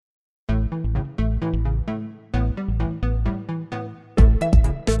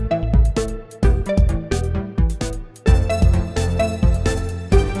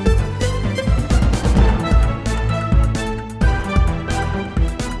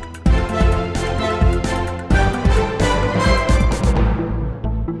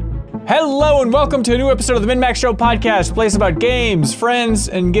Hello and welcome to a new episode of the Min-Max Show podcast, a place about games, friends,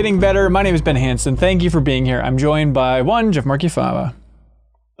 and getting better. My name is Ben Hansen. Thank you for being here. I'm joined by Jeff Markifava.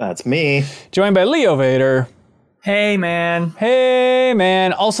 That's me. Joined by Leo Vader. Hey, man. Hey,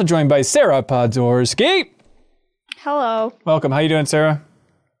 man. Also joined by Sarah Podzorski. Hello. Welcome. How you doing, Sarah?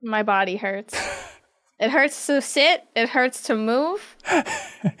 My body hurts. It hurts to sit. It hurts to move.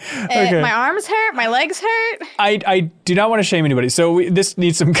 Okay. My arms hurt. My legs hurt. I do not want to shame anybody. So this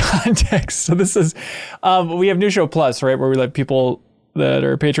needs some context. So this is, we have New Show Plus, right? Where we let people that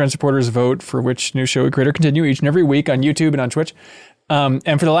are Patreon supporters vote for which new show we create or continue each and every week on YouTube and on Twitch. And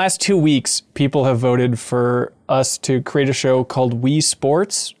for the last 2 weeks, people have voted for us to create a show called Wii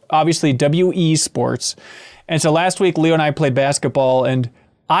Sports, obviously WE Sports. And so last week, Leo and I played basketball, and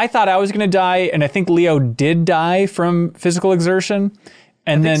I thought I was going to die, and I think Leo did die from physical exertion.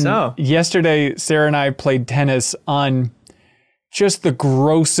 And then yesterday, Sarah and I played tennis on just the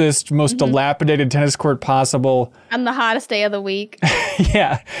grossest, most dilapidated tennis court possible. On the hottest day of the week.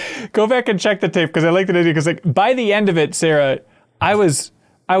 Yeah. Go back and check the tape, because I like the idea, because like, by the end of it, Sarah, I was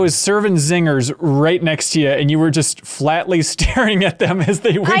serving zingers right next to you, and you were just flatly staring at them as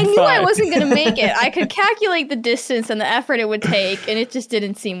they went by. I knew I wasn't going to make it. I could calculate the distance and the effort it would take, and it just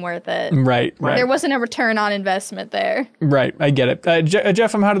didn't seem worth it. Right. There wasn't a return on investment there. Right, I get it.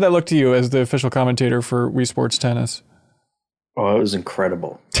 Jeff, how did that look to you as the official commentator for Wii Sports Tennis? Oh, it was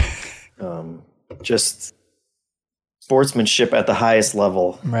incredible. Just sportsmanship at the highest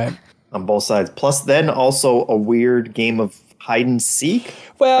level. Right. On both sides. Plus then also a weird game of hide and seek.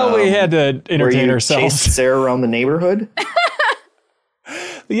 Well, we had to entertain ourselves. Chased Sarah around the neighborhood.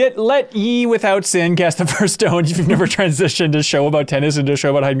 Yet let ye without sin cast the first stone if you've never transitioned a show about tennis into a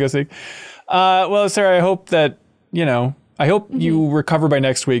show about hide and go seek. Well, Sarah, I hope that, you recover by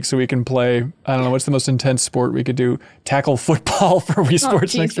next week so we can play, I don't know, what's the most intense sport we could do? Tackle football for Wii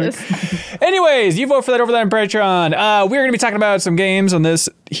Sports next week. Anyways, you vote for that over there on Patreon. We're going to be talking about some games on this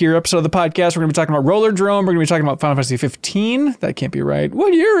here episode of the podcast. We're going to be talking about Rollerdrome. We're going to be talking about Final Fantasy 15. That can't be right.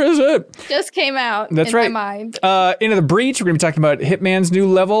 What year is it? Just came out. That's in right. my mind. Into the Breach. We're going to be talking about Hitman's new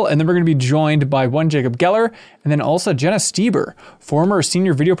level. And then we're going to be joined by one Jacob Geller. And then also Jenna Stieber, former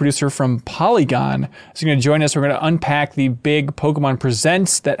senior video producer from Polygon. So you're going to join us. We're going to unpack the big Pokemon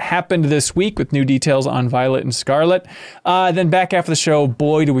Presents that happened this week with new details on Violet and Scarlet. Then back after the show,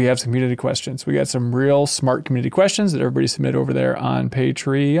 boy, do we have some community questions. We got some real smart community questions that everybody submitted over there on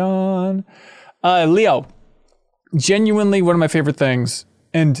Patreon. Leo, genuinely one of my favorite things,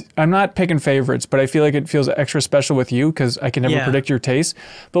 and I'm not picking favorites, but I feel like it feels extra special with you because I can never predict your taste.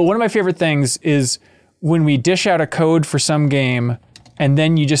 But one of my favorite things is when we dish out a code for some game and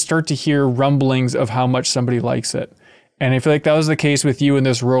then you just start to hear rumblings of how much somebody likes it. And I feel like that was the case with you in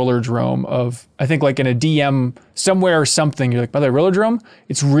this Rollerdrome of, I think like in a DM somewhere or something, you're like, by the way, Rollerdrome,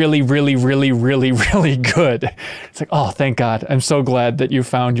 it's really, really, really, really, really good. It's like, oh, thank God. I'm so glad that you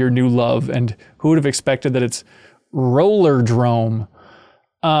found your new love. And who would have expected that it's Rollerdrome?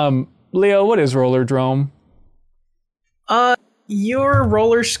 Leo, what is Rollerdrome? You're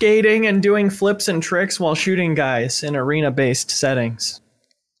roller skating and doing flips and tricks while shooting guys in arena-based settings.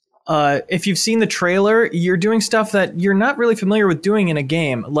 If you've seen the trailer, you're doing stuff that you're not really familiar with doing in a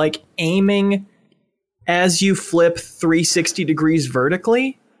game, like aiming as you flip 360 degrees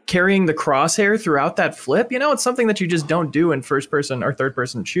vertically, carrying the crosshair throughout that flip. It's something that you just don't do in first-person or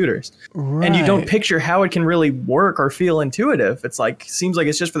third-person shooters. Right. And you don't picture how it can really work or feel intuitive. It's like, seems like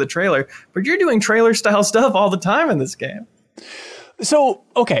it's just for the trailer, but you're doing trailer-style stuff all the time in this game. So,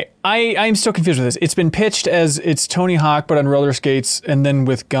 okay, I'm still confused with this. It's been pitched as it's Tony Hawk, but on roller skates and then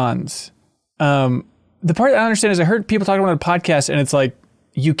with guns. The part I don't understand is I heard people talking about a podcast and it's like,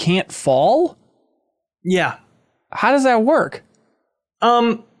 you can't fall? Yeah. How does that work?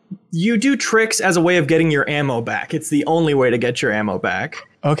 You do tricks as a way of getting your ammo back. It's the only way to get your ammo back.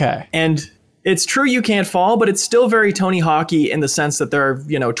 Okay. And it's true you can't fall, but it's still very Tony Hawk-y in the sense that there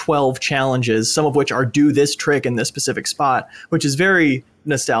are, 12 challenges, some of which are do this trick in this specific spot, which is very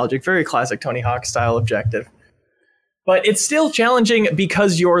nostalgic, very classic Tony Hawk style objective. But it's still challenging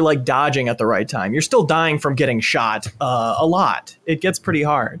because you're like dodging at the right time. You're still dying from getting shot a lot. It gets pretty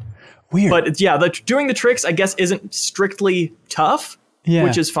hard. Weird. But doing the tricks, I guess, isn't strictly tough,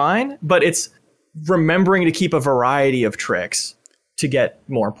 which is fine. But it's remembering to keep a variety of tricks to get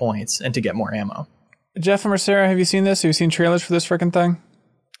more points and to get more ammo. Jeff and Sarah, have you seen this? Have you seen trailers for this freaking thing?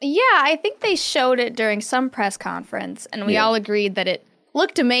 Yeah, I think they showed it during some press conference, and we all agreed that it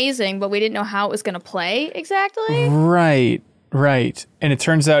looked amazing, but we didn't know how it was going to play exactly. Right. And it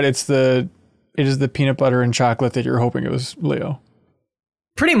turns out it is the peanut butter and chocolate that you're hoping it was, Leo.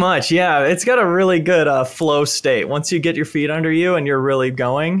 Pretty much, yeah. It's got a really good flow state. Once you get your feet under you and you're really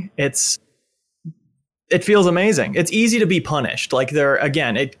going, it's it feels amazing. It's easy to be punished. Like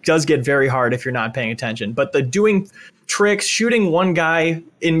again, it does get very hard if you're not paying attention. But the doing tricks, shooting one guy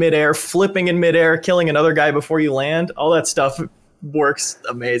in midair, flipping in midair, killing another guy before you land, all that stuff works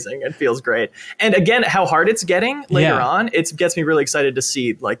amazing. It feels great. And again, how hard it's getting later on, it gets me really excited to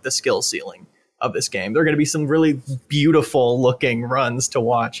see like the skill ceiling of this game. There are going to be some really beautiful looking runs to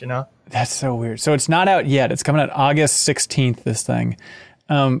watch, you know? That's so weird. So it's not out yet. It's coming out August 16th, this thing.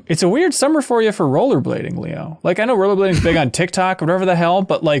 It's a weird summer for you for rollerblading, Leo. Like, I know rollerblading's big on TikTok or whatever the hell,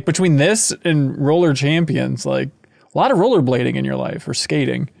 but like between this and Roller Champions, like a lot of rollerblading in your life or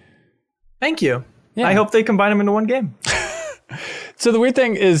skating. Thank you. Yeah. I hope they combine them into one game. So the weird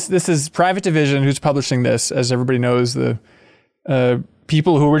thing is this is Private Division who's publishing this. As everybody knows, the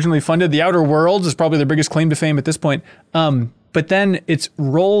people who originally funded The Outer Worlds is probably their biggest claim to fame at this point. But then it's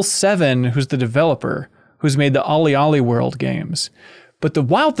Roll7 who's the developer who's made the Ollie Ollie World games. But the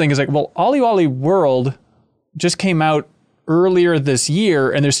wild thing is like, well, Ollie Ollie World just came out earlier this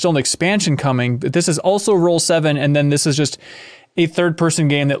year and there's still an expansion coming. But this is also Roll7, and then this is just a third-person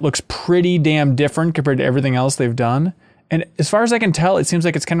game that looks pretty damn different compared to everything else they've done. And as far as I can tell, it seems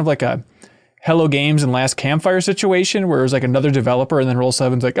like it's kind of like a Hello Games and Last Campfire situation where it was like another developer and then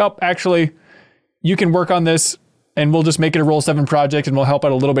Roll7's like, oh, actually, you can work on this and we'll just make it a Roll7 project and we'll help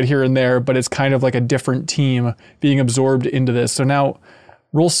out a little bit here and there, but it's kind of like a different team being absorbed into this. So now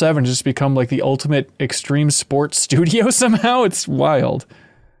Roll7 has just become like the ultimate extreme sports studio somehow. It's wild.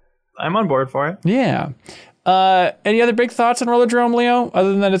 I'm on board for it. Yeah. Any other big thoughts on Rollerdrome, Leo,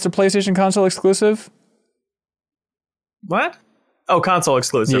 other than that it's a PlayStation console exclusive? What? Oh, console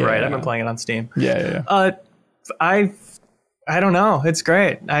exclusive, Yeah. right? I've been playing it on Steam. Yeah. I don't know. It's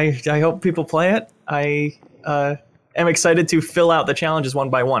great. I hope people play it. I am excited to fill out the challenges one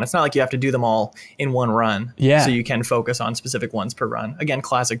by one. It's not like you have to do them all in one run. Yeah. So you can focus on specific ones per run. Again,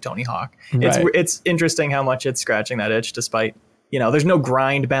 classic Tony Hawk. Right. It's interesting how much it's scratching that itch despite, there's no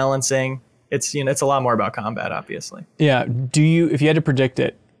grind balancing. It's a lot more about combat, obviously. Yeah. If you had to predict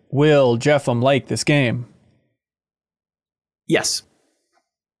it, will Jeffem like this game? Yes.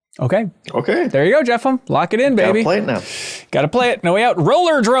 Okay. Okay. There you go, Jeffem. Lock it in, baby. Gotta play it now. Gotta play it. No way out.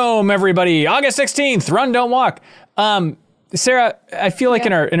 Rollerdrome, everybody. August 16th. Run, don't walk. Sarah, I feel like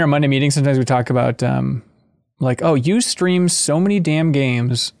in our Monday meeting, sometimes we talk about you stream so many damn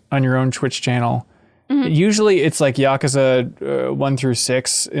games on your own Twitch channel. Mm-hmm. Usually it's like Yakuza 1 through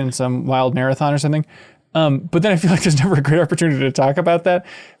 6 in some wild marathon or something. But then I feel like there's never a great opportunity to talk about that.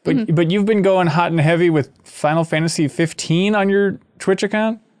 But you've been going hot and heavy with Final Fantasy 15 on your Twitch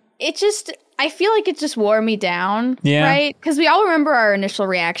account? I feel like it just wore me down, right? Because we all remember our initial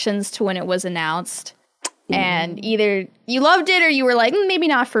reactions to when it was announced. And either you loved it or you were like, maybe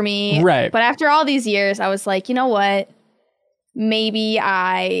not for me. Right. But after all these years, I was like, you know what? Maybe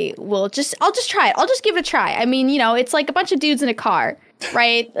I'll just try it. I'll just give it a try. I mean, it's like a bunch of dudes in a car,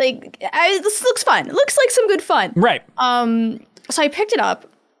 right? Like, this looks fun. It looks like some good fun. Right. So I picked it up.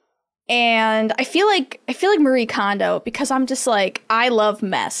 And I feel like Marie Kondo because I'm just like, I love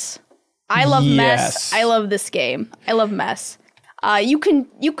mess. I love mess. I love this game. I love mess. You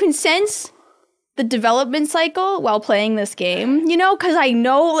can sense the development cycle while playing this game, because I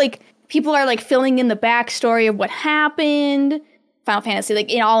know like people are like filling in the backstory of what happened. Final Fantasy,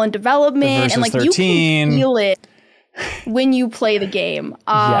 like all in development, and like 13. You can feel it when you play the game.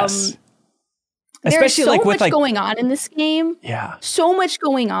 Yes. Especially there's so much going on in this game. Yeah. So much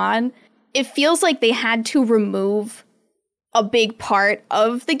going on. It feels like they had to remove a big part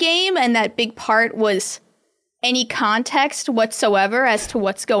of the game, and that big part was any context whatsoever as to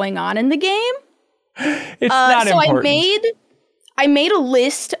what's going on in the game. It's not so important. I made a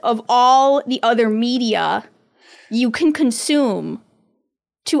list of all the other media you can consume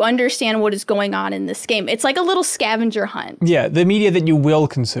to understand what is going on in this game. It's like a little scavenger hunt. Yeah, the media that you will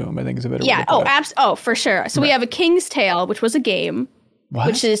consume, I think is a better way to put it. For sure. So we have A King's Tale, which was a game,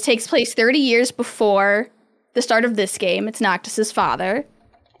 which takes place 30 years before the start of this game. It's Noctis's father.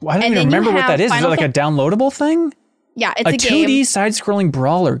 Well, I don't even remember what that is. Is it like a downloadable thing? Yeah, it's a game. 2D game. side-scrolling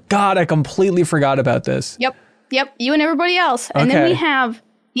brawler. God, I completely forgot about this. Yep, you and everybody else. And then we have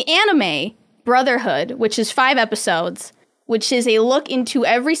the anime Brotherhood, which is 5 episodes, which is a look into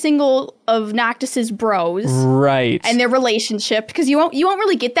every single of Noctis's bros. Right. And their relationship, because you won't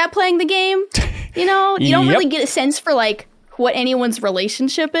really get that playing the game. You don't really get a sense for like what anyone's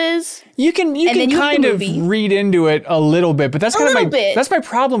relationship is. You can kind of read into it a little bit, but that's kind of that's my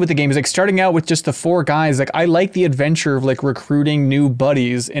problem with the game is like starting out with just the 4 guys. Like I like the adventure of like recruiting new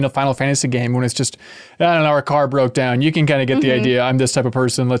buddies in a Final Fantasy game when it's just, I don't know, our car broke down. You can kind of get the idea. I'm this type of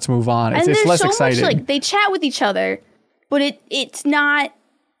person. Let's move on. It's less exciting. Much, like they chat with each other, but it's not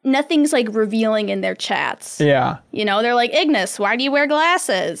nothing's like revealing in their chats. Yeah. You know, they're like, Ignis, why do you wear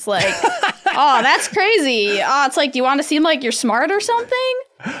glasses? Like, oh, that's crazy. Oh, it's like, do you want to seem like you're smart or something?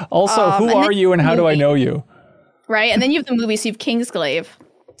 Also, who are you and how do I know you? Right. And then you have the movie, so you have Kingsglaive,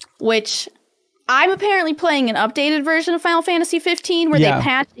 which I'm apparently playing an updated version of Final Fantasy 15 where they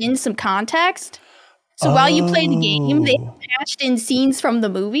patched in some context. So while you play the game, they patched in scenes from the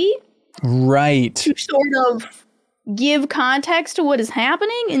movie. Right. To sort of give context to what is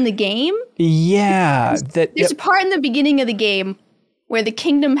happening in the game. Yeah. There's a part in the beginning of the game where the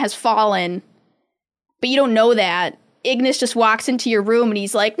kingdom has fallen, but you don't know that. Ignis just walks into your room and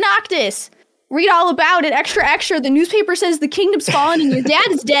he's like, Noctis, read all about it. Extra, extra. The newspaper says the kingdom's fallen and your dad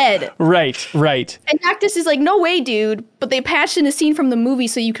is dead. Right. And Noctis is like, no way, dude. But they patched in a scene from the movie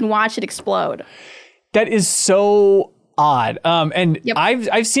so you can watch it explode. That is so odd.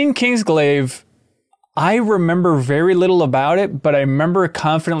 I've seen Kingsglaive. I remember very little about it, but I remember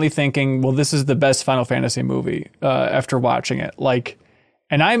confidently thinking, well, this is the best Final Fantasy movie after watching it. Like,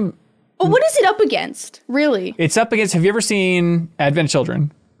 and I'm... Well, what is it up against, really? It's up against... Have you ever seen Advent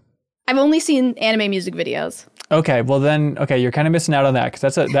Children? I've only seen anime music videos. Okay, well then, you're kind of missing out on that,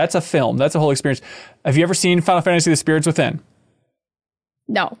 because that's a film. That's a whole experience. Have you ever seen Final Fantasy The Spirits Within?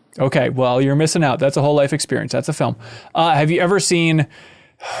 No. Okay, well, you're missing out. That's a whole life experience. That's a film. Have you ever seen...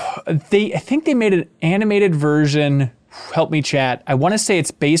 I think they made an animated version. Help me, chat. I want to say it's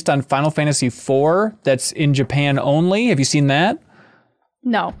based on Final Fantasy IV. That's in Japan only. Have you seen that?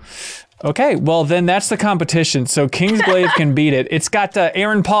 No. Okay, well then that's the competition. So Kingsglaive can beat it. It's got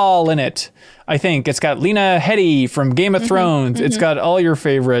Aaron Paul in it. I think it's got Lena Headey from Game of Thrones. It's got all your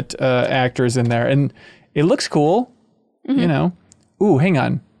favorite actors in there, and it looks cool. You know. Ooh, hang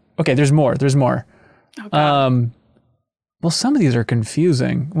on. Okay, there's more. Oh, God. Well, some of these are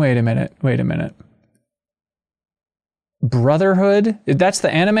confusing. Wait a minute. Brotherhood? That's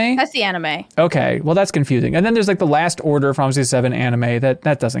the anime? That's the anime. Okay, well, that's confusing. And then there's like the Last Order Final Fantasy VII anime.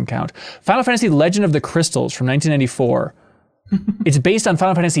 That doesn't count. Final Fantasy Legend of the Crystals from 1994. It's based on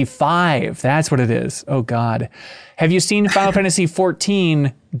Final Fantasy V. That's what it is. Oh, God. Have you seen Final Fantasy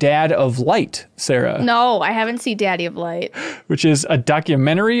XIV, Dad of Light, Sarah? No, I haven't seen Daddy of Light. Which is a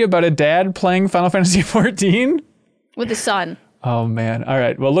documentary about a dad playing Final Fantasy XIV? With the son. Oh, man. All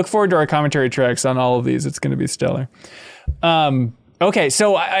right. Well, look forward to our commentary tracks on all of these. It's going to be stellar. Okay,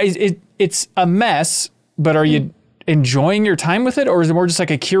 so it's a mess, but are you enjoying your time with it, or is it more just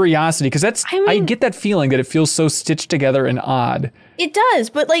like a curiosity? Because I get that feeling that it feels so stitched together and odd. It does,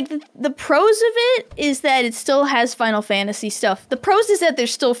 but like the pros of it is that it still has Final Fantasy stuff. The pros is that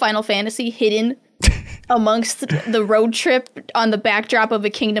there's still Final Fantasy hidden amongst the road trip on the backdrop of a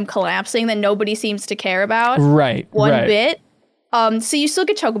kingdom collapsing that nobody seems to care about. Right. One bit. So you still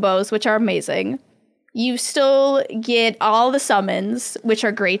get chocobos, which are amazing. You still get all the summons, which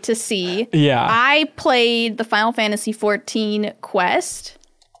are great to see. Yeah. I played the Final Fantasy XIV quest,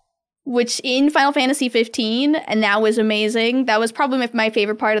 which in Final Fantasy 15, and that was amazing. That was probably my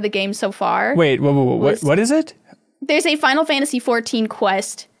favorite part of the game so far. Wait, what is it? There's a Final Fantasy 14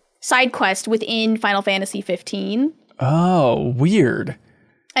 quest, side quest within Final Fantasy 15. Oh, weird.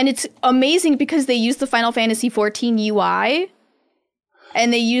 And it's amazing because they use the Final Fantasy 14 UI.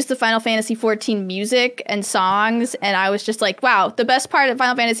 And they used the Final Fantasy XIV music and songs, and I was just like, wow, the best part of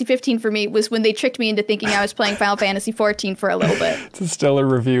Final Fantasy 15 for me was when they tricked me into thinking I was playing Final Fantasy 14 for a little bit. It's a stellar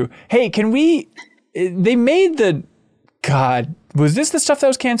review. Hey, they made God, was this the stuff that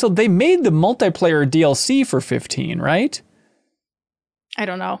was canceled? They made the multiplayer DLC for 15, right? I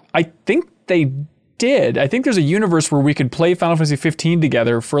don't know. I think they did. I think there's a universe where we could play Final Fantasy 15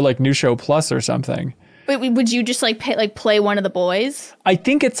 together for like New Show Plus or something. Wait, would you just play one of the boys? I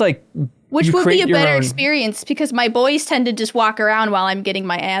think it's like... Which would be a better experience because my boys tend to just walk around while I'm getting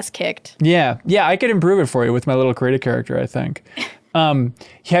my ass kicked. Yeah, I could improve it for you with my little creative character, I think. Do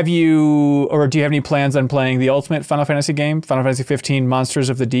you have any plans on playing the ultimate Final Fantasy game, Final Fantasy 15 Monsters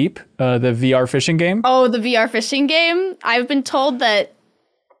of the Deep, the VR fishing game? Oh, the VR fishing game? I've been told that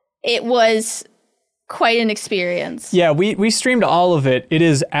it was... quite an experience. Yeah, we streamed all of it. It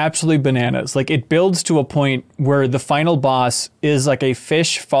is absolutely bananas. Like, it builds to a point where the final boss is like a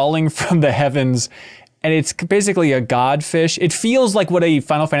fish falling from the heavens, and it's basically a god fish. It feels like what a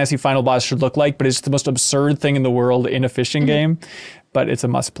Final Fantasy final boss should look like, but it's the most absurd thing in the world in a fishing game. But it's a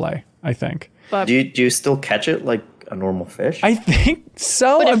must play, I think. But do you still catch it like a normal fish? I think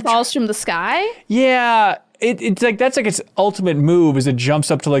so. But it falls from the sky? Yeah. It's like that's like its ultimate move is it jumps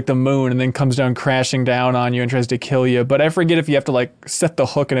up to like the moon and then comes down crashing down on you and tries to kill you. But I forget if you have to like set the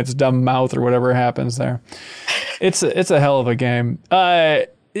hook in its dumb mouth or whatever happens there. It's a hell of a game.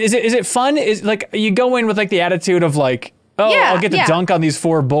 Is it fun? Is like you go in with like the attitude of like, I'll get to dunk on these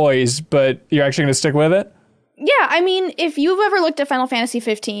 4 boys, but you're actually going to stick with it? Yeah, I mean, if you've ever looked at Final Fantasy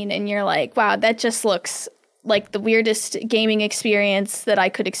 15 and you're like, wow, that just looks like the weirdest gaming experience that I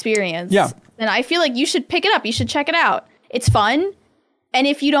could experience, then I feel like you should pick it up. You should check it out. It's fun. And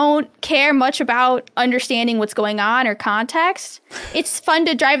if you don't care much about understanding what's going on or context, it's fun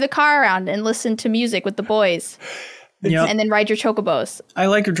to drive the car around and listen to music with the boys. And then ride your chocobos. I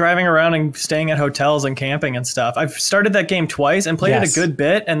like driving around and staying at hotels and camping and stuff. I've started that game twice and played it a good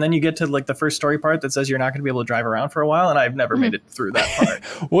bit, and then you get to like the first story part that says you're not going to be able to drive around for a while, and I've never made it through that part.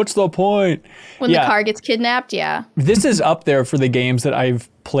 What's the point? When the car gets kidnapped, This is up there for the games that I've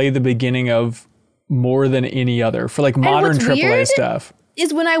played the beginning of more than any other, for like modern AAA stuff.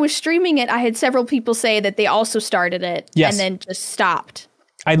 Is when I was streaming it, I had several people say that they also started it and then just stopped.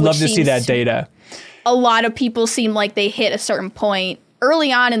 I'd love to see that data. A lot of people seem like they hit a certain point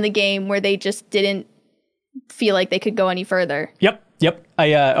early on in the game where they just didn't feel like they could go any further. Yep.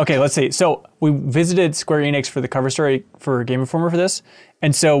 Okay, let's see. So we visited Square Enix for the cover story for Game Informer for this.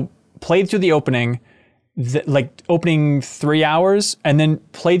 And so played through the opening, opening 3 hours, and then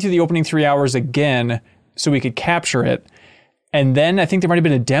played through the opening 3 hours again so we could capture it. And then I think there might have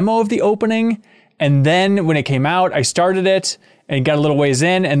been a demo of the opening. And then when it came out, I started it and got a little ways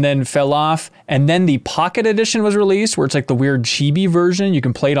in and then fell off. And then the Pocket Edition was released, where it's like the weird chibi version. You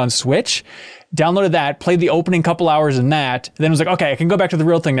can play it on Switch. Downloaded that, played the opening couple hours in that. Then was like, okay, I can go back to the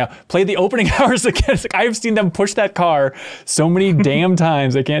real thing now. Played the opening hours again. It's like, I've seen them push that car so many damn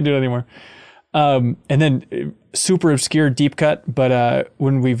times. I can't do it anymore. And then super obscure deep cut. But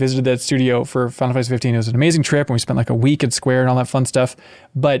when we visited that studio for Final Fantasy 15, it was an amazing trip. And we spent like a week at Square and all that fun stuff.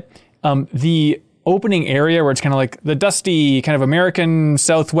 But the opening area where it's kind of like the dusty kind of American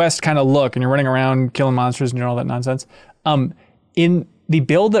Southwest kind of look, and you're running around killing monsters and doing all that nonsense. In the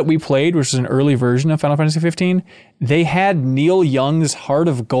build that we played, which is an early version of Final Fantasy 15, they had Neil Young's Heart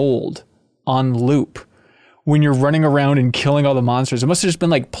of Gold on loop when you're running around and killing all the monsters. It must have just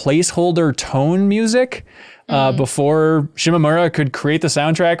been like placeholder tone music before Shimomura could create the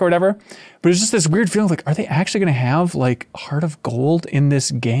soundtrack or whatever. But it's just this weird feeling like, are they actually going to have like Heart of Gold in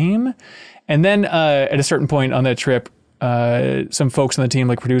this game? And then at a certain point on that trip, some folks on the team,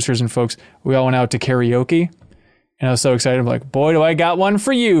 like producers and folks, we all went out to karaoke. And I was so excited. I'm like, boy, do I got one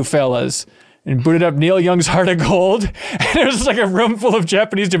for you, fellas. And booted up Neil Young's Heart of Gold. And it was just like a room full of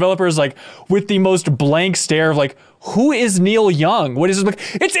Japanese developers, like with the most blank stare of like, who is Neil Young? What is it? Like,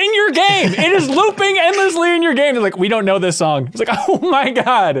 it's in your game. It is looping endlessly in your game. They're like, we don't know this song. It's like, oh my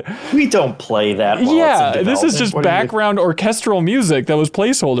God. We don't play that. While this is just background orchestral music that was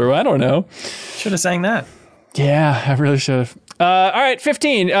placeholder. I don't know. Should have sang that. Yeah, I really should have. All right,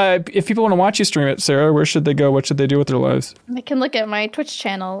 15. If people want to watch you stream it, Sarah, where should they go? What should they do with their lives? They can look at my Twitch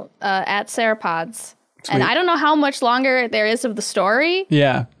channel at SarahPods. And I don't know how much longer there is of the story.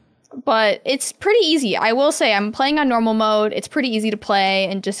 Yeah. But it's pretty easy. I will say I'm playing on normal mode. It's pretty easy to play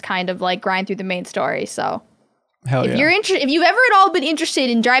and just kind of like grind through the main story. So if you've ever at all been interested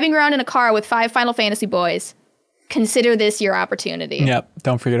in driving around in a car with 5 Final Fantasy boys, consider this your opportunity. Yep,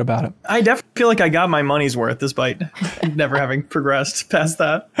 don't forget about it. I definitely feel like I got my money's worth despite never having progressed past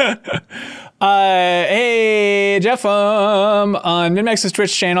that. Hey, Jeff, on MinMax's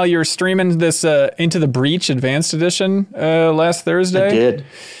Twitch channel, you're streaming this Into the Breach Advanced Edition last Thursday. I did.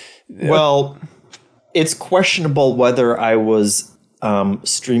 Well, it's questionable whether I was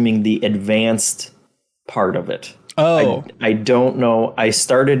streaming the advanced part of it. Oh. I don't know. I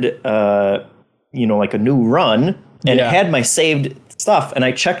started... like a new run, and it had my saved stuff, and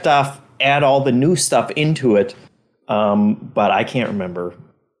I checked off add all the new stuff into it, but I can't remember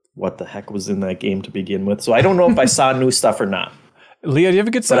what the heck was in that game to begin with, so I don't know if I saw new stuff or not. Leah, do you have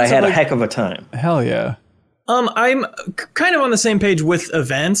a good sense? But I had a heck of a time. Hell yeah. I'm kind of on the same page with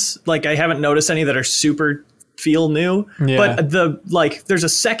events. Like, I haven't noticed any that are super feel new, but there's a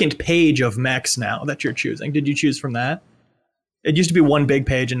second page of mechs now that you're choosing. Did you choose from that? It used to be one big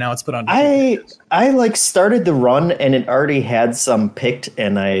page, and now it's put on. I started the run, and it already had some picked,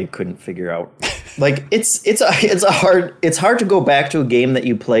 and I couldn't figure out. Like it's hard to go back to a game that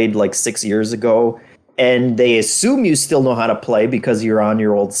you played like 6 years ago, and they assume you still know how to play because you're on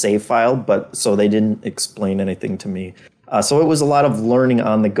your old save file. But so they didn't explain anything to me. So it was a lot of learning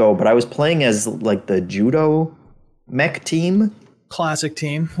on the go. But I was playing as like the judo mech team. Classic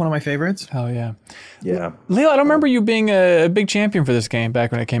team, one of my favorites. Oh yeah. Yeah. Leo, I don't remember you being a big champion for this game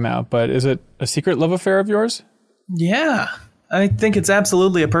back when it came out, but is it a secret love affair of yours? Yeah. I think it's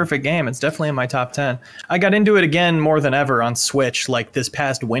absolutely a perfect game. It's definitely in my top 10. I got into it again more than ever on Switch like this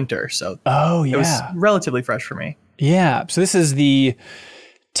past winter, so it was relatively fresh for me. Yeah. So this is the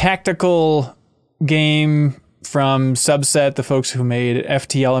tactical game from Subset, the folks who made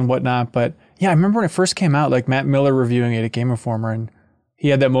FTL and whatnot. But yeah, I remember when it first came out, like Matt Miller reviewing it at Game Informer, and he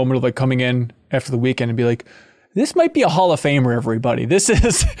had that moment of like coming in after the weekend and be like, this might be a Hall of Famer, everybody. This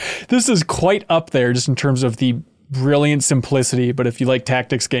is quite up there just in terms of the brilliant simplicity. But if you like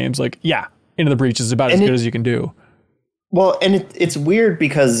tactics games, like, yeah, Into the Breach is about as good as you can do. Well, and it's weird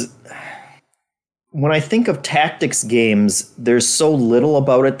because when I think of tactics games, there's so little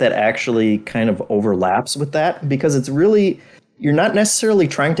about it that actually kind of overlaps with that, because it's really, you're not necessarily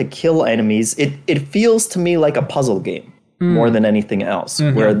trying to kill enemies. It feels to me like a puzzle game more than anything else,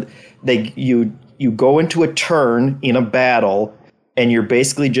 where you go into a turn in a battle and you're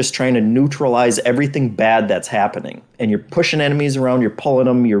basically just trying to neutralize everything bad that's happening. And you're pushing enemies around, you're pulling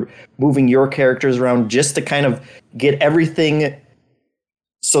them, you're moving your characters around just to kind of get everything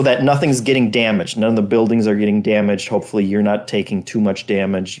so that nothing's getting damaged. None of the buildings are getting damaged. Hopefully you're not taking too much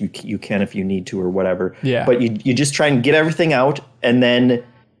damage. You can if you need to or whatever. Yeah. But you just try and get everything out, and then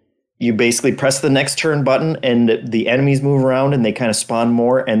you basically press the next turn button and the enemies move around and they kind of spawn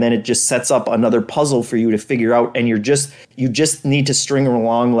more, and then it just sets up another puzzle for you to figure out, and you just need to string them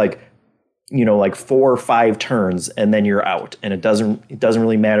along like 4 or 5 turns, and then you're out. And it doesn't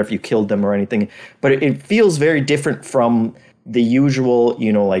really matter if you killed them or anything. But it feels very different from the usual,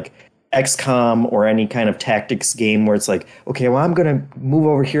 like XCOM or any kind of tactics game where it's like, okay, well, I'm going to move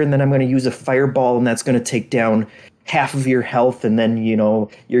over here and then I'm going to use a fireball and that's going to take down half of your health, and then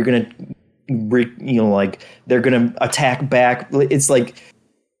you're gonna they're gonna attack back. It's like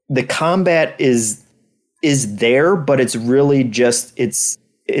the combat is there, but it's really just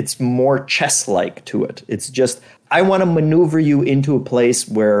it's more chess-like to it. It's just, I want to maneuver you into a place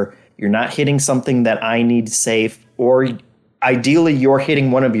where you're not hitting something that I need safe, or ideally you're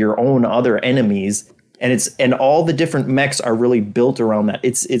hitting one of your own other enemies, and all the different mechs are really built around that.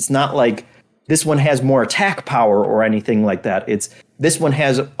 It's not like this one has more attack power or anything like that. This one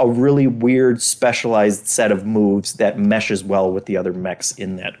has a really weird specialized set of moves that meshes well with the other mechs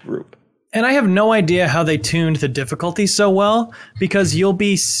in that group. And I have no idea how they tuned the difficulty so well, because you'll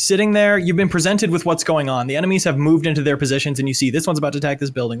be sitting there, you've been presented with what's going on. The enemies have moved into their positions and you see this one's about to attack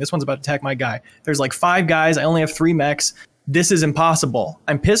this building. This one's about to attack my guy. There's like 5 guys. I only have 3 mechs. This is impossible.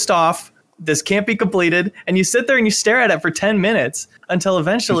 I'm pissed off. This can't be completed. And you sit there and you stare at it for 10 minutes until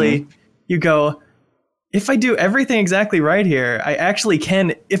eventually you go, if I do everything exactly right here, I actually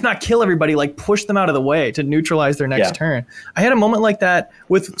can, if not kill everybody, like push them out of the way to neutralize their next turn. I had a moment like that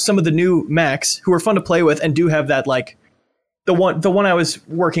with some of the new mechs who were fun to play with and do have that, like, the one I was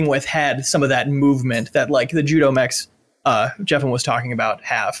working with had some of that movement that like the judo mechs Jeffin was talking about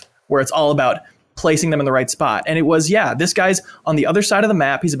have, where it's all about placing them in the right spot. And it was, this guy's on the other side of the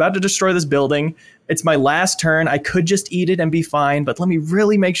map. He's about to destroy this building. It's my last turn. I could just eat it and be fine, but let me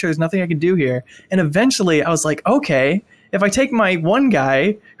really make sure there's nothing I can do here. And eventually I was like, okay, if I take my one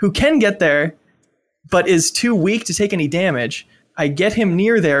guy who can get there, but is too weak to take any damage, I get him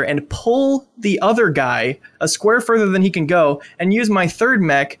near there and pull the other guy a square further than he can go and use my third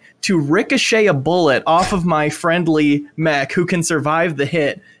mech to ricochet a bullet off of my friendly mech who can survive the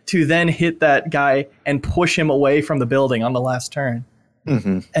hit to then hit that guy and push him away from the building on the last turn.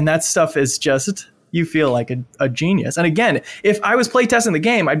 And that stuff is just, you feel like a genius. And again, if I was playtesting the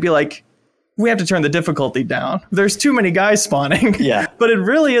game, I'd be like, we have to turn the difficulty down. There's too many guys spawning. Yeah. But it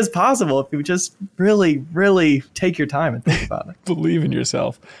really is possible if you just really, really take your time and think about it. Believe in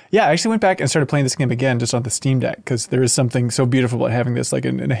yourself. Yeah, I actually went back and started playing this game again just on the Steam Deck, because there is something so beautiful about having this like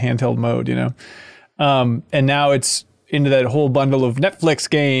in a handheld mode, and now it's into that whole bundle of Netflix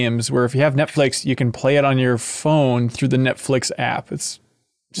games where if you have Netflix, you can play it on your phone through the Netflix app. It's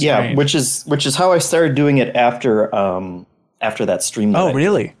strange. which is how I started doing it after that stream. Oh,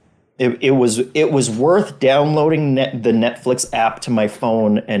 really? It was worth downloading the Netflix app to my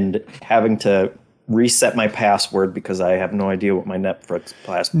phone and having to reset my password because I have no idea what my Netflix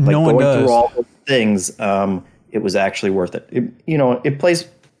password. No one does. Through all those things, it was actually worth it. It plays.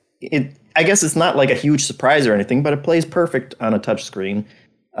 I guess it's not like a huge surprise or anything, but it plays perfect on a touch screen,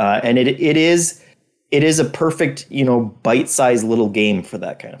 and it is a perfect, bite-sized little game for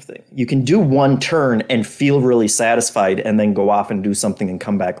that kind of thing. You can do one turn and feel really satisfied and then go off and do something and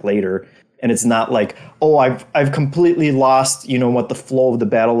come back later. And it's not like, oh, I've completely lost, what the flow of the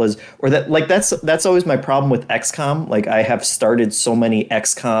battle is, or that's always my problem with XCOM. Like, I have started so many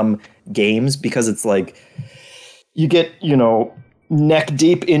XCOM games because it's like you get, neck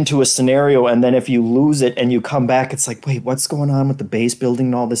deep into a scenario, and then if you lose it and you come back, it's like, wait, what's going on with the base building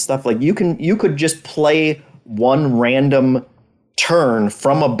and all this stuff? Like, you could just play one random turn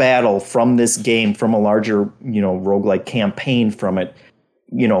from a battle from this game, from a larger, roguelike campaign from it,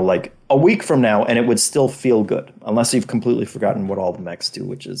 like a week from now, and it would still feel good, unless you've completely forgotten what all the mechs do,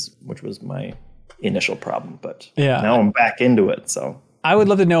 which was my initial problem. But now I'm back into it. So I would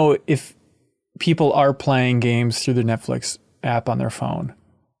love to know if people are playing games through the Netflix app on their phone.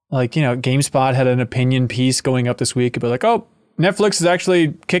 Like, GameSpot had an opinion piece going up this week about like, oh, Netflix is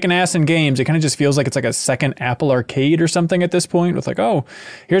actually kicking ass in games. It kind of just feels like it's like a second Apple Arcade or something at this point with like, oh,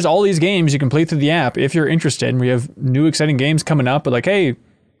 here's all these games you can play through the app if you're interested. And we have new exciting games coming up, but like, hey,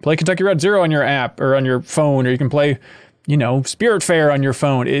 play Kentucky Route Zero on your app or on your phone, or you can play, Spirit Fair on your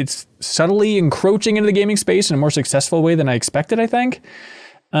phone. It's subtly encroaching into the gaming space in a more successful way than I expected, I think.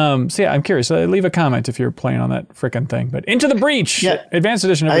 So yeah, I'm curious. Leave a comment if you're playing on that frickin' thing. But Into the Breach, Advanced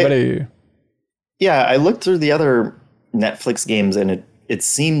Edition, everybody. I looked through the other Netflix games, and it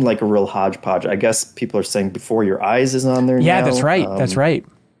seemed like a real hodgepodge. I guess people are saying Before Your Eyes is on there now. Yeah, that's right. That's right.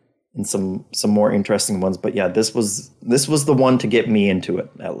 And some more interesting ones. But yeah, this was the one to get me into it,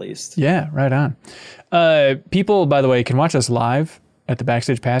 at least. Yeah, right on. People, by the way, can watch us live at the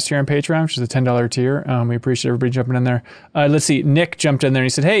Backstage Pass tier on Patreon, which is a $10 tier. We appreciate everybody jumping in there. Let's see. Nick jumped in there and he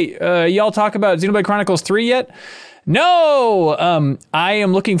said, hey, y'all talk about Xenoblade Chronicles 3 yet? No! I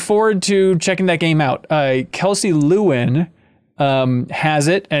am looking forward to checking that game out. Kelsey Lewin has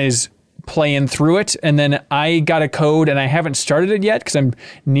it and is playing through it. And then I got a code and I haven't started it yet because I'm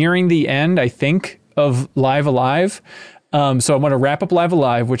nearing the end, I think, of Live Alive. So I want to wrap up Live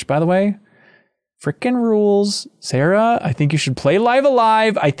Alive, which, by the way, frickin' rules. Sarah, I think you should play Live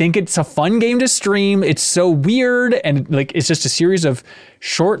Alive. I think it's a fun game to stream. It's so weird, and like it's just a series of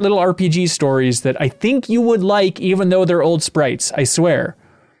short little RPG stories that I think you would like, even though they're old sprites. I swear.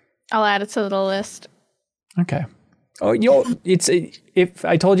 I'll add it to the list. Okay. Oh, if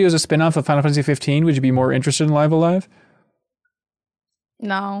I told you it was a spinoff of Final Fantasy 15, would you be more interested in Live Alive?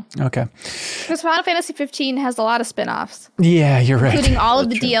 No. Okay. Because Final Fantasy 15 has a lot of spin-offs. Yeah, you're right. Including all of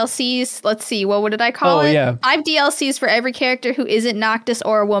the DLCs. Let's see, what did I call it? Yeah. 5 DLCs for every character who isn't Noctis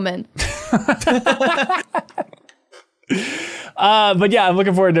or a woman. But yeah, I'm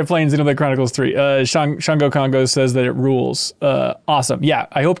looking forward to playing Xenoblade Chronicles 3. Shango Congo says that it rules. Awesome. Yeah,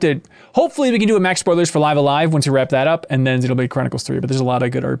 hopefully we can do a max spoilers for Live Alive once we wrap that up, and then Xenoblade Chronicles 3. But there's a lot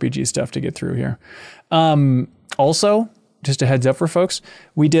of good RPG stuff to get through here. Also, just a heads up for folks,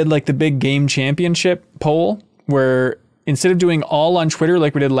 we did like the big game championship poll where instead of doing all on Twitter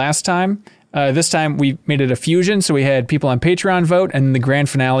like we did last time, this time we made it a fusion. So we had people on Patreon vote, and the grand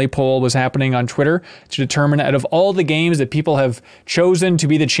finale poll was happening on Twitter to determine out of all the games that people have chosen to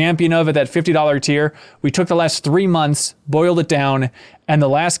be the champion of at that $50 tier. We took the last 3 months, boiled it down, and the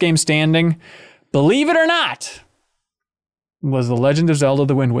last game standing, believe it or not, was The Legend of Zelda: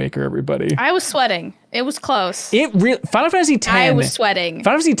 The Wind Waker, everybody. I was sweating. It was close. Final Fantasy X. I was sweating.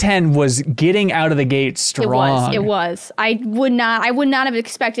 Final Fantasy X was getting out of the gate strong. It was. I would not have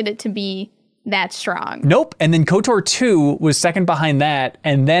expected it to be that strong. Nope. And then KOTOR 2 was second behind that,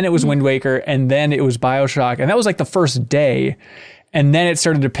 and then it was Wind Waker, and then it was BioShock, and that was like the first day. And then it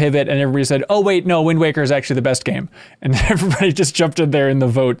started to pivot, and everybody said, oh, wait, no, Wind Waker is actually the best game. And everybody just jumped in there in the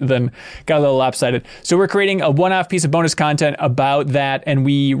vote, then got a little lopsided. So we're creating a one-off piece of bonus content about that, and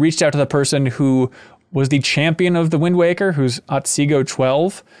we reached out to the person who was the champion of the Wind Waker, who's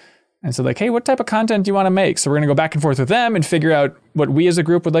Otsigo12, and said, like, hey, what type of content do you want to make? So we're going to go back and forth with them and figure out what we as a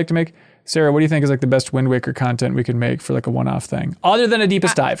group would like to make. Sarah, what do you think is like the best Wind Waker content we could make for like a one-off thing? Other than a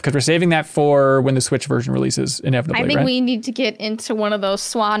Deepest Dive, because we're saving that for when the Switch version releases inevitably, I think right? we need to get into one of those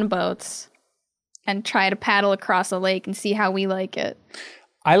swan boats and try to paddle across a lake and see how we like it.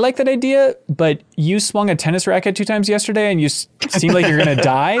 I like that idea, but you swung a tennis racket 2 times yesterday and you seem like you're going to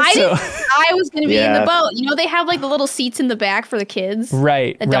die. I was going to be in the boat. They have like the little seats in the back for the kids.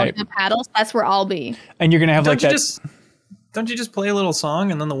 Right, that don't have paddles. That's where I'll be. And you're going to have Don't you just play a little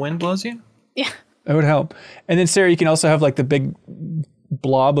song and then the wind blows you? Yeah. That would help. And then, Sarah, you can also have like the big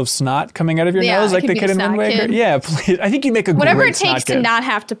blob of snot coming out of your nose, like the kid in Wind Waker. Yeah, please. I think you make a whatever great it takes to not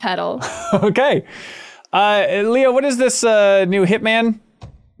have to pedal. Okay. Leo, what is this new Hitman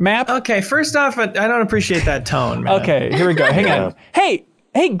map? Okay, first off, I don't appreciate that tone, man. Okay, here we go. Hang on. Hey,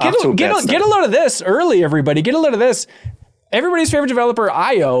 get a load of this early, everybody. Get a load of this. Everybody's favorite developer,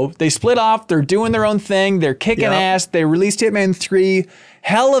 IO, they split off. They're doing their own thing. They're kicking ass. They released Hitman 3.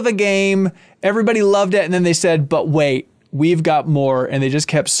 Hell of a game. Everybody loved it. And then they said, but wait, we've got more. And they just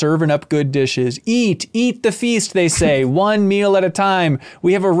kept serving up good dishes. Eat the feast, they say. One meal at a time.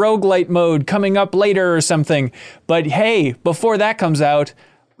 We have a roguelite mode coming up later or something. But hey, before that comes out,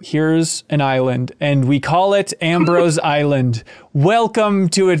 here's an island. And we call it Ambrose Island. Welcome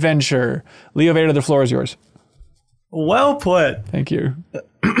to adventure. Leo Vader, the floor is yours. Well put. Thank you.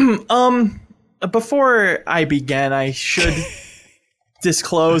 Before I begin, I should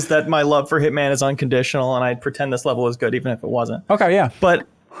disclose that my love for Hitman is unconditional, and I'd pretend this level was good even if it wasn't. Okay, yeah. But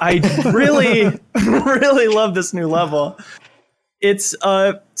I really, really love this new level. It's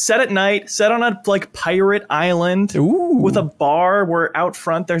set at night, set on a like pirate island with a bar where out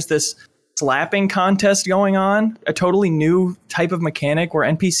front there's this slapping contest going on, a totally new type of mechanic where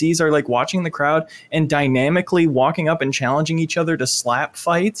NPCs are like watching the crowd and dynamically walking up and challenging each other to slap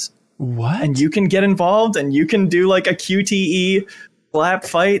fights. What? And you can get involved and you can do like a QTE slap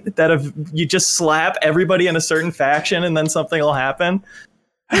fight that if you just slap everybody in a certain faction and then something will happen.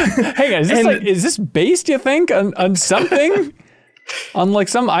 Hang on, is this based, you think, on something? On like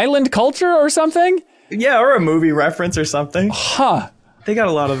some island culture or something? Yeah, or a movie reference or something. Huh. They got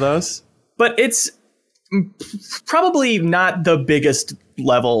a lot of those. But it's probably not the biggest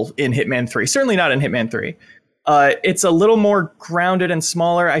level in Hitman 3. Certainly not in Hitman 3. It's a little more grounded and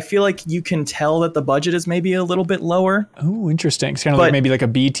smaller. I feel like you can tell that the budget is maybe a little bit lower. Oh, interesting. It's kind of like maybe like a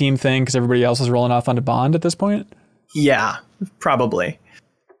B team thing because everybody else is rolling off onto Bond at this point? Yeah, probably.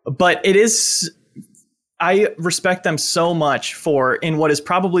 But it is... I respect them so much for, in what is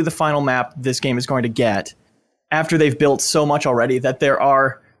probably the final map this game is going to get, after they've built so much already, that there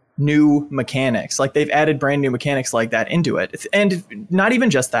are new mechanics. Like, they've added brand new mechanics like that into it. And not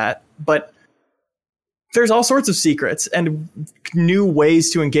even just that, but there's all sorts of secrets and new ways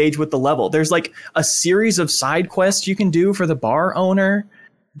to engage with the level. There's like a series of side quests you can do for the bar owner.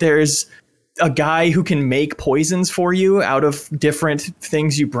 There's a guy who can make poisons for you out of different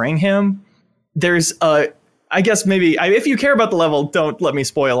things you bring him. There's I guess maybe if you care about the level, don't let me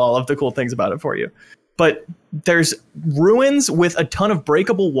spoil all of the cool things about it for you. But there's ruins with a ton of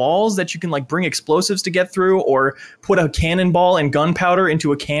breakable walls that you can like bring explosives to get through, or put a cannonball and gunpowder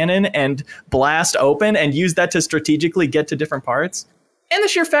into a cannon and blast open and use that to strategically get to different parts. And the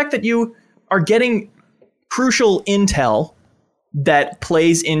sheer fact that you are getting crucial intel that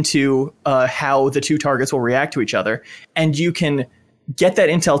plays into how the two targets will react to each other, and you can get that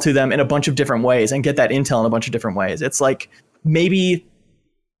intel to them in a bunch of different ways and get that intel in a bunch of different ways. It's like maybe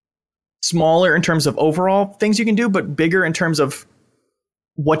smaller in terms of overall things you can do, but bigger in terms of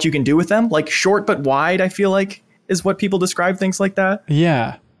what you can do with them. Like short but wide, I feel like, is what people describe things like that.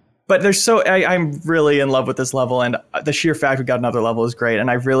 Yeah. But there's I'm really in love with this level, and the sheer fact we got another level is great. And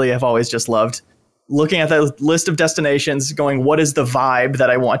I really have always just loved looking at that list of destinations going, what is the vibe that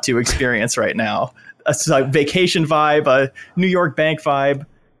I want to experience right now? A vacation vibe, a New York bank vibe.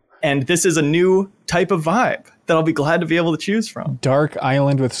 And this is a new type of vibe that I'll be glad to be able to choose from. Dark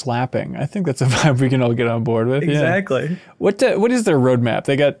island with slapping. I think that's a vibe we can all get on board with. Exactly. Yeah. What is their roadmap?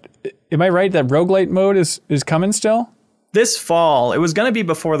 They got, am I right that roguelite mode is coming still? This fall. It was going to be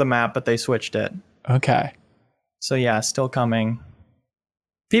before the map, but they switched it. Okay. So yeah, still coming.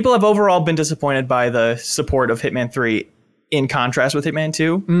 People have overall been disappointed by the support of Hitman 3 in contrast with Hitman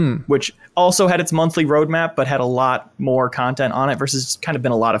 2, which also had its monthly roadmap, but had a lot more content on it versus kind of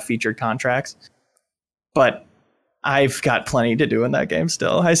been a lot of featured contracts. But I've got plenty to do in that game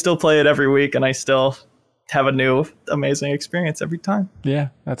still. I still play it every week, and I still have a new amazing experience every time. Yeah,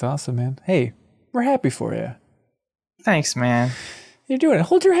 that's awesome, man. Hey, we're happy for you. Thanks, man. You're doing it.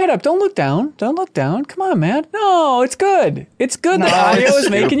 Hold your head up. Don't look down. Don't look down. Come on, man. No, it's good. It's good that audio is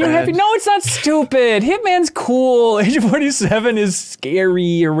making you happy. No, it's not stupid. Hitman's cool. Agent 47 is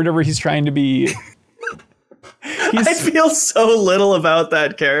scary or whatever he's trying to be. I feel so little about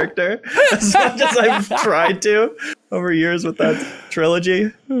that character as much as I've tried to over years with that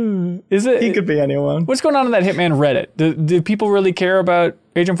trilogy. Is it? He could be anyone. What's going on in that Hitman Reddit? Do people really care about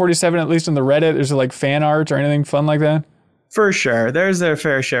Agent 47, at least in the Reddit? Is there like fan art or anything fun like that? For sure. There's their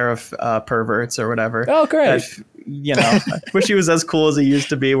fair share of perverts or whatever. Oh, great. I wish he was as cool as he used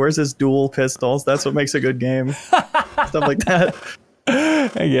to be. Where's his dual pistols? That's what makes a good game. Stuff like that. I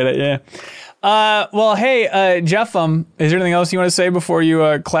get it, yeah. Well, hey, Jeff, is there anything else you want to say before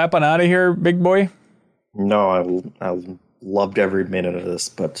you clap on out of here, big boy? No, I loved every minute of this,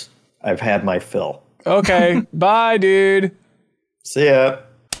 but I've had my fill. Okay, bye, dude. See ya.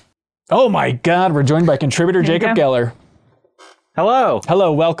 Oh my God, we're joined by contributor Jacob Geller. Hello.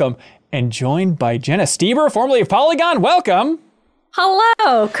 Hello, welcome. And joined by Jenna Stieber, formerly of Polygon. Welcome.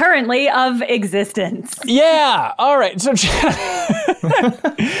 Hello, currently of existence. Yeah, all right. So, by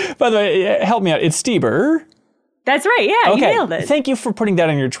the way, help me out. It's Stieber. That's right, yeah, okay. You nailed it. Thank you for putting that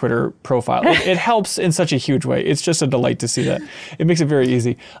on your Twitter profile. It helps in such a huge way. It's just a delight to see that. It makes it very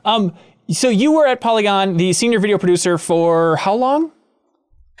easy. So you were at Polygon, the senior video producer for how long?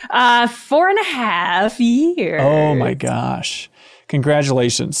 4.5 years. Oh my gosh.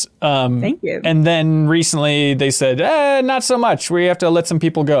 Congratulations. Thank you. And then recently they said, not so much. We have to let some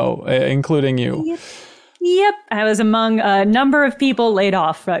people go, including you. Yep, I was among a number of people laid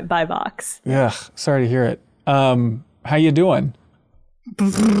off by Vox. Yeah, sorry to hear it. How you doing?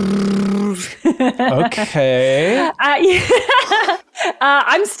 Okay.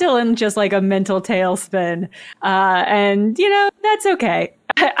 I'm still in just like a mental tailspin. And, that's okay.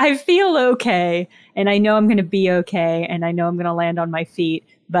 I feel okay. And I know I'm going to be okay. And I know I'm going to land on my feet.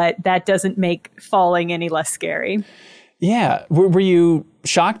 But that doesn't make falling any less scary. Yeah. Were you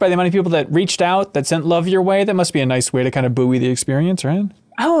shocked by the amount of people that reached out, that sent love your way? That must be a nice way to kind of buoy the experience, right?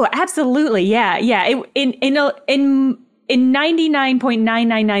 Oh, absolutely. Yeah. In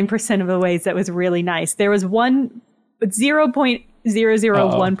 99.999% of the ways, that was really nice. There was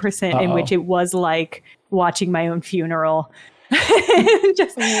 0.001% in which it was like watching my own funeral.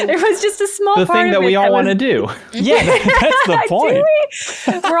 There was just a small the part thing of that we all want to do. Yeah, that's the point.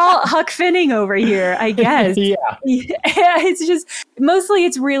 We're all Huck Finning over here, I guess. Yeah. It's just mostly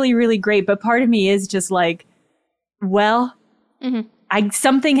it's really, really great. But part of me is just like, well,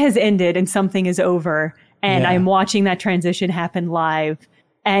 something has ended and something is over. And I'm watching that transition happen live.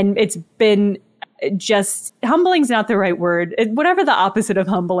 And it's been just humbling's not the right word. Whatever the opposite of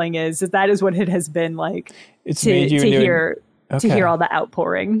humbling is that is what it has been like. It's made you to hear all the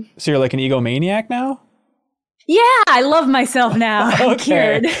outpouring. So you're like an egomaniac now? Yeah, I love myself now. I'm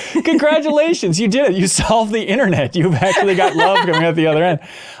cured. Congratulations, you did it. You solved the internet. You've actually got love coming out the other end.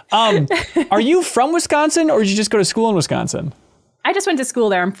 Are you from Wisconsin, or did you just go to school in Wisconsin? I just went to school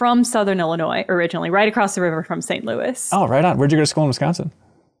there. I'm from Southern Illinois originally, right across the river from St. Louis. Oh, right on. Where'd you go to school in Wisconsin?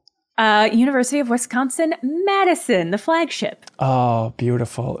 University of Wisconsin-Madison, the flagship. Oh,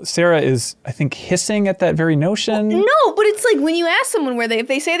 beautiful. Sarah is, I think, hissing at that very notion. No, but it's like when you ask someone if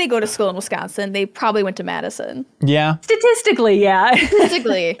they say they go to school in Wisconsin, they probably went to Madison. Yeah. Statistically, yeah.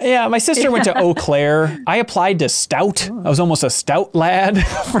 Statistically. Yeah, my sister went to Eau Claire. I applied to Stout. I was almost a Stout lad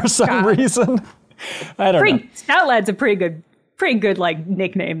for some reason. I don't know. Stout lad's a pretty good like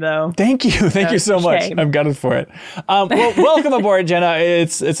nickname though. Thank you so much. Shame. I'm gutted for it. Well, welcome aboard, Jenna.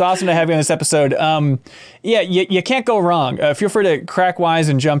 It's awesome to have you on this episode. You can't go wrong. Feel free to crack wise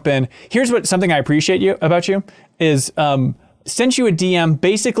and jump in. Here's something I appreciate about you is sent you a DM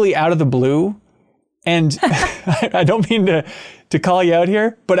basically out of the blue, and I don't mean to call you out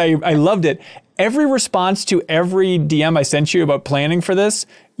here, but I loved it. Every response to every DM I sent you about planning for this,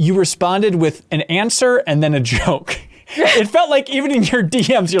 you responded with an answer and then a joke. It felt like even in your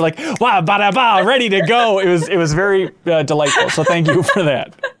DMs, you're like, wow, ba-da-ba, ready to go. It was very delightful. So thank you for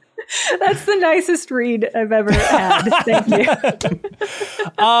that. That's the nicest read I've ever had. Thank you.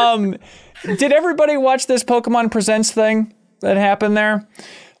 Did everybody watch this Pokemon Presents thing that happened there?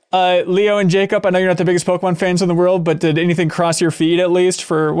 Leo and Jacob, I know you're not the biggest Pokemon fans in the world, but did anything cross your feed at least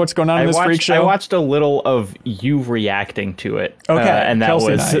for what's going on in this freak show? I watched a little of you reacting to it. Okay. And I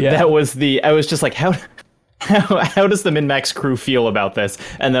was just like, how does the Min-Max crew feel about this?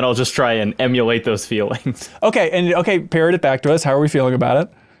 And then I'll just try and emulate those feelings. Okay, parrot it back to us. How are we feeling about it?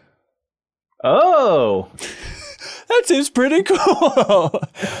 Oh. That seems pretty cool.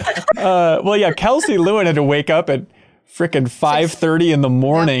 Well, yeah, Kelsey Lewin had to wake up at frickin' 5:30 in the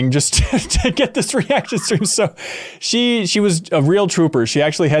morning just to get this reaction stream. So she was a real trooper. She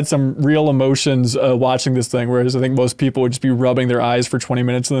actually had some real emotions watching this thing, whereas I think most people would just be rubbing their eyes for 20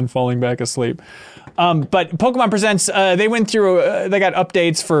 minutes and then falling back asleep. But Pokemon Presents, they went through, they got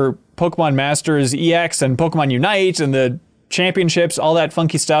updates for Pokemon Masters EX and Pokemon Unite and the championships, all that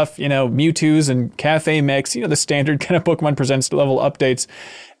funky stuff, Mewtwo's and Cafe Mix, the standard kind of Pokemon Presents level updates.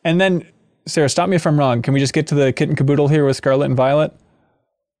 And then, Sarah, stop me if I'm wrong. Can we just get to the kit and caboodle here with Scarlet and Violet?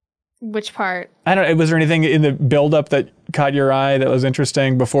 Which part? I don't know. Was there anything in the build-up that caught your eye that was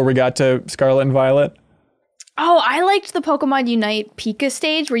interesting before we got to Scarlet and Violet? Oh, I liked the Pokemon Unite Pika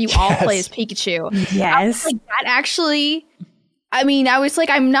stage where you all play as Pikachu. Yes. That actually, I was like,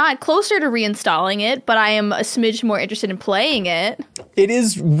 I'm not closer to reinstalling it, but I am a smidge more interested in playing it. It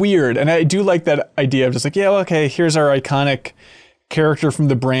is weird. And I do like that idea of just like, here's our iconic character from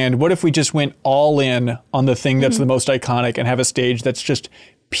the brand. What if we just went all in on the thing that's the most iconic and have a stage that's just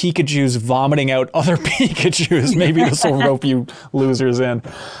Pikachu's vomiting out other Pikachus? Maybe this will rope you losers in.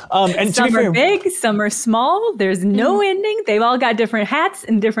 And some are big, some are small. There's no ending. They've all got different hats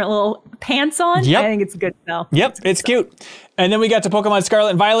and different little pants on. Yep. I think it's good though. Yep, it's cute. And then we got to Pokemon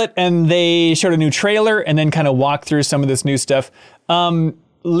Scarlet and Violet, and they showed a new trailer and then kind of walked through some of this new stuff.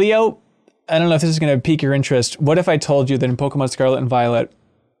 Leo, I don't know if this is going to pique your interest. What if I told you that in Pokemon Scarlet and Violet,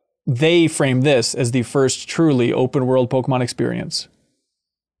 they frame this as the first truly open world Pokemon experience?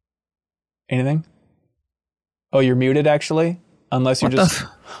 Anything? Oh, you're muted actually? Unless you're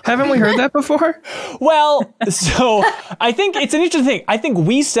Haven't we heard that before? Well, so I think it's an interesting thing. I think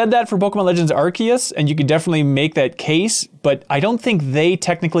we said that for Pokemon Legends Arceus, and you could definitely make that case, but I don't think they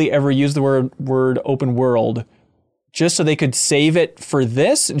technically ever used the word open world just so they could save it for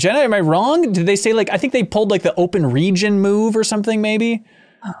this. Jenna, am I wrong? Did they say I think they pulled the open region move or something maybe?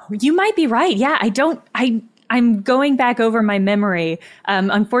 Oh, you might be right. Yeah, I'm going back over my memory.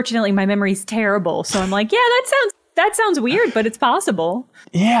 Unfortunately, my memory's terrible. So I'm like, yeah, that sounds weird, but it's possible.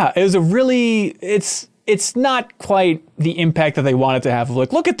 Yeah, it was it's not quite the impact that they wanted to have of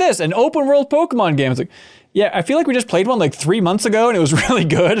look at this, an open world Pokemon game. It's like, yeah, I feel like we just played one 3 months ago and it was really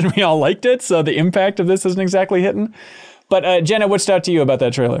good and we all liked it. So the impact of this isn't exactly hitting. But Jenna, what stood out to you about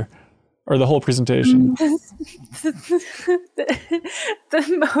that trailer? Or the whole presentation?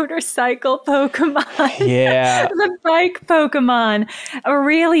 The motorcycle Pokemon. Yeah. The bike Pokemon are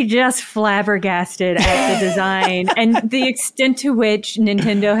really just flabbergasted at the design and the extent to which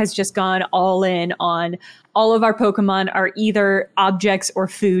Nintendo has just gone all in on all of our Pokemon are either objects or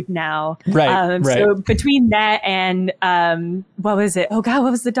food now. Right. So between that and what was it? Oh God,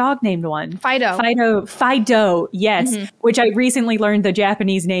 what was the dog named one? Fido. Yes, which I recently learned the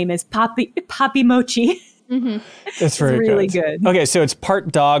Japanese name is Papi Mochi. Mm-hmm. That's very really good. Okay, so it's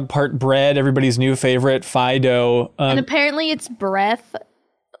part dog, part bread. Everybody's new favorite, Fido. And apparently, its breath,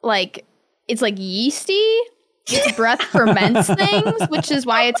 it's yeasty. Its breath ferments things, which is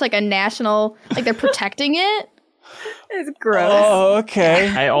why it's a national, they're protecting it. It's gross. Oh, okay.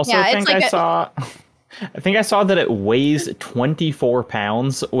 I also think I saw that it weighs 24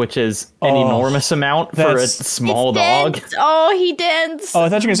 pounds, which is an enormous amount for a small dog. Oh, he didn't. Oh, I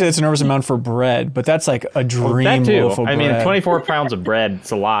thought you were going to say it's an enormous amount for bread, but that's a dream that too. loaf of bread. I mean, 24 pounds of bread,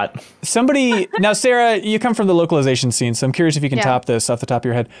 it's a lot. Now, Sarah, you come from the localization scene, so I'm curious if you can top this off the top of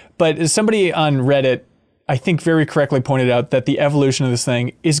your head. But somebody on Reddit, I think very correctly pointed out that the evolution of this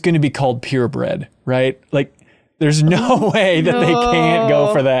thing is going to be called purebred, right? There's no way that they can't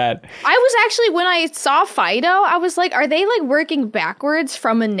go for that. I was actually, when I saw Fido, I was like, are they working backwards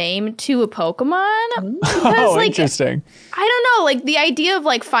from a name to a Pokemon? Because, interesting. I don't know, the idea of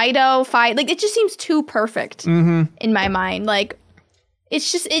Fido, it just seems too perfect in my mind. It's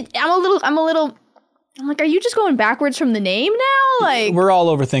just, I'm like, are you just going backwards from the name now? We're all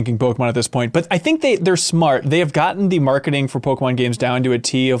overthinking Pokemon at this point, but I think they're smart. They have gotten the marketing for Pokemon games down to a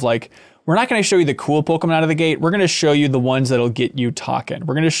T of we're not going to show you the cool Pokemon out of the gate. We're going to show you the ones that'll get you talking.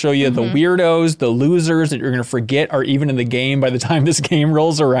 We're going to show you the weirdos, the losers that you're going to forget are even in the game by the time this game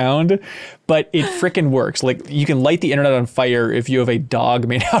rolls around. But it frickin' works. You can light the internet on fire if you have a dog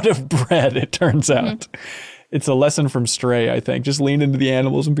made out of bread, it turns out. It's a lesson from Stray, I think. Just lean into the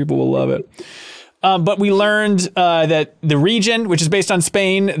animals and people will love it. But we learned that the region, which is based on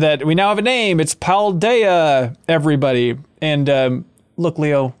Spain, that we now have a name. It's Paldea, everybody. And look,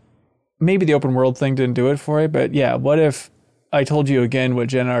 Leo, maybe the open world thing didn't do it for you, but yeah, what if I told you again what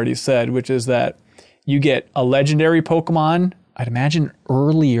Jen already said, which is that you get a legendary Pokemon, I'd imagine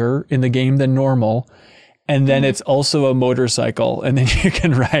earlier in the game than normal, and then it's also a motorcycle, and then you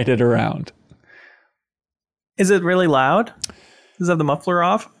can ride it around. Is it really loud? Does it have the muffler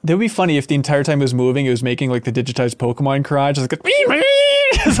off? That would be funny if the entire time it was moving, it was making the digitized Pokemon cry. It's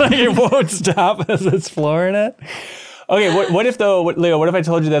it won't stop as it's flooring it. Okay, what if though, Leo, what if I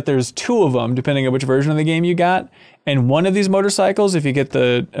told you that there's two of them, depending on which version of the game you got, and one of these motorcycles, if you get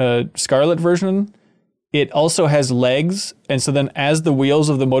the Scarlet version, it also has legs, and so then as the wheels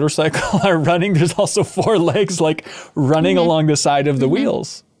of the motorcycle are running, there's also four legs running along the side of the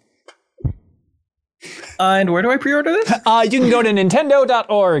wheels. And where do I pre-order this? You can go to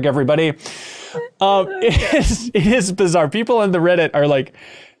Nintendo.org, everybody. It is bizarre. People on the Reddit are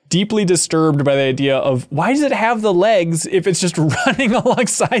deeply disturbed by the idea of why does it have the legs if it's just running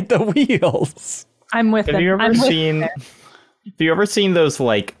alongside the wheels? I'm with them. Have you ever seen those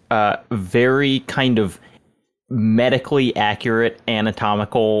very kind of medically accurate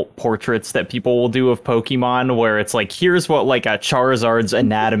anatomical portraits that people will do of Pokemon where it's here's what a Charizard's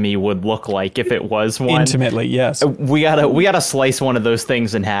anatomy would look like if it was one? Intimately, yes. We gotta slice one of those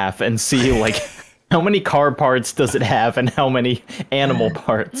things in half and see how many car parts does it have and how many animal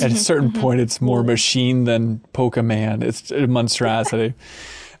parts? At a certain point, it's more machine than Pokemon. It's a monstrosity.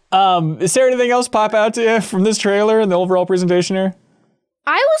 Is there anything else pop out to you from this trailer and the overall presentation here?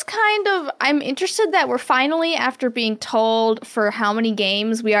 I'm interested that we're finally, after being told for how many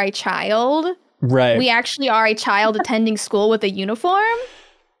games we are a child, right? We actually are a child attending school with a uniform.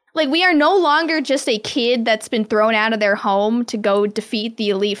 We are no longer just a kid that's been thrown out of their home to go defeat the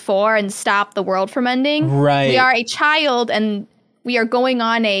Elite Four and stop the world from ending. Right. We are a child and we are going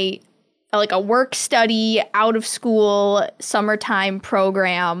on a like a work study, out of school, summertime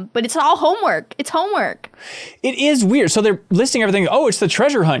program, but it's all homework. It's homework. It is weird. So they're listing everything. Oh, it's the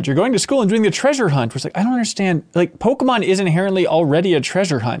treasure hunt. You're going to school and doing the treasure hunt. It's like, I don't understand. Like, Pokemon is inherently already a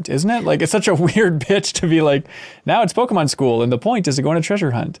treasure hunt, isn't it? Like, it's such a weird pitch to be like, now it's Pokemon school and the point is to go on a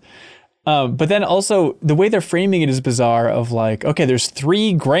treasure hunt. But then also the way they're framing it is bizarre of like, okay, there's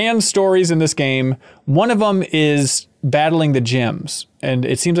 3 grand stories in this game. One of them is battling the gyms. And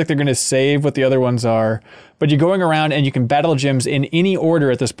it seems like they're going to save what the other ones are. But you're going around and you can battle gyms in any order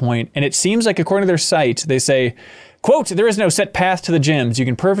at this point. And it seems like, according to their site, they say, quote, there is no set path to the gyms. You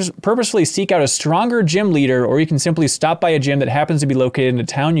can purposefully seek out a stronger gym leader, or you can simply stop by a gym that happens to be located in a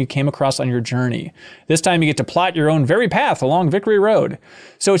town you came across on your journey. This time you get to plot your own very path along Victory Road.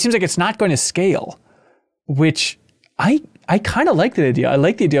 So it seems like it's not going to scale, which I kind of like the idea. I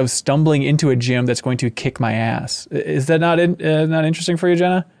like the idea of stumbling into a gym that's going to kick my ass. Is that not interesting for you,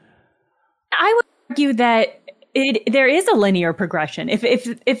 Jenna? I would argue that there is a linear progression. If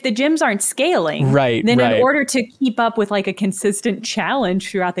the gyms aren't scaling, then in order to keep up with like a consistent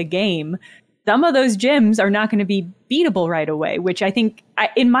challenge throughout the game, some of those gyms are not going to be beatable right away, which I think,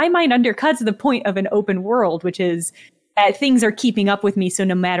 in my mind, undercuts the point of an open world, which is that things are keeping up with me. So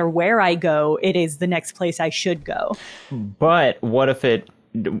no matter where I go, it is the next place I should go. But what if it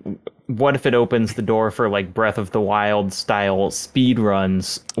opens the door for like Breath of the Wild style speed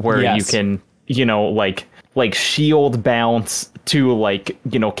runs where you can, like shield bounce to like,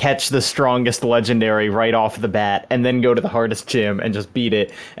 catch the strongest legendary right off the bat and then go to the hardest gym and just beat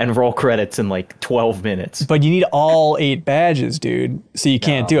it and roll credits in like 12 minutes. But you need all 8 badges, dude. So you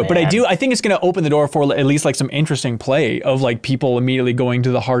can't do it. But I think it's going to open the door for at least like some interesting play of like people immediately going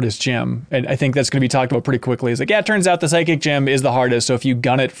to the hardest gym. And I think that's going to be talked about pretty quickly. It's like, yeah, it turns out the psychic gym is the hardest. So if you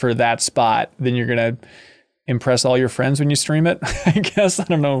gun it for that spot, then you're going to impress all your friends when you stream it. I guess I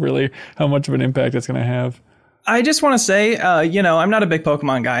don't know really how much of an impact it's going to have. I just want to say, I'm not a big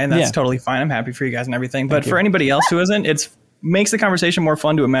Pokemon guy, and that's totally fine. I'm happy for you guys and everything. But for anybody else who isn't, it makes the conversation more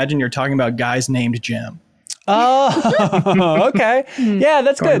fun to imagine you're talking about guys named Jim. Oh, okay. Yeah,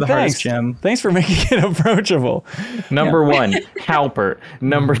 that's good. Thanks. Gym. Thanks for making it approachable. Number 1, Halpert.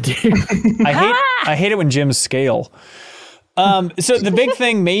 Number 2. I hate it when gyms scale. So the big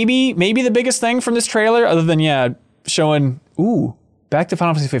thing, maybe the biggest thing from this trailer, other than showing back to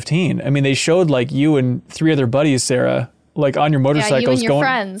Final Fantasy 15. I mean, they showed like you and 3 other buddies, Sarah, like on your motorcycles,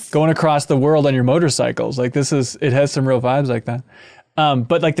 going across the world on your motorcycles. Like it has some real vibes like that.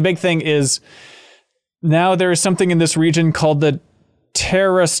 But like the big thing is now there is something in this region called the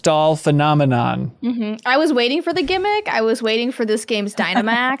Terrastal phenomenon. Mm-hmm. I was waiting for the gimmick. I was waiting for this game's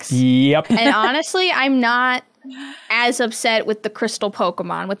Dynamax. Yep. And honestly, I'm not as upset with the crystal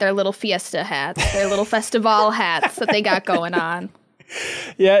Pokemon with their little fiesta hats, their little festival hats that they got going on.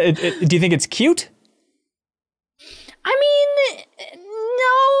 Yeah, do you think it's cute? I mean,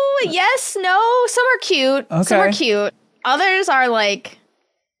 no, yes, no. Some are cute. Okay. Some are cute. Others are like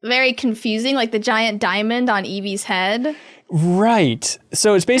very confusing, like the giant diamond on Eevee's head. Right.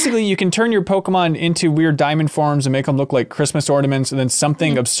 So it's basically you can turn your Pokemon into weird diamond forms and make them look like Christmas ornaments, and then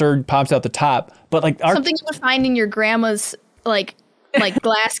something absurd pops out the top. But like something you would find in your grandma's like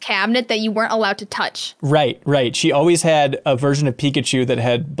glass cabinet that you weren't allowed to touch. Right. She always had a version of Pikachu that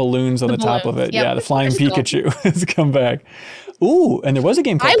had balloons on the top of it. Yep. Yeah, the flying Pikachu has come back. Ooh, and there was a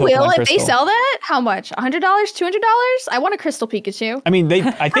game called Pokemon Crystal. Crystal. If they sell that, how much? $100? $200? I want a Crystal Pikachu. I mean,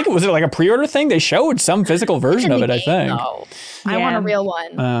 I think it was like a pre-order thing. They showed some physical version of it, I think. No. I want a real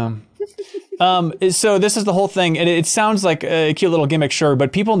one. So this is the whole thing. And it sounds like a cute little gimmick, sure.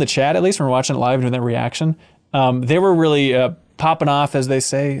 But people in the chat, at least when we're watching it live and doing that reaction, they were really popping off, as they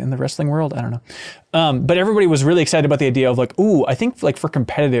say in the wrestling world. I don't know. But everybody was really excited about the idea of like, I think like for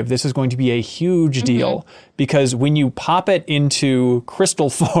competitive, this is going to be a huge deal because when you pop it into crystal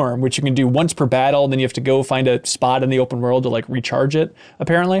form, which you can do once per battle, then you have to go find a spot in the open world to like recharge it,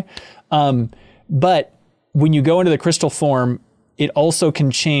 apparently. But when you go into the crystal form, it also can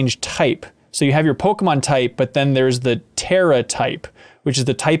change type. So you have your Pokemon type, but then there's the Terra type, which is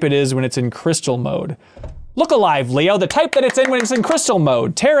the type it is when it's in crystal mode. Look alive, Leo, the type that it's in when it's in crystal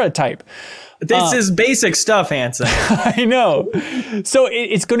mode, Terra type. This is basic stuff, Hanson. I know. So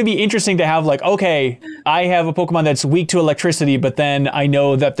it's going to be interesting to have like, okay, I have a Pokemon that's weak to electricity, but then I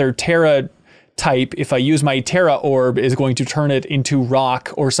know that their Terra type, if I use my Terra Orb, is going to turn it into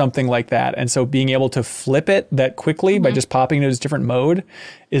rock or something like that. And so being able to flip it that quickly by just popping it as a different mode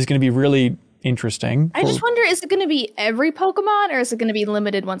is going to be really interesting. I just wonder, is it going to be every Pokemon or is it going to be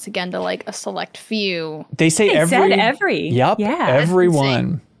limited once again to like a select few? They say every. Yep. Yeah.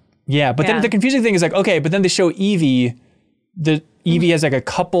 Everyone. Yeah. But then the confusing thing is like, okay, but then they show Eevee the Eevee has like a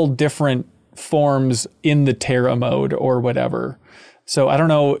couple different forms in the Terra mode or whatever. So I don't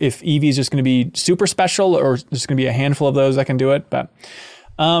know if Eevee is just going to be super special or just going to be a handful of those that can do it. But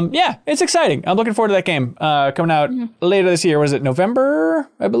yeah, it's exciting. I'm looking forward to that game coming out later this year. Was it November,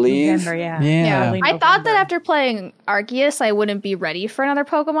 I believe? November, yeah. Yeah. I thought that after playing Arceus, I wouldn't be ready for another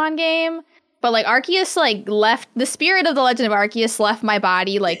Pokemon game. But like Arceus like left, the spirit of the Legend of Arceus left my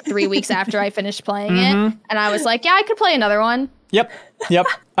body like 3 weeks after I finished playing it. And I was like, yeah, I could play another one. Yep.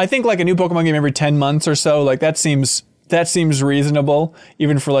 I think like a new Pokemon game every 10 months or so, like that seems reasonable,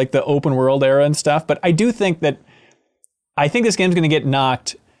 even for like the open world era and stuff. But I do think that this game's going to get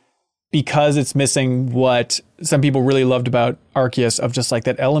knocked because it's missing what some people really loved about Arceus, of just like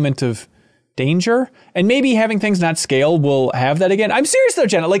that element of danger, and maybe having things not scale will have that again. I'm serious though,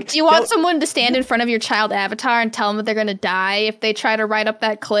 Jenna. Like, do you want someone to stand in front of your child avatar and tell them that they're going to die if they try to ride up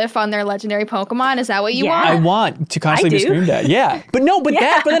that cliff on their legendary Pokemon? Is that what you want? I want to constantly be screamed at. Yeah, but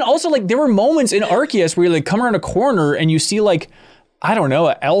then also like there were moments in Arceus where you like come around a corner and you see like, I don't know,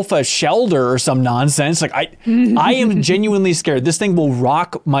 an alpha Shelder or some nonsense. Like I am genuinely scared. This thing will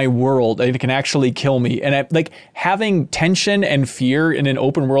rock my world and it can actually kill me. And like having tension and fear in an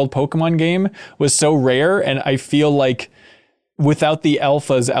open world Pokemon game was so rare. And I feel like without the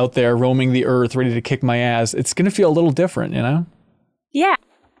alphas out there roaming the earth, ready to kick my ass, it's going to feel a little different, you know? Yeah.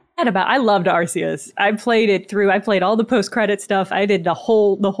 I loved Arceus. I played it through. I played all the post-credit stuff. I did the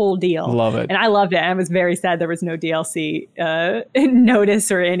whole deal. Love it. And I loved it. I was very sad there was no DLC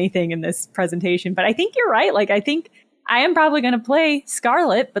notice or anything in this presentation. But I think you're right. Like, I think I am probably going to play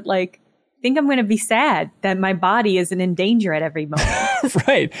Scarlet, but like, I think I'm going to be sad that my body isn't in danger at every moment.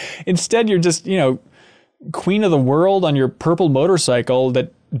 Right. Instead, you're just, queen of the world on your purple motorcycle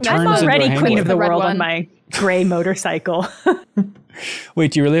that turns into a already handler. queen of the world on my gray motorcycle.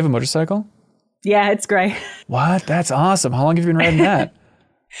 Wait, do you really have a motorcycle? Yeah, it's gray. What? That's awesome. How long have you been riding that?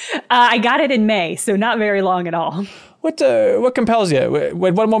 I got it in May, so not very long at all. What compels you?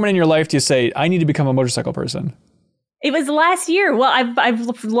 What moment in your life do you say, I need to become a motorcycle person? It was last year. Well,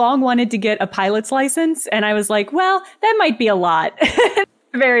 I've long wanted to get a pilot's license, and I was like, well, that might be a lot.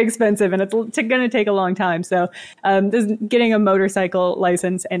 Very expensive, and it's going to take a long time. So getting a motorcycle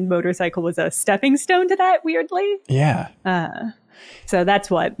license and motorcycle was a stepping stone to that, weirdly. Yeah. So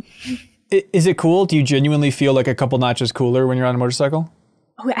that's what. Is it cool? Do you genuinely feel like a couple notches cooler when you're on a motorcycle?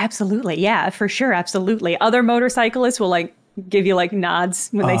 Oh, absolutely. Yeah, for sure. Absolutely. Other motorcyclists will like give you like nods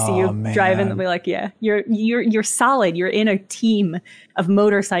when they see you driving. They'll be like, yeah, you're solid. You're in a team of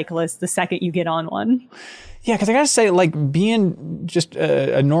motorcyclists the second you get on one. Yeah, because I gotta say, like, being just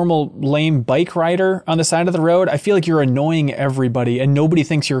a normal lame bike rider on the side of the road, I feel like you're annoying everybody, and nobody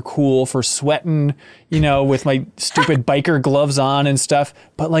thinks you're cool for sweating, with my stupid biker gloves on and stuff.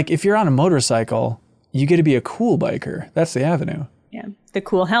 But like, if you're on a motorcycle, you get to be a cool biker. That's the avenue. Yeah, the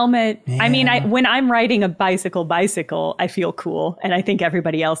cool helmet. Yeah. I mean, when I'm riding a bicycle, I feel cool, and I think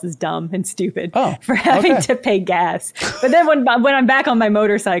everybody else is dumb and stupid for having to pay gas. But then when I'm back on my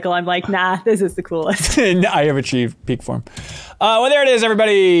motorcycle, I'm like, nah, this is the coolest. I have achieved peak form. Well, there it is,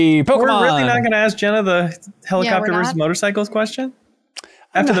 everybody. Pokemon. We're really not going to ask Jenna the helicopter versus motorcycles question?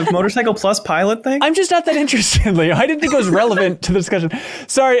 After the motorcycle plus pilot thing? I'm just not that interested, Leo. I didn't think it was relevant to the discussion.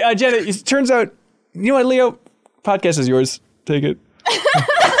 Sorry, Jenna, it turns out, you know what, Leo? Podcast is yours. Take it.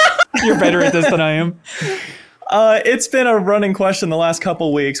 You're better at this than I am. It's been a running question the last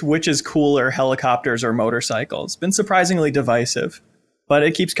couple weeks. Which is cooler, helicopters or motorcycles? Been surprisingly divisive, but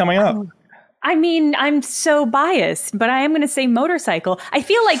it keeps coming up. I mean, I'm so biased, but I am going to say motorcycle. I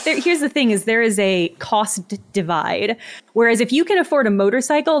feel like here's the thing is there is a cost divide. Whereas if you can afford a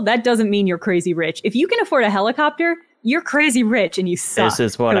motorcycle, that doesn't mean you're crazy rich. If you can afford a helicopter, you're crazy rich and you suck. This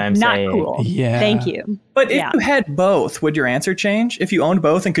is what I'm not saying. Cool. Yeah. Thank you. But if you had both, would your answer change? If you owned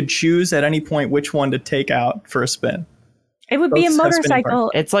both and could choose at any point which one to take out for a spin? It would be a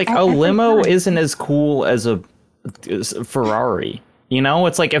motorcycle. It's like a limo isn't as cool as a Ferrari.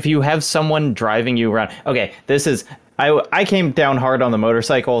 It's like if you have someone driving you around. Okay, this is... I came down hard on the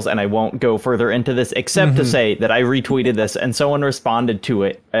motorcycles, and I won't go further into this, except to say that I retweeted this, and someone responded to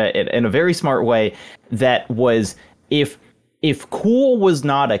it in a very smart way that was... If cool was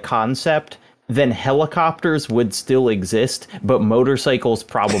not a concept, then helicopters would still exist, but motorcycles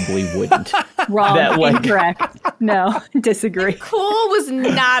probably wouldn't. Wrong. Incorrect. No, disagree. Cool was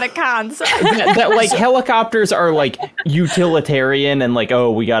not a concept. that helicopters are like utilitarian and like,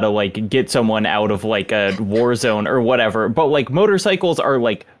 oh, we gotta like get someone out of like a war zone or whatever. But like motorcycles are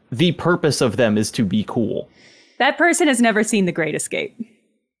like the purpose of them is to be cool. That person has never seen The Great Escape.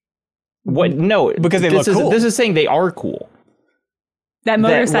 What? No, because they look cool. This is saying they are cool. That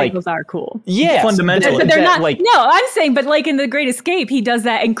motorcycles are cool. Yeah, fundamentally. But they're not. like, No, I'm saying, but like in The Great Escape, he does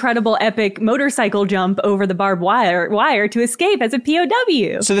that incredible, epic motorcycle jump over the barbed wire to escape as a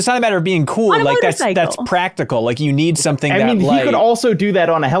POW. So it's not a matter of being cool. On a Like that's motorcycle. practical. Like you need something I that mean, like he could also do that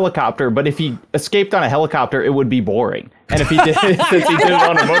on a helicopter, but if he escaped on a helicopter, it would be boring. And if he did, since he did it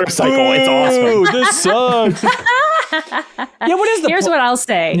on a motorcycle, it's awesome. Ooh, this sucks. Yeah, what is the Here's what I'll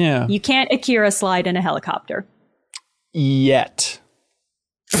say. Yeah. You can't Akira slide in a helicopter. yet?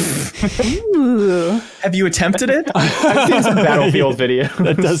 Ooh. Have you attempted it? I've seen some Battlefield videos.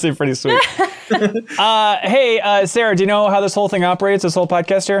 That does seem pretty sweet. Hey, Sarah, do you know how this whole thing operates, this whole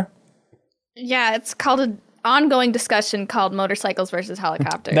podcast here? Yeah, it's called an ongoing discussion called Motorcycles versus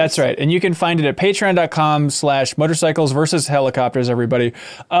Helicopters. That's right. And you can find it at patreon.com/motorcycles versus helicopters, everybody.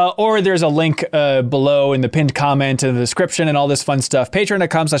 Or there's a link below in the pinned comment in the description and all this fun stuff.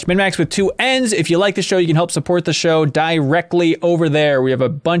 Patreon.com/minmax with 2 N's. If you like the show, you can help support the show directly over there. We have a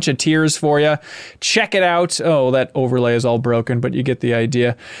bunch of tiers for you. Check it out. Oh, that overlay is all broken, but you get the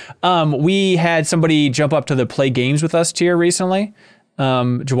idea. We had somebody jump up to the play games with us tier recently.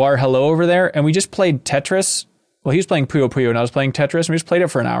 Jawar, hello over there. And we just played Tetris. Well, he was playing Puyo Puyo and I was playing Tetris, and we just played it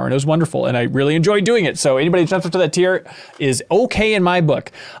for an hour and it was wonderful. And I really enjoyed doing it. So anybody who jumps up to that tier is okay in my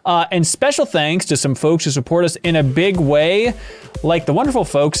book. And special thanks to some folks who support us in a big way, like the wonderful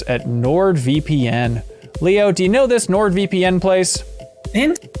folks at NordVPN. Leo, do you know this NordVPN place?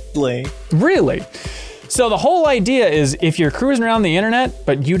 Instantly. Really? So the whole idea is if you're cruising around the internet,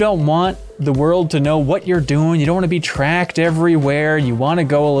 but you don't want the world to know what you're doing, you don't want to be tracked everywhere, you want to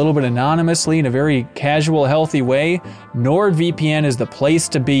go a little bit anonymously in a very casual, healthy way, NordVPN is the place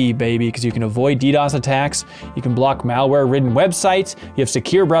to be, baby, because you can avoid DDoS attacks, you can block malware-ridden websites, you have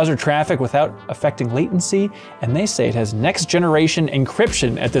secure browser traffic without affecting latency, and they say it has next-generation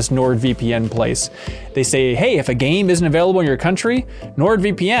encryption at this NordVPN place. They say, hey, if a game isn't available in your country,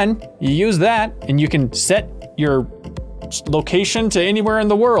 NordVPN, you use that, and you can set your location to anywhere in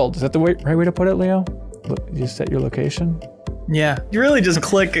the world. Is that the right way to put it, Leo? You set your location? Yeah. You really just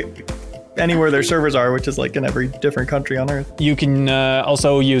click anywhere their servers are, which is like in every different country on Earth. You can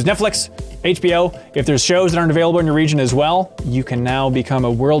also use Netflix, HBO. If there's shows that aren't available in your region as well, you can now become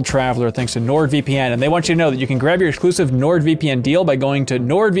a world traveler thanks to NordVPN. And they want you to know that you can grab your exclusive NordVPN deal by going to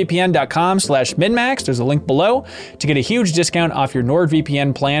nordvpn.com/minmax. There's a link below to get a huge discount off your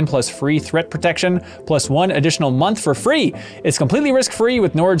NordVPN plan plus free threat protection plus 1 additional month for free. It's completely risk-free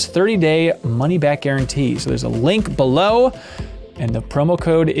with Nord's 30-day money-back guarantee. So there's a link below. And the promo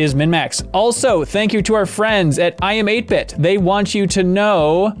code is MinMax. Also, thank you to our friends at I Am 8-Bit. They want you to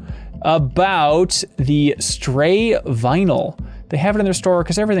know about the Stray vinyl. They have it in their store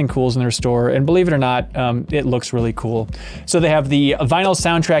because everything cool is in their store. And believe it or not, it looks really cool. So they have the vinyl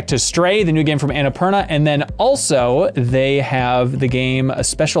soundtrack to Stray, the new game from Annapurna. And then also they have the game, a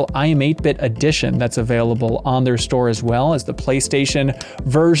special I Am 8-Bit edition that's available on their store as well as the PlayStation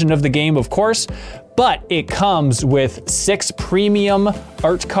version of the game, of course. But it comes with 6 premium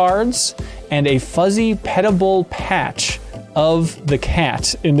art cards and a fuzzy petable patch of the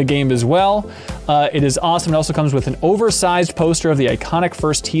cat in the game as well. It is awesome. It also comes with an oversized poster of the iconic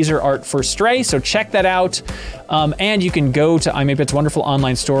first teaser art for Stray, so check that out. And you can go to iMapeit's wonderful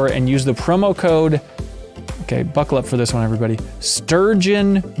online store and use the promo code, okay, buckle up for this one, everybody,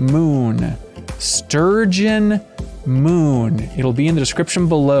 Sturgeon Moon. Sturgeon Moon. It'll be in the description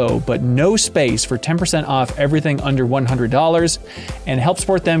below, but no space for 10% off everything under $100, and help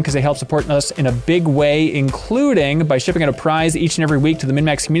support them because they help support us in a big way, including by shipping out a prize each and every week to the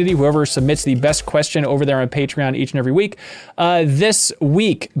MinMax community. Whoever submits the best question over there on Patreon each and every week. This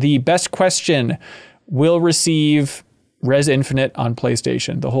week, the best question will receive Res Infinite on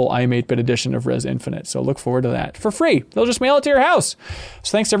PlayStation, the whole I Am 8-Bit edition of Res Infinite. So look forward to that for free. They'll just mail it to your house.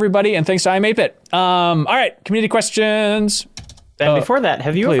 So thanks to everybody, and thanks to I Am 8-Bit. All right, community questions. And before that,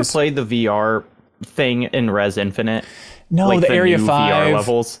 have you please. ever played the VR thing in Res Infinite? No, like the Area new 5 VR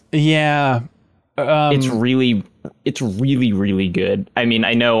levels. Yeah. It's really good. I mean,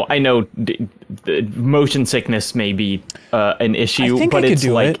 I know the motion sickness may be an issue, I think but I could it's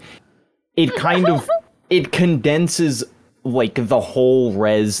do like it. it kind of it condenses like the whole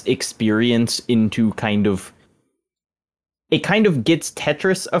Res experience into it kind of gets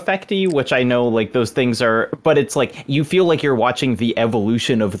Tetris effecty, which I know like those things are, but it's like you feel like you're watching the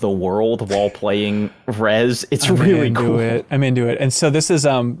evolution of the world while playing Res. It's really cool. I'm into it. And so this is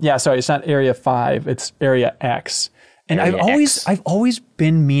it's not Area 5, it's Area X. And Area I've always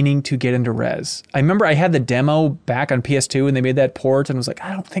been meaning to get into Res. I remember I had the demo back on PS2 and they made that port and I was like,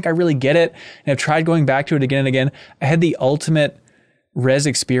 I don't think I really get it. And I've tried going back to it again and again. I had the ultimate Res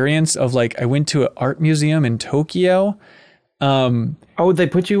experience of like, I went to an art museum in Tokyo They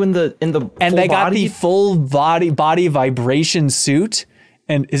put you in the and they got the full body vibration suit.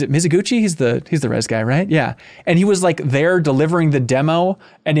 And is it Mizuguchi? He's the res guy, right? Yeah. And he was like there delivering the demo,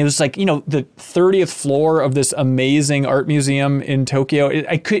 and it was like, you know, the 30th floor of this amazing art museum in Tokyo.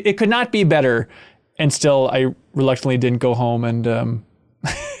 It could not be better. And still, I reluctantly didn't go home and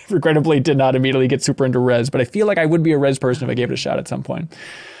regrettably did not immediately get super into res. But I feel like I would be a res person if I gave it a shot at some point.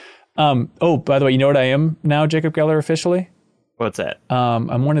 By the way, you know what I am now, Jacob Geller, officially? What's that?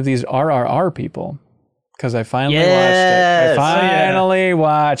 I'm one of these RRR people. Because I finally Yes!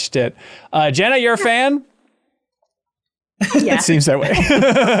 watched it. Jenna, you're a fan? Yeah, It seems that way.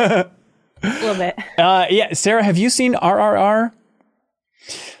 a little bit. Yeah, Sarah, have you seen RRR?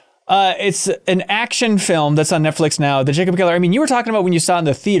 It's an action film that's on Netflix now. The Jacob Geller. I mean, you were talking about when you saw it in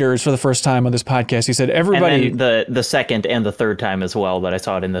the theaters for the first time on this podcast. You said everybody. And then the second and the third time as well that I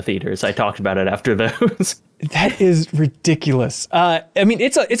saw it in the theaters. I talked about it after those. That is ridiculous. I mean,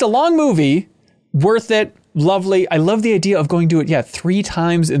 it's a long movie. Worth it. Lovely. I love the idea of going to it, 3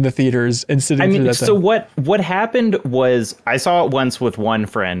 times in the theaters and sitting through that so thing. what happened was I saw it once with one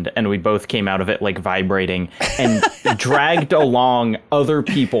friend and we both came out of it like vibrating and dragged along other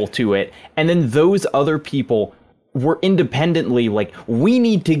people to it. And then those other people were independently like, we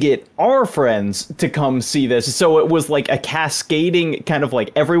need to get our friends to come see this. So it was like a cascading kind of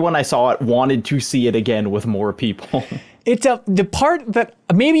like everyone I saw it wanted to see it again with more people. It's the part that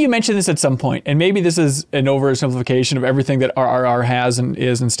maybe you mentioned this at some point, and maybe this is an oversimplification of everything that RRR has and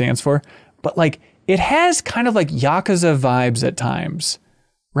is and stands for, but like it has kind of like Yakuza vibes at times,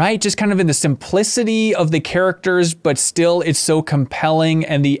 right? Just kind of in the simplicity of the characters, but still it's so compelling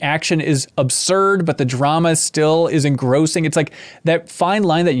and the action is absurd, but the drama still is engrossing. It's like that fine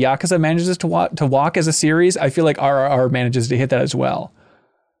line that Yakuza manages to walk as a series. I feel like RRR manages to hit that as well.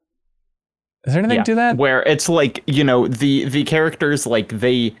 Is there anything to that? Where it's like, you know, the characters, like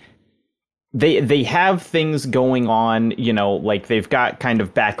they have things going on, you know, like they've got kind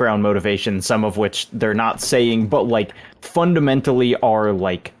of background motivation, some of which they're not saying, but like fundamentally are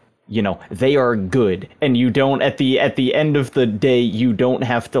like, you know, they are good. And you don't at the end of the day, you don't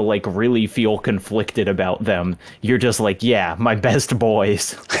have to like really feel conflicted about them. You're just like, yeah, my best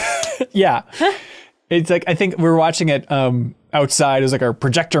boys. Yeah. It's like, I think we were watching it outside. It was like our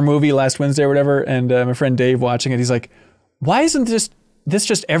projector movie last Wednesday or whatever. And my friend Dave watching it, he's like, why isn't this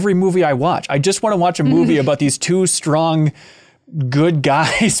just every movie I watch? I just want to watch a movie about these 2 strong, good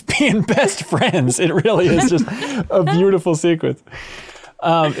guys being best friends. It really is just a beautiful sequence.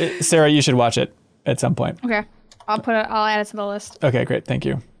 Sarah, you should watch it at some point. Okay. I'll add it to the list. Okay, great. Thank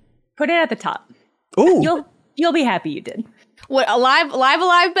you. Put it at the top. Ooh. You'll be happy you did. What, alive,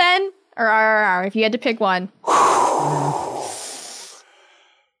 Ben? Or RRR, if you had to pick one.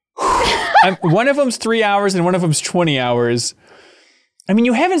 One of them's 3 hours and one of them's 20 hours. I mean,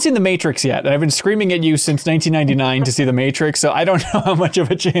 you haven't seen The Matrix yet, and I've been screaming at you since 1999 to see The Matrix, so I don't know how much of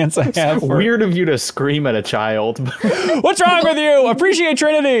a chance I have. Weird of you to scream at a child. What's wrong with you? Appreciate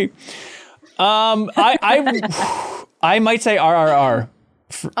Trinity. I might say RRR.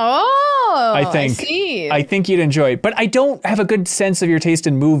 I think you'd enjoy it, but I don't have a good sense of your taste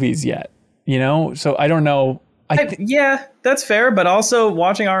in movies yet, you know? So I don't know. Yeah, that's fair. But also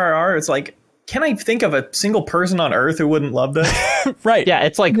watching RRR, it's like, can I think of a single person on earth who wouldn't love this? Right. Yeah,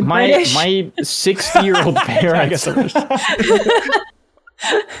 it's like my 60-year-old parents.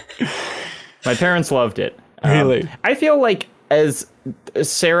 My parents loved it. Really? I feel like as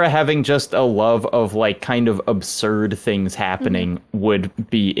Sarah having just a love of like kind of absurd things happening would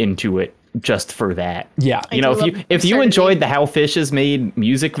be into it just for that. Yeah. You know, if you enjoyed the How Fishes Made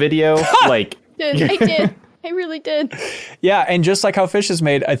music video, like I did. I really did. Yeah, and just like How Fish is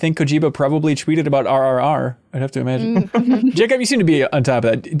Made, I think Kojima probably tweeted about RRR. I'd have to imagine. Jacob, you seem to be on top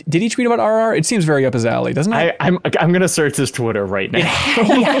of that. Did he tweet about RRR? It seems very up his alley, doesn't it? I'm gonna search his Twitter right now.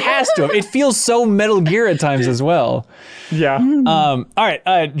 He has to. It feels so Metal Gear at times as well. Yeah. All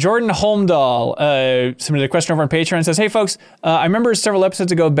right. Jordan Holmdahl submitted a question over on Patreon and says, hey, folks, I remember several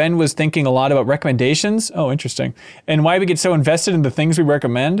episodes ago, Ben was thinking a lot about recommendations. Oh, interesting. And why we get so invested in the things we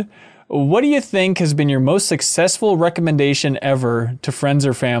recommend. What do you think has been your most successful recommendation ever to friends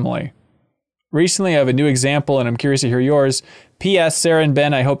or family? Recently, I have a new example, and I'm curious to hear yours. P.S. Sarah and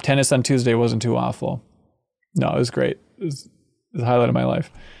Ben, I hope tennis on Tuesday wasn't too awful. No, it was great. It was the highlight of my life.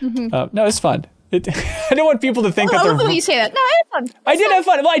 No, it's fun. I don't want people to think that they're... I love when you say that. No, I had fun. I did have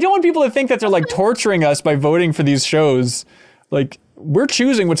fun. Well, I don't want people to think that they're like torturing us by voting for these shows. Like, we're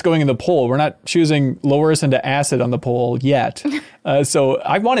choosing what's going in the poll. We're not choosing lower us into acid on the poll yet. So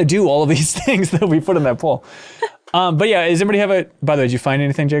I want to do all of these things that we put in that poll. But yeah, does anybody have by the way, did you find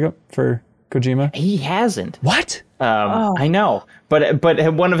anything, Jacob, for Kojima? He hasn't. What? I know, but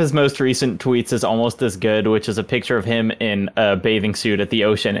one of his most recent tweets is almost as good, which is a picture of him in a bathing suit at the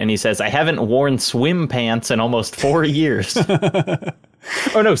ocean, and he says, "I haven't worn swim pants in almost 4 years."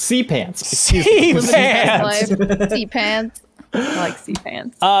 Oh no, sea pants. Sea pants. Sea pants. I like sea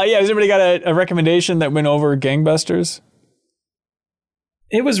pants. Yeah, has anybody got a recommendation that went over gangbusters?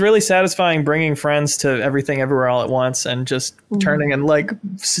 It was really satisfying bringing friends to Everything Everywhere All at Once and just turning and like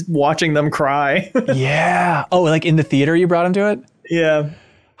watching them cry. Yeah. Oh, like in the theater you brought them to it? Yeah.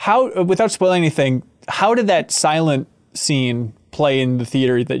 How, without spoiling anything, how did that silent scene play in the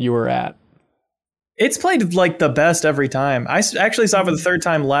theater that you were at? It's played like the best every time. I actually saw it for the third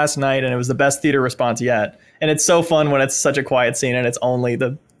time last night, and it was the best theater response yet. And it's so fun when it's such a quiet scene and it's only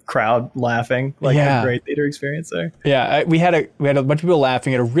the crowd laughing. Like a great theater experience there. Yeah, we had a bunch of people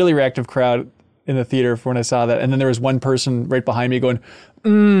laughing at a really reactive crowd in the theater for when I saw that, and then there was one person right behind me going,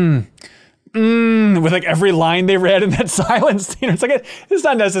 with like every line they read in that silent scene. It's like, it's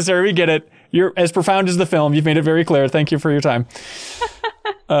not necessary. We get it. You're as profound as the film. You've made it very clear. Thank you for your time.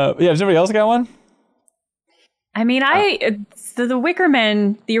 Has anybody else got one? I mean, so The Wicker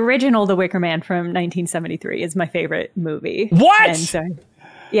Man, the original The Wicker Man from 1973 is my favorite movie. What? And so,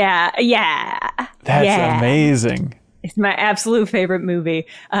 yeah. That's amazing. It's my absolute favorite movie.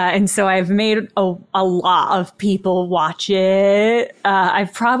 And so I've made a lot of people watch it.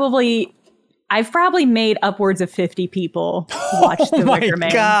 I've probably made upwards of 50 people watch The Wicker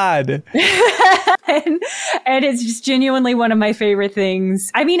Man. Oh my God. and it's just genuinely one of my favorite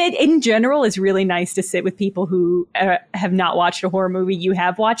things. I mean, in general, it's really nice to sit with people who have not watched a horror movie you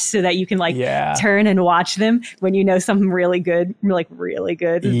have watched, so that you can turn and watch them when you know something really good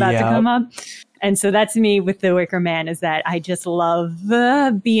is about to come up. And so that's me with The Wicker Man, is that I just love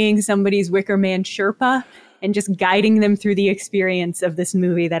being somebody's Wicker Man Sherpa and just guiding them through the experience of this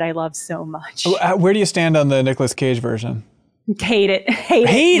movie that I love so much. Where do you stand on the Nicolas Cage version? Hate it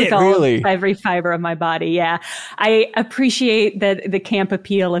with really? Every fiber of my body. Yeah, I appreciate the camp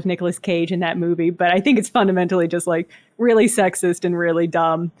appeal of Nicolas Cage in that movie, but I think it's fundamentally just like really sexist and really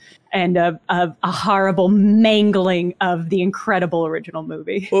dumb, and a horrible mangling of the incredible original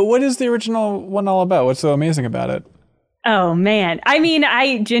movie. Well, what is the original one all about? What's so amazing about it? Oh man, I mean,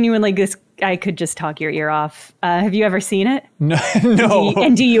 I genuinely I could just talk your ear off. Have you ever seen it? No.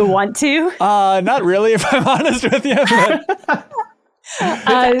 And do you want to? Not really, if I'm honest with you. But...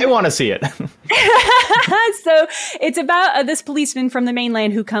 I want to see it. So it's about this policeman from the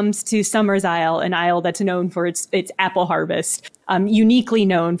mainland who comes to Summers Isle, an isle that's known for its apple harvest, uniquely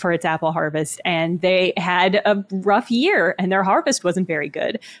known for its apple harvest. And they had a rough year and their harvest wasn't very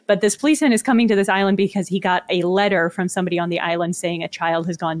good. But this policeman is coming to this island because he got a letter from somebody on the island saying a child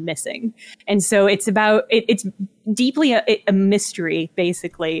has gone missing. And so it's deeply a mystery,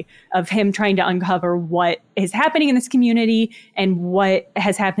 basically, of him trying to uncover what is happening in this community and what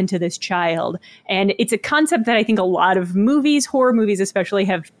has happened to this child. And it's a concept that I think a lot of horror movies especially,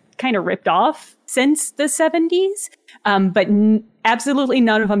 have kind of ripped off since the 70s. But absolutely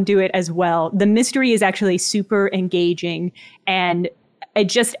none of them do it as well. The mystery is actually super engaging, and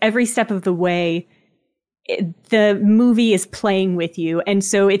just every step of the way, the movie is playing with you. And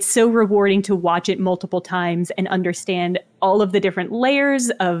so it's so rewarding to watch it multiple times and understand all of the different layers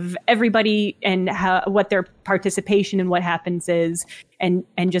of everybody and what their participation in what happens is, and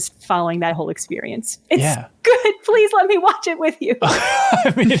just following that whole experience. It's good. Please let me watch it with you.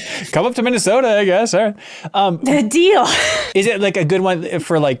 I mean, come up to Minnesota, I guess. All right. The deal. Is it like a good one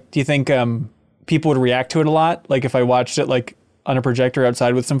for do you think people would react to it a lot? Like if I watched it on a projector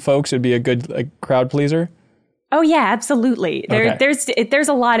outside with some folks, it'd be a good crowd pleaser? Oh yeah, absolutely. There's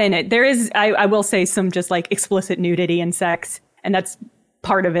a lot in it. There is, I will say, some just explicit nudity and sex, and that's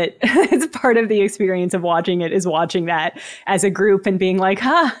part of it. It's part of the experience of watching it, is watching that as a group and being like,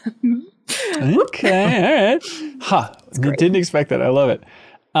 okay, all right. Didn't expect that. I love it.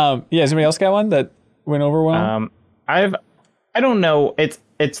 Has anybody else got one that went over well? I don't know.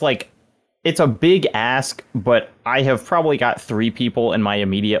 It's a big ask, but I have probably got 3 people in my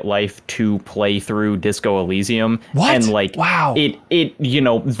immediate life to play through Disco Elysium. What? And wow. It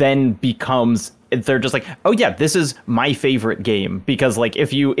then becomes, they're just like, oh yeah, this is my favorite game. Because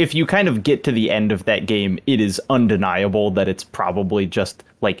if you kind of get to the end of that game, it is undeniable that it's probably just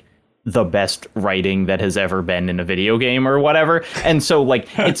the best writing that has ever been in a video game or whatever. And so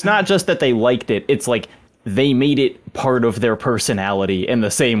it's not just that they liked it. It's they made it part of their personality in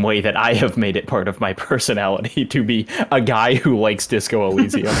the same way that I have made it part of my personality to be a guy who likes Disco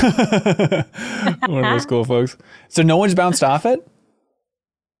Elysium. One of those cool folks. So no one's bounced off it?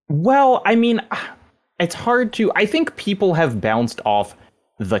 Well, I mean, it's hard to... I think people have bounced off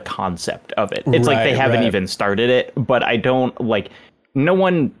the concept of it. It's like they haven't even started it, but I don't like, no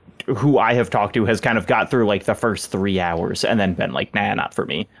one who I have talked to has kind of got through like the first 3 hours and then been like, nah, not for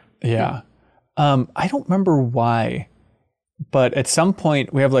me. Yeah. I don't remember why, but at some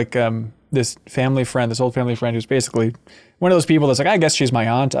point we have like this old family friend who's basically one of those people that's like, I guess she's my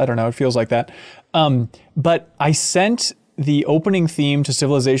aunt. I don't know. It feels like that. But I sent the opening theme to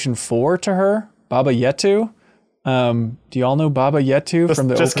Civilization 4 to her, Baba Yetu. Do you all know Baba Yetu from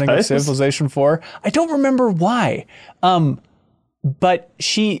the opening of Civilization 4? I don't remember why. But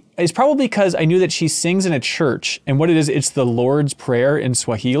it's probably because I knew that she sings in a church, and what it is, it's the Lord's Prayer in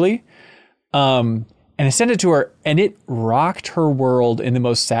Swahili. And I sent it to her, and it rocked her world in the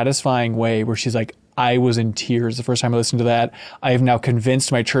most satisfying way, where she's like, I was in tears the first time I listened to that. I have now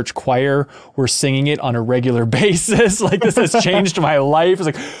convinced my church choir we're singing it on a regular basis. Like, this has changed my life. It's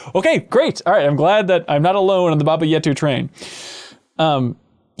like, okay, great. All right, I'm glad that I'm not alone on the Baba Yetu train. Sarah,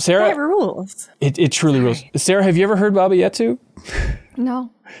 that rules. It truly rules. Sarah, have you ever heard Baba Yetu?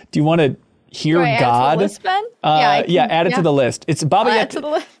 No. Do you want to hear Do I God? add it to the list, Ben? Add it to the list. It's Baba Yetu. Add to the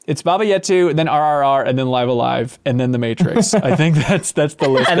list. It's Baba Yetu, and then RRR, and then Live Alive, and then The Matrix. I think that's the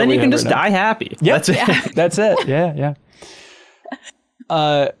list. And then you can just die happy. Yep. That's it. That's it. Yeah.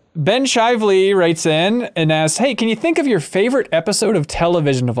 Ben Shively writes in and asks, hey, can you think of your favorite episode of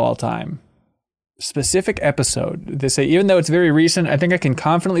television of all time? Specific episode. They say, even though it's very recent, I think I can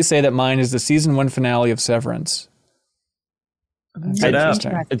confidently say that mine is the season 1 finale of Severance. That's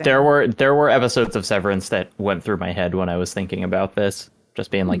interesting. There were episodes of Severance that went through my head when I was thinking about this, just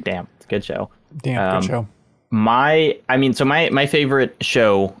being like, damn, it's a good show. Good show. My favorite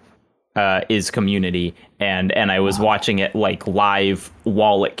show is Community, and I was watching it like live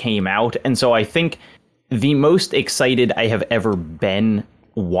while it came out, and so I think the most excited I have ever been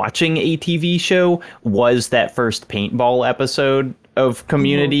watching a TV show was that first paintball episode of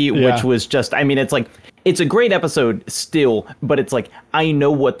Community, which was just, it's like, it's a great episode still, but it's like, I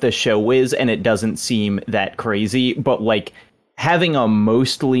know what the show is and it doesn't seem that crazy, but like having a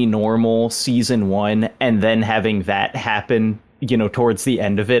mostly normal season 1 and then having that happen, towards the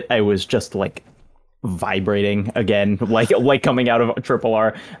end of it, I was just like vibrating again, like coming out of Triple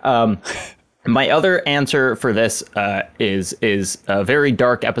R. My other answer for this is a very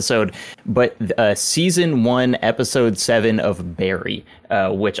dark episode, but season 1, episode 7 of Barry,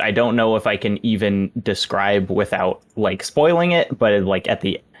 which I don't know if I can even describe without like spoiling it, but like at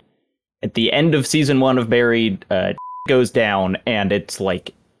the end of season 1 of Barry, goes down, and it's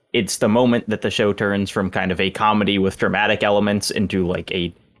the moment that the show turns from kind of a comedy with dramatic elements into like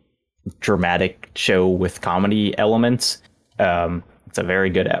a dramatic show with comedy elements. It's a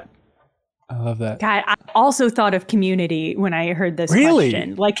very good app. I love that. God, I also thought of Community when I heard this Really?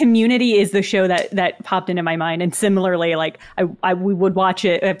 question. Like, Community is the show that popped into my mind. And similarly, like we would watch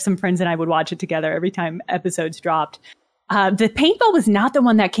it. I have some friends and I would watch it together every time episodes dropped. The paintball was not the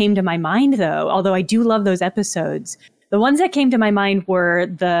one that came to my mind, though, although I do love those episodes. The ones that came to my mind were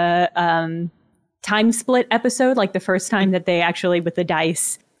the time split episode, like the first time that they actually, with the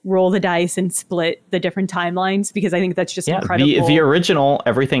dice, roll the dice and split the different timelines, because I think that's just incredible. The original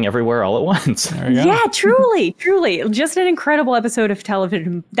Everything Everywhere All at Once. Yeah, truly. Just an incredible episode of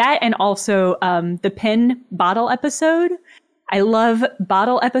television. That, and also the Pen Bottle episode. I love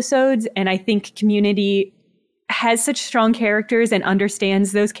bottle episodes, and I think Community has such strong characters and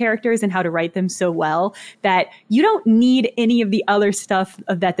understands those characters and how to write them so well that you don't need any of the other stuff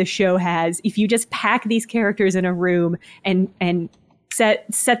that the show has. If you just pack these characters in a room and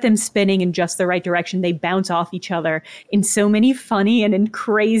set them spinning in just the right direction, they bounce off each other in so many funny and in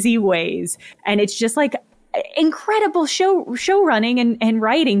crazy ways. And it's just like incredible show running and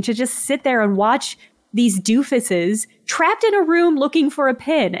writing to just sit there and watch these doofuses trapped in a room looking for a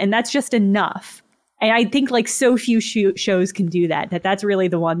pin. And that's just enough. And I think like so few shows can do that's really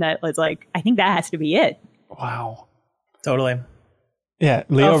the one that was like, I think that has to be it. Wow. Totally. Yeah.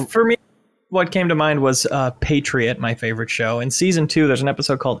 Leo. For me, what came to mind was Patriot, my favorite show. In season 2, there's an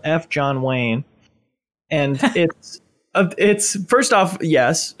episode called F. John Wayne. And it's first off,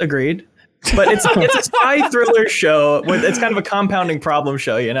 yes, agreed. But it's a spy thriller show. It's kind of a compounding problem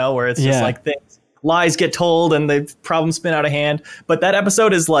show, where it's just like lies get told and the problems spin out of hand. But that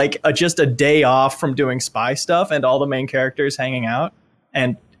episode is like just a day off from doing spy stuff and all the main characters hanging out.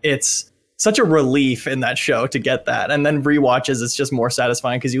 And it's such a relief in that show to get that. And then rewatches, it's just more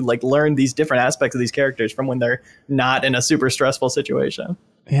satisfying because you like learn these different aspects of these characters from when they're not in a super stressful situation.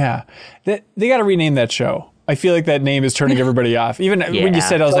 Yeah. They got to rename that show. I feel like that name is turning everybody off. Even when you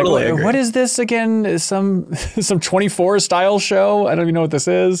said, I was like, what is this again? Some 24 style show? I don't even know what this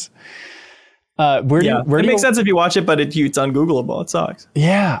is. Where it makes sense if you watch it, but it's ungoogleable. It sucks.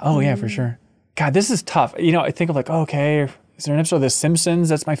 Yeah. Oh, yeah, for sure. God, this is tough. I think of like, okay, is there an episode of The Simpsons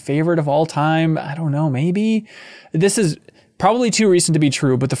that's my favorite of all time? I don't know. Maybe. This is probably too recent to be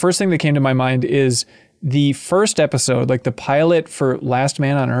true, but the first thing that came to my mind is the first episode, like the pilot for Last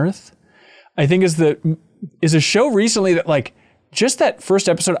Man on Earth. I think is a show recently that like, just that first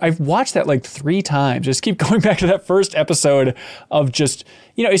episode, I've watched that like 3 times. Just keep going back to that first episode of just,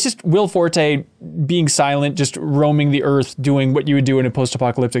 it's just Will Forte being silent, just roaming the earth, doing what you would do in a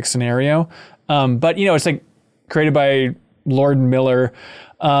post-apocalyptic scenario. But, it's like created by Lord Miller.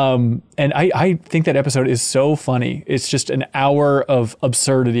 And I think that episode is so funny. It's just an hour of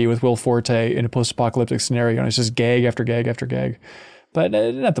absurdity with Will Forte in a post-apocalyptic scenario. And it's just gag after gag after gag. But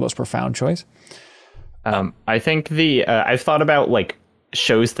not the most profound choice. I think I've thought about like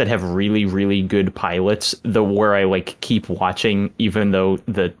shows that have really, really good pilots, where I like keep watching, even though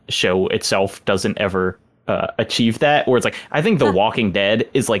the show itself doesn't ever achieve that. Or it's like, I think The Walking Dead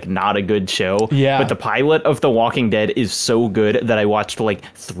is like not a good show. Yeah. But the pilot of The Walking Dead is so good that I watched like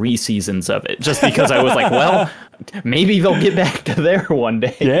 3 seasons of it just because I was like, well, maybe they'll get back to there one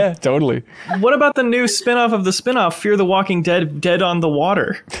day. Yeah, totally. What about the new spinoff of the spinoff, Fear the Walking Dead, Dead on the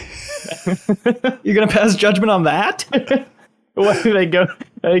Water? You're going to pass judgment on that? What do they go?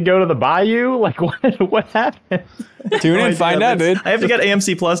 They go to the bayou? Like what happened? Tune in, find out, dude. I have to get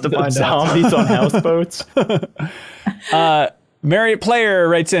AMC Plus to find out. Zombies on houseboats. Marriott Player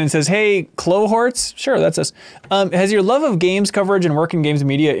writes in and says, "Hey, Clohorts." Sure, that's us. Has your love of games coverage and work in games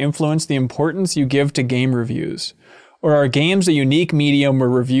media influenced the importance you give to game reviews? Or are games a unique medium where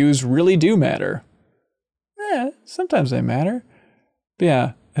reviews really do matter? Yeah, sometimes they matter. But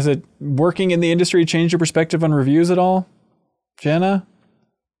yeah, has it working in the industry changed your perspective on reviews at all? Jenna?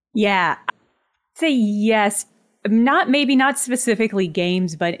 Yeah, I'd say yes. Maybe not specifically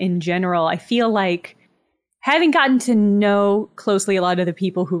games, but in general, I feel like having gotten to know closely a lot of the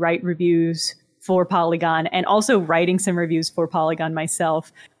people who write reviews for Polygon and also writing some reviews for Polygon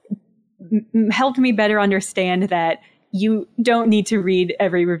myself helped me better understand that you don't need to read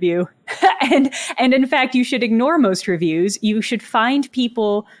every review. and in fact, you should ignore most reviews. You should find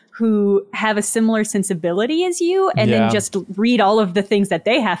people who have a similar sensibility as you and then just read all of the things that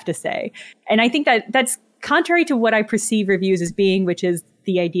they have to say. And I think that that's contrary to what I perceive reviews as being, which is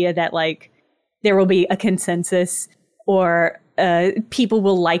the idea that like there will be a consensus or people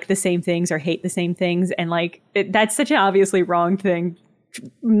will like the same things or hate the same things. And like that's such an obviously wrong thing,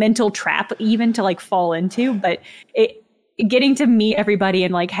 mental trap even to like fall into. But getting to meet everybody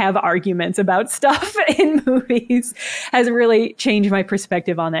and like have arguments about stuff in movies has really changed my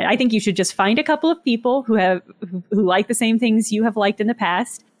perspective on that. I think you should just find a couple of people who like the same things you have liked in the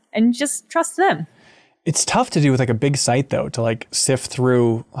past and just trust them. It's tough to do with like a big site though, to like sift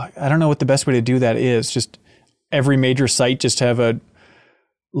through. I don't know what the best way to do that is. Just every major site just have a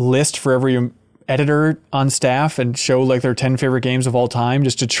list for every editor on staff and show like their 10 favorite games of all time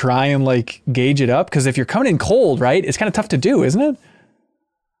just to try and like gauge it up. Because if you're coming in cold, right, it's kind of tough to do, isn't it?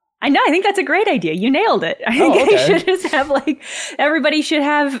 I know. I think that's a great idea. You nailed it. I think they should just have like everybody should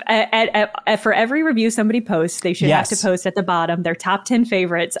have for every review somebody posts, they should have to post at the bottom their top 10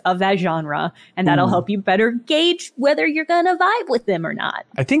 favorites of that genre. And that'll help you better gauge whether you're going to vibe with them or not.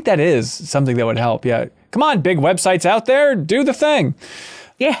 I think that is something that would help. Yeah. Come on, big websites out there, do the thing.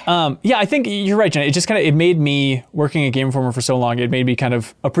 Yeah. I think you're right, Jen. It just it made me, working at Game Informer for so long, it made me kind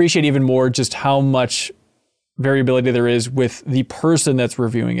of appreciate even more just how much variability there is with the person that's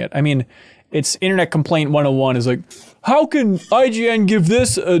reviewing it. I mean, it's Internet Complaint 101 is like, how can IGN give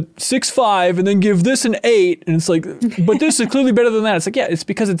this a 6.5 and then give this an 8? And it's like, but this is clearly better than that. It's like, yeah, it's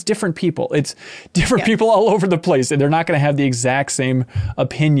because it's different people. It's different people all over the place. And they're not going to have the exact same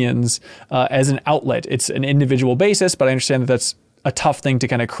opinions as an outlet. It's an individual basis, but I understand that that's a tough thing to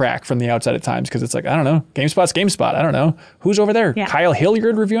kind of crack from the outside at times because it's like, I don't know, GameSpot's GameSpot. I don't know. Who's over there? Yeah. Kyle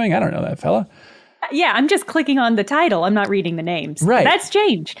Hilliard reviewing? I don't know that fella. Yeah, I'm just clicking on the title. I'm not reading the names. Right. That's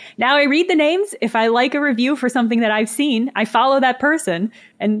changed. Now I read the names. If I like a review for something that I've seen, I follow that person,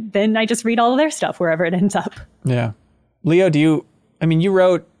 and then I just read all of their stuff wherever it ends up. Yeah. Leo, you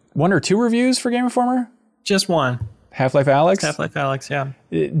wrote 1 or 2 reviews for Game Informer? Just one. Half-Life Alyx? Half-Life Alyx, yeah.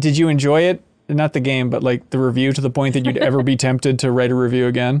 Did you enjoy it? Not the game, but like the review to the point that you'd ever be tempted to write a review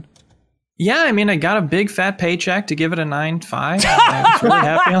again? Yeah, I mean, I got a big fat paycheck to give it a 9.5. I was really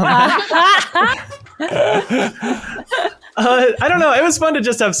happy on that. I don't know. It was fun to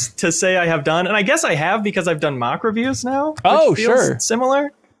just have to say I have done, and I guess I have because I've done mock reviews now. Oh, which feels sure.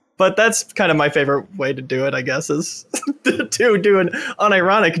 Similar. But that's kind of my favorite way to do it, I guess, is to do an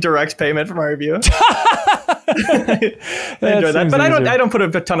unironic direct payment for my review. I enjoy that, but I don't put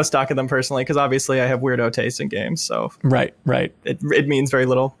a ton of stock in them personally because obviously I have weirdo tastes in games, so Right. It means very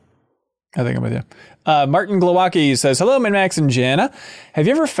little. I think I'm with you. Martin Glowacki says, hello, Min-Max and Jana. Have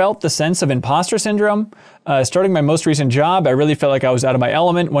you ever felt the sense of imposter syndrome? Starting my most recent job, I really felt like I was out of my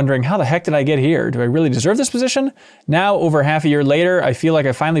element, wondering how the heck did I get here? Do I really deserve this position? Now, over half a year later, I feel like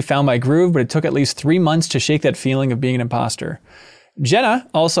I finally found my groove, but it took at least 3 months to shake that feeling of being an imposter. Jenna,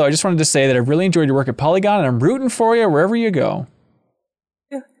 also, I just wanted to say that I've really enjoyed your work at Polygon, and I'm rooting for you wherever you go.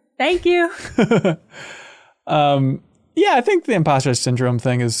 Thank you. Yeah, I think the imposter syndrome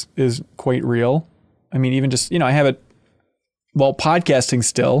thing is quite real. I mean, even just, I have it while podcasting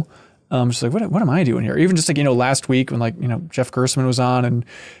still. Just like, what am I doing here? Even just like, last week when Jeff Gersman was on and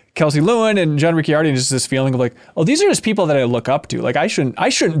Kelsey Lewin and John Ricciardi, and just this feeling of like, oh, these are just people that I look up to. Like I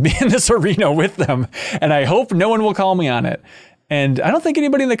shouldn't be in this arena with them. And I hope no one will call me on it. And I don't think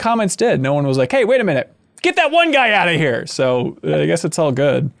anybody in the comments did. No one was like, hey, wait a minute, get that one guy out of here. So I guess it's all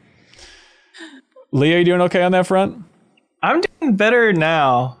good. Leah, you doing okay on that front? I'm doing better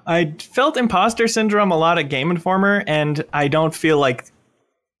now. I felt imposter syndrome a lot at Game Informer, and I don't feel like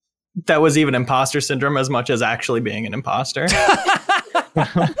that was even imposter syndrome as much as actually being an imposter.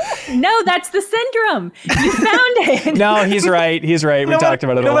 No, that's the syndrome. You found it. No, he's right. We talked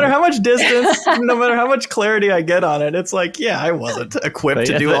about it. No matter how much distance, no matter how much clarity I get on it, it's like, yeah, I wasn't equipped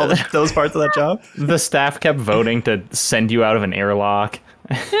to do all those parts of that job. The staff kept voting to send you out of an airlock.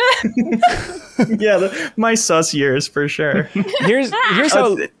 Yeah, my sus years for sure. Here's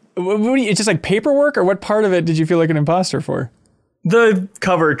how. It's just like paperwork, or what part of it did you feel like an imposter for? The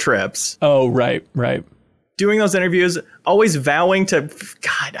cover trips. Oh, right. Doing those interviews, always vowing to,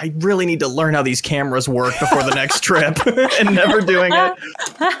 God, I really need to learn how these cameras work before the next trip, and never doing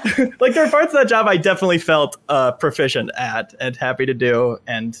it. Like, there are parts of that job I definitely felt proficient at and happy to do,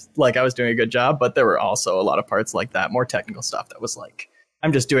 and like I was doing a good job, but there were also a lot of parts like that, more technical stuff that was like,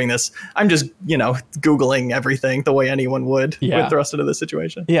 I'm just doing this. I'm just, Googling everything the way anyone would when thrust into this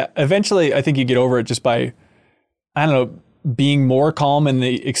situation. Yeah. Eventually, I think you get over it just by, I don't know, being more calm in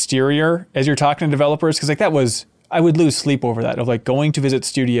the exterior as you're talking to developers. Cause like I would lose sleep over that, of like going to visit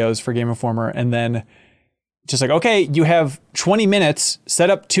studios for Game Informer and then just like, okay, you have 20 minutes, set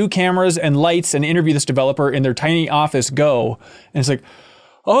up 2 cameras and lights and interview this developer in their tiny office, go. And it's like,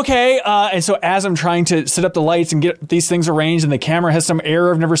 okay, and so as I'm trying to set up the lights and get these things arranged, and the camera has some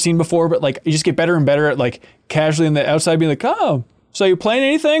error I've never seen before, but like you just get better and better at like casually on the outside being like, oh, so you playing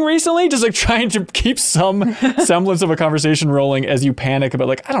anything recently? Just like trying to keep some semblance of a conversation rolling as you panic about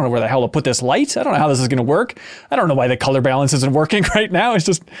like, I don't know where the hell to put this light. I don't know how this is going to work. I don't know why the color balance isn't working right now. It's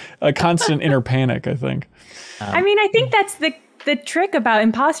just a constant inner panic, I think. I mean, I think that's the trick about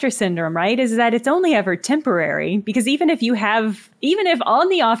imposter syndrome, right, is that it's only ever temporary, because even if on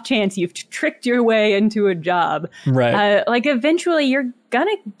the off chance you've tricked your way into a job, right, like eventually you're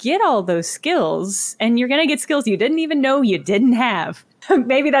gonna get all those skills, and you're gonna get skills you didn't even know you didn't have.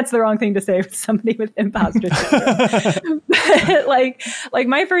 Maybe that's the wrong thing to say for somebody with imposter syndrome. But like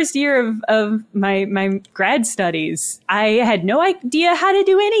my first year of my grad studies, I had no idea how to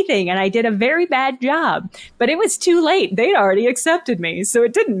do anything, and I did a very bad job. But it was too late; they'd already accepted me, so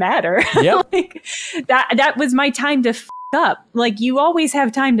it didn't matter. Yep. Like that was my time to f*** up. Like you always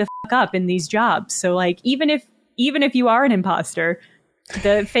have time to f*** up in these jobs. So like even if you are an imposter,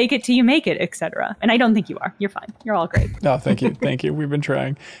 the fake it till you make it, etc. And I don't think you are. You're fine. You're all great. No, thank you. Thank you. We've been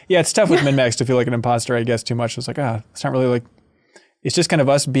trying. Yeah, it's tough with Min-Max to feel like an imposter, I guess, too much. It's like, it's not really like, it's just kind of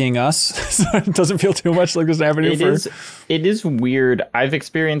us being us. So it doesn't feel too much like this avenue It is weird. I've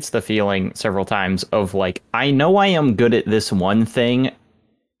experienced the feeling several times of like, I know I am good at this one thing,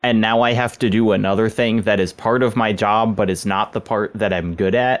 and now I have to do another thing that is part of my job, but is not the part that I'm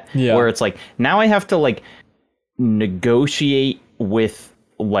good at. Yeah. Where it's like, now I have to like negotiate with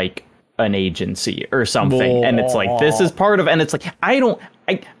like an agency or something. And it's like, this is part of, and it's like, I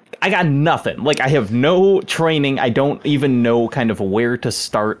got nothing. Like I have no training. I don't even know kind of where to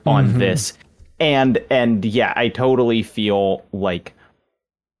start on this. And yeah, I totally feel like,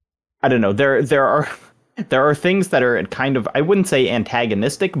 I don't know, there are things that are kind of, I wouldn't say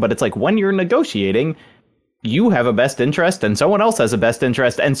antagonistic, but it's like when you're negotiating, you have a best interest and someone else has a best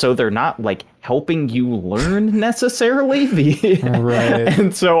interest, and so they're not like helping you learn necessarily. Right.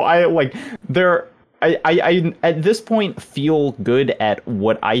 And so I at this point feel good at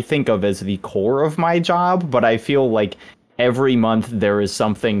what I think of as the core of my job, but I feel like every month there is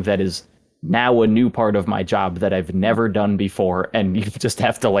something that is now a new part of my job that I've never done before, and you just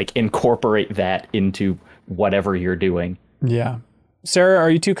have to like incorporate that into whatever you're doing. Yeah. Sarah,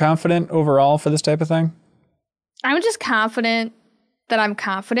 are you too confident overall for this type of thing? I'm just confident that I'm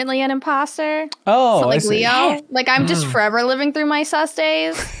confidently an imposter. Oh, so, like I see. Leo. Like I'm just forever living through my sus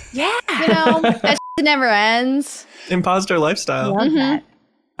days. Yeah. You know, that never ends. Imposter lifestyle. Love that.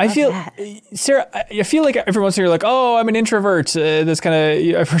 I feel, that. Sarah, I feel like every once in a while you're like, oh, I'm an introvert. That's kind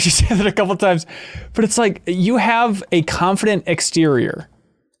of, I've heard you say that a couple times, but it's like you have a confident exterior.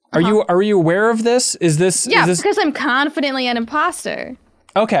 Are you aware of this? Is this? Yeah, is this, because I'm confidently an imposter.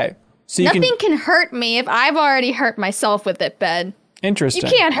 okay. So you Nothing can hurt me if I've already hurt myself with it, Ben. Interesting.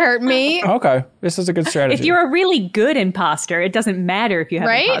 You can't hurt me. Okay. This is a good strategy. If you're a really good imposter, it doesn't matter if you have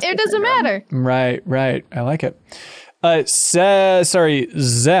Right? imposter It doesn't syndrome. matter. Right. I like it. Zeth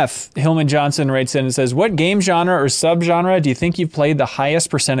Hillman Johnson writes in and says, what game genre or subgenre do you think you've played the highest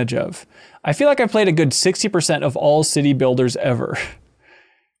percentage of? I feel like I've played a good 60% of all city builders ever.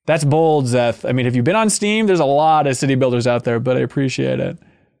 That's bold, Zeth. I mean, have you been on Steam? There's a lot of city builders out there, but I appreciate it.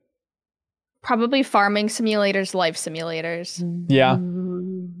 Probably farming simulators, life simulators. Yeah.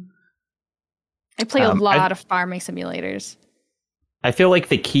 I play a lot of farming simulators. I feel like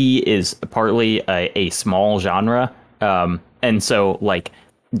the key is partly a small genre. And so, like,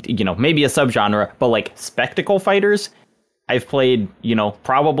 you know, maybe a subgenre, but like spectacle fighters, I've played, you know,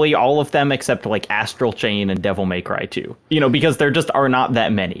 probably all of them except like Astral Chain and Devil May Cry 2. You know, because there just are not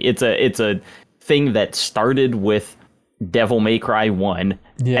that many. It's a thing that started with Devil May Cry 1,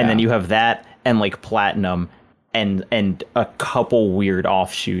 Yeah. and then you have that and like Platinum and a couple weird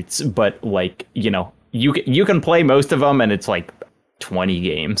offshoots, but like, you know, you can play most of them and it's like 20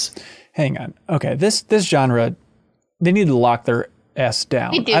 games. Hang on. Okay. This genre, they need to lock their S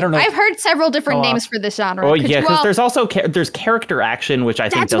down. They do. I don't know. I've heard several different names for this genre. Oh yeah, because there's also there's character action, which I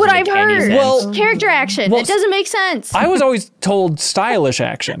think doesn't make any sense. Well, character action. It doesn't make sense. I was always told stylish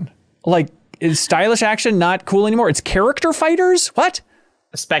action. Like, is stylish action not cool anymore? It's character fighters? What?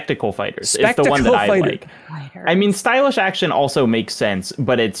 Spectacle fighters is the one that I like. I mean, stylish action also makes sense,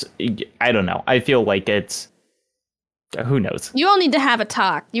 but it's, I don't know. I feel like it's, who knows? You all need to have a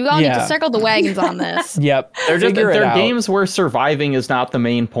talk. You all need to circle the wagons on this. Yep. They're games where surviving is not the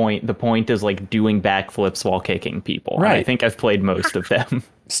main point. The point is like doing backflips while kicking people. Right. And I think I've played most of them.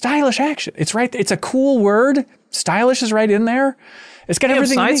 Stylish action. It's right. It's a cool word. Stylish is right in there. It's got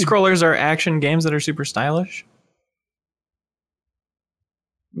everything. Side you need. scrollers are action games that are super stylish.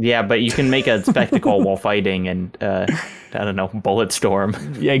 Yeah, but you can make a spectacle while fighting and, I don't know, bullet storm.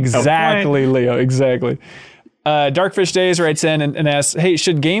 Yeah, exactly, Leo. Exactly. Darkfish Days writes in and asks, hey,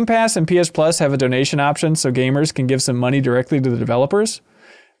 should Game Pass and PS Plus have a donation option so gamers can give some money directly to the developers?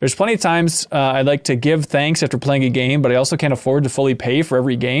 There's plenty of times I'd like to give thanks after playing a game, but I also can't afford to fully pay for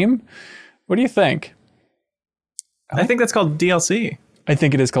every game. What do you think? I think that's called DLC. I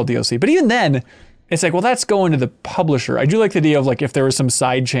think it is called DLC. But even then, it's like, well, that's going to the publisher. I do like the idea of like if there was some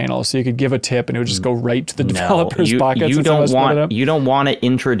side channel so you could give a tip and it would just go right to the developer's pockets. You don't want to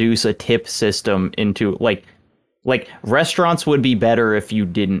introduce a tip system into like restaurants would be better if you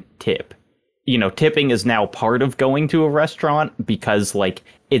didn't tip. You know, tipping is now part of going to a restaurant because like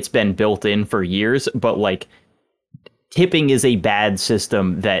it's been built in for years, but like tipping is a bad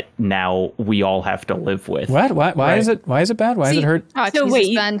system that now we all have to live with. What? Why is it? Why is it bad? Why does it hurt? Oh, So Jesus,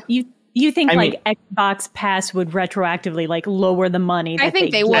 wait, Ben. you think Xbox Pass would retroactively like lower the money? I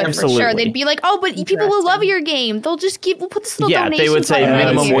think they would for sure. They'd be like, "Oh, but people will love your game. They'll just we'll put this little donation." Yeah, they would say button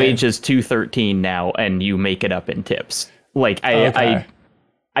minimum here." wage is $2.13 now, and you make it up in tips. Like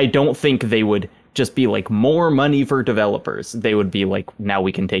I don't think they would just be like more money for developers. They would be like, now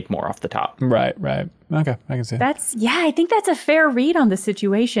we can take more off the top. Right. Okay, I can see that. I think that's a fair read on the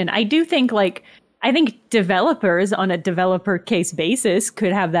situation. I do think I think developers on a developer case basis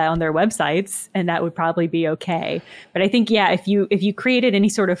could have that on their websites, and that would probably be okay. But I think, if you created any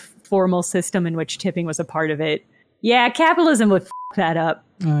sort of formal system in which tipping was a part of it, capitalism would that up.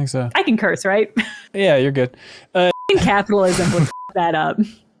 I think so. I can curse, right? Yeah, you're good. Capitalism would that up.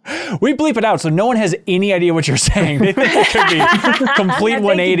 We bleep it out so no one has any idea what you're saying. They think it could be complete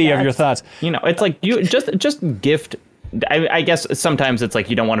 180 of your thoughts. You know, it's like you just gift. I guess sometimes it's like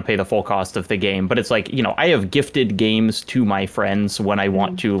you don't want to pay the full cost of the game, but it's like, you know, I have gifted games to my friends when I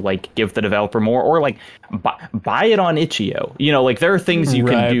want to like give the developer more, or like buy it on Itch.io. You know, like there are things you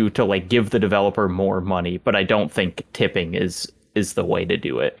can do to like give the developer more money, but I don't think tipping is the way to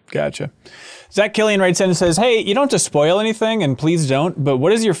do it. Gotcha. Zach Killian writes in and says, hey, you don't have to spoil anything, and please don't, but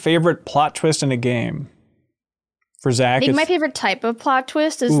what is your favorite plot twist in a game? For Zach, I think my favorite type of plot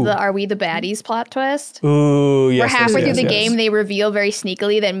twist is the "Are we the baddies" plot twist. Ooh, yes. Where halfway through the game, they reveal very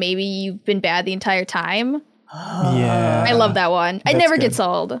sneakily that maybe you've been bad the entire time. Yeah. I love that one. It never gets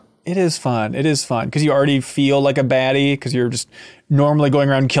old. It is fun. It is fun because you already feel like a baddie because you're just normally going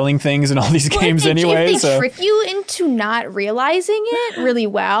around killing things in all these games anyway. If they trick you into not realizing it really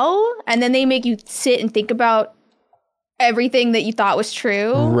well, and then they make you sit and think about everything that you thought was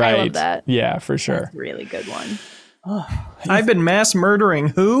true. Right. I love that. Yeah, for sure. That's a really good one. I've been mass murdering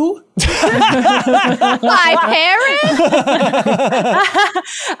who? My parents?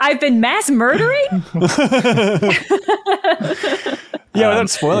 I've been mass murdering? Yeah, without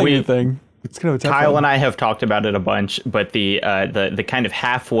spoiling anything. It's kind of a tough Kyle one. and I have talked about it a bunch, but the kind of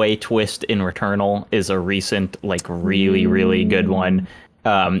halfway twist in Returnal is a recent, like, really, really good one,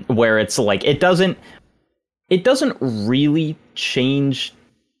 where it's like it doesn't really change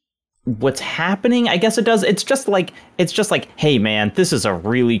what's happening. I guess it does. It's just like, hey man, this is a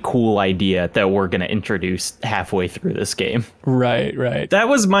really cool idea that we're gonna introduce halfway through this game. Right. That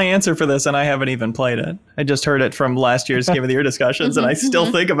was my answer for this, and I haven't even played it. I just heard it from last year's Game of the Year discussions, and I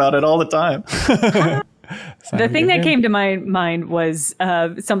still think about it all the time. The thing that came to my mind was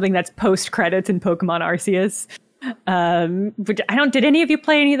something that's post credits in Pokemon Arceus. But did any of you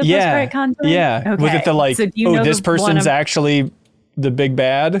play any of the post credit content? Yeah. Okay. Was it the like, So do you know this person's actually the big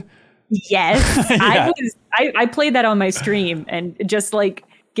bad? Yes. Yeah. I played that on my stream, and just like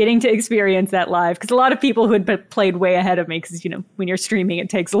getting to experience that live, because a lot of people who had played way ahead of me, because, you know, when you're streaming, it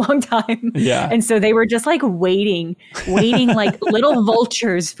takes a long time. Yeah. And so they were just like waiting like little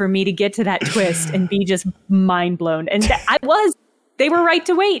vultures for me to get to that twist and be just mind blown. And they were right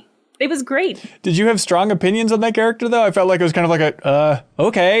to wait. It was great. Did you have strong opinions on that character, though? I felt like it was kind of like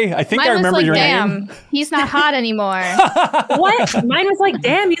okay. I think I remember was like, your damn, name. he's not hot anymore. What? Mine was like,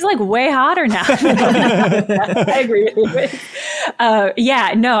 damn, he's like way hotter now. I agree with you.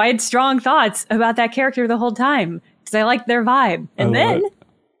 Yeah, no, I had strong thoughts about that character the whole time because I liked their vibe. And then,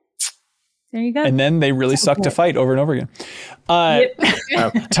 there you go. And then they really suck to fight over and over again.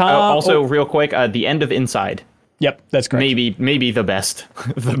 Tom. Also, real quick, the end of Inside. Yep, that's correct. Maybe the best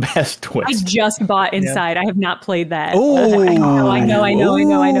twist. I just bought Inside. I have not played that. Oh, I know.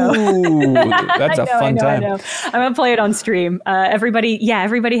 That's a fun time. I'm gonna play it on stream. Everybody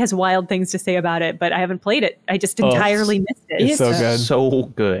has wild things to say about it, but I haven't played it. I just entirely missed it. It's so good. So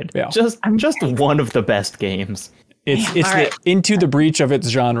good. Yeah. Just one of the best games. It's into the breach of its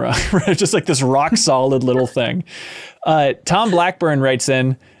genre. Right? Just like this rock solid little thing. Tom Blackburn writes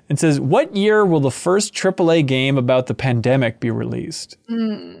in and says, what year will the first AAA game about the pandemic be released?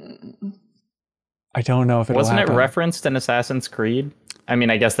 I don't know if it'll Wasn't happen. it referenced in Assassin's Creed? I mean,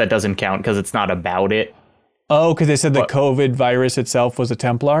 I guess that doesn't count because it's not about it. Oh, because they said the COVID virus itself was a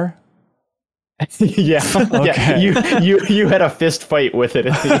Templar? Yeah. Okay. Yeah. You had a fist fight with it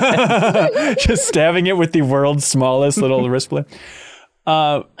at the end. Just stabbing it with the world's smallest little wrist blade.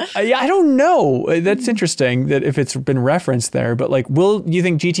 I don't know. That's interesting that if it's been referenced there, but like, will you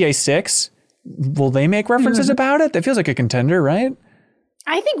think GTA 6, will they make references about it? That feels like a contender, right?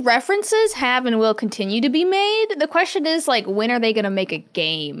 I think references have and will continue to be made. The question is, like, when are they going to make a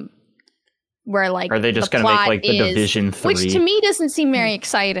game where, like, are they just going to make like the Division 3? Which to me doesn't seem very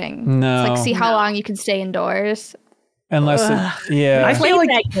exciting. No. It's like, see how long you can stay indoors. Unless I played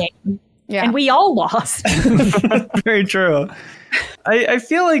that game, and we all lost. Very true. I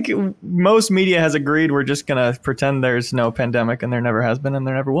feel like most media has agreed we're just going to pretend there's no pandemic, and there never has been and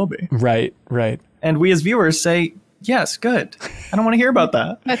there never will be. Right. And we as viewers say, yes, good. I don't want to hear about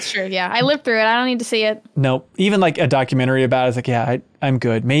that. That's true, yeah. I lived through it. I don't need to see it. Nope. Even like a documentary about it, it's like, yeah, I'm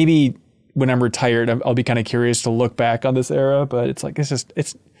good. Maybe when I'm retired, I'll be kind of curious to look back on this era, but it's like,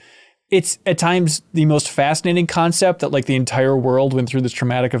 it's at times the most fascinating concept that like the entire world went through this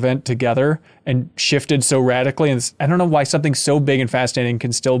traumatic event together and shifted so radically. And I don't know why something so big and fascinating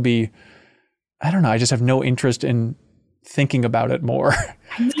can still be, I don't know. I just have no interest in thinking about it more.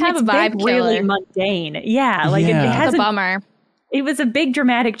 It's kind of a vibe really killer. mundane. Yeah. Like Yeah. it has It's a bummer. It was a big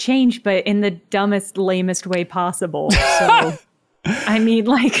dramatic change, but in the dumbest, lamest way possible. So I mean,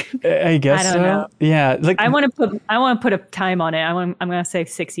 like, I guess I don't know. Yeah. Like I want to put a time on it. I'm going to say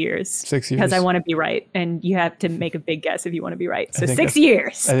 6 years. 6 years. Because I want to be right. And you have to make a big guess if you want to be right. So think 6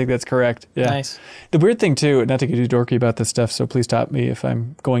 years. I think that's correct. Yeah. Nice. The weird thing too, not to get too dorky about this stuff, so please stop me if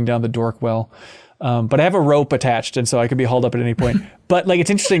I'm going down the dork well. But I have a rope attached, and so I could be hauled up at any point. But like,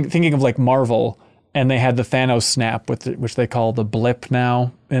 it's interesting thinking of like Marvel, and they had the Thanos snap, which they call the blip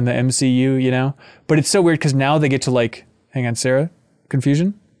now in the MCU, you know? But it's so weird because now they get to like, hang on, Sarah,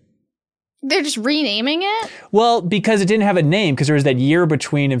 confusion? They're just renaming it? Well, because it didn't have a name, because there was that year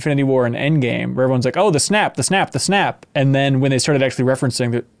between Infinity War and Endgame where everyone's like, oh, the snap. And then when they started actually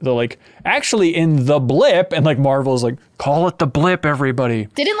referencing they're like, actually in the blip, and like Marvel's like, call it the blip, everybody.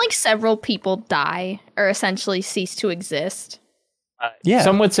 Didn't like several people die or essentially cease to exist?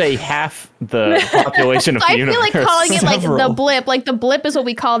 Some would say half the population of the I universe. feel like calling it like the Several. blip. Like the blip is what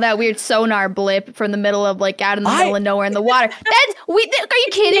we call that weird sonar blip from the middle of like out in the middle of nowhere in the water. Are you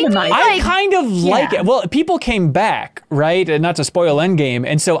kidding me? I Like, kind of like it. Well, people came back, right? And not to spoil Endgame.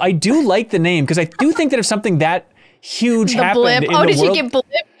 And so I do like the name because I do think that if something that huge the happened blip. in Oh, the did world, you get blipped?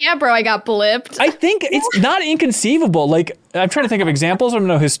 Yeah, bro, I got blipped. I think it's not inconceivable. Like, I'm trying to think of examples. I'm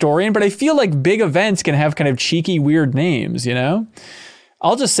no historian, but I feel like big events can have kind of cheeky, weird names, you know?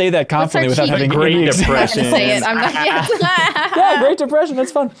 I'll just say that confidently without cheeky? having Great any Depression. I'm gonna say it. I'm not. Yeah. Yeah, Great Depression.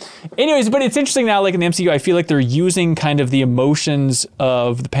 That's fun. Anyways, but it's interesting now, like in the MCU, I feel like they're using kind of the emotions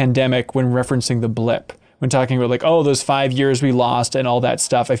of the pandemic when referencing the blip. When talking about like, oh, those 5 years we lost and all that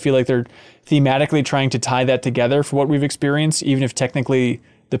stuff. I feel like they're thematically trying to tie that together for what we've experienced, even if technically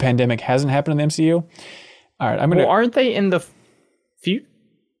the pandemic hasn't happened in the MCU. All right, I'm gonna. Well, aren't they in the future?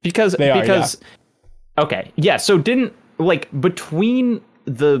 Because They are, because okay, yeah. So didn't like between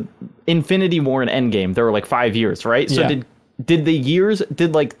the Infinity War and Endgame, there were like 5 years, right? So Yeah. did the years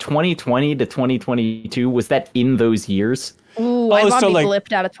like 2020 to 2022? Was that in those years? Ooh, I so want like- me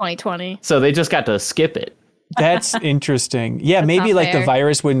blipped out of 2020. So they just got to skip it. That's interesting. Yeah, maybe not like the fair.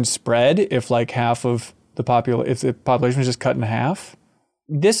 virus wouldn't spread if like half of the if the population was just cut in half.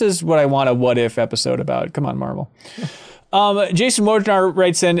 This is what I want a what if episode about. Come on, Marvel. Jason Wojnar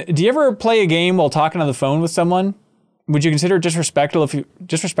writes in, do you ever play a game while talking on the phone with someone? Would you consider it disrespectful if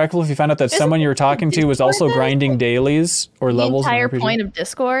you found out that someone you were talking to was also grinding dailies or The levels? in entire RPG? point of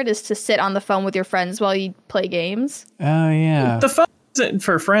Discord is to sit on the phone with your friends while you play games. Oh yeah. The phone isn't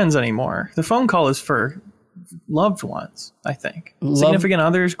for friends anymore. The phone call is for loved ones, I think. Significant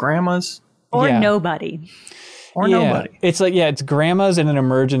others, grandmas, Or Yeah. nobody. or Yeah. nobody. It's like, yeah, it's grandmas in an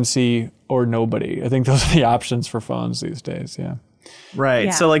emergency or nobody. I think those are the options for phones these days. Yeah. Right.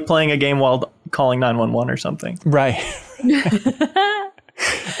 Yeah. So like playing a game while calling 911 or something. Right.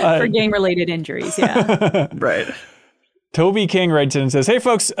 For gang-related injuries, yeah. Right. Toby King writes in and says, hey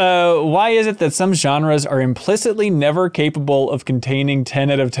folks, why is it that some genres are implicitly never capable of containing 10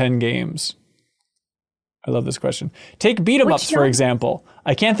 out of 10 games? I love this question. Take beat 'em ups, for example.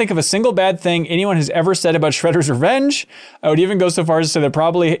 I can't think of a single bad thing anyone has ever said about Shredder's Revenge. I would even go so far as to say that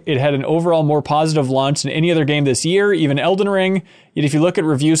probably it had an overall more positive launch than any other game this year, even Elden Ring. Yet if you look at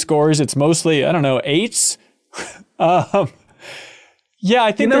review scores, it's mostly, I don't know, 8s. Yeah,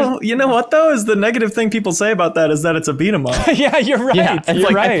 I think You know what though is the negative thing people say about that is that it's a beat 'em up. yeah, you're right. Yeah, it's you're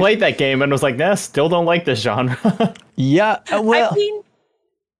like right. I played that game and was like, nah, still don't like this genre. Yeah, well, I mean,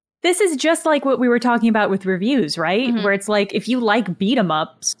 this is just like what we were talking about with reviews, right? Mm-hmm. Where it's like, if you like beat 'em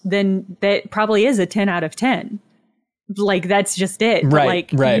ups, then that probably is a 10 out of 10. Like, that's just it. But, Right, like,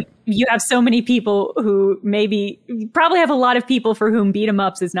 right. You have so many people who you probably have a lot of people for whom beat 'em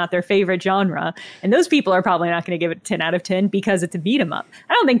ups is not their favorite genre. And those people are probably not going to give it a 10 out of 10 because it's a beat 'em up.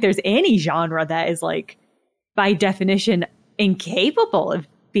 I don't think there's any genre that is, like, by definition, incapable of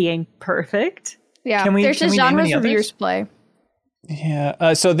being perfect. Yeah, Can we- there's can just we name genres any reviewers others? play.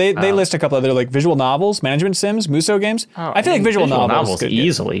 yeah. So they list a couple other like visual novels, management sims, Muso games. I feel like visual novels could get-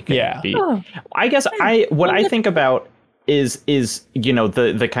 easily could Yeah. be. Oh. I guess what I think about is you know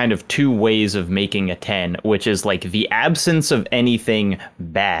the kind of two ways of making a 10, which is like the absence of anything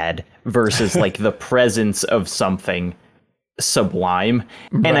bad versus like the presence of something sublime.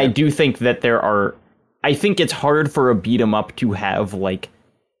 And I do think that I think it's hard for a beat 'em up to have like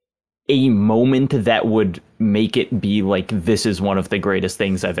a moment that would make it be like, this is one of the greatest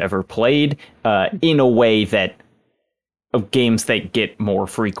things I've ever played, in a way that of games that get more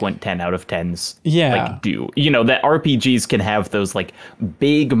frequent 10 out of 10s like do. You know, that RPGs can have those like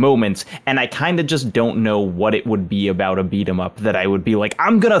big moments, and I kind of just don't know what it would be about a beat 'em up that I would be like,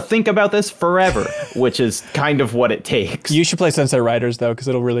 I'm gonna think about this forever, which is kind of what it takes. You should play Sunset Riders though, because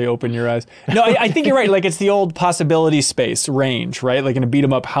it'll really open your eyes. No, I think you're right. Like it's the old possibility space range, right? Like in a beat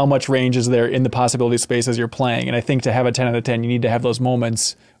 'em up, how much range is there in the possibility space as you're playing? And I think to have a 10 out of 10, you need to have those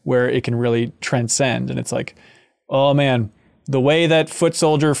moments where it can really transcend. And it's like, oh man, the way that foot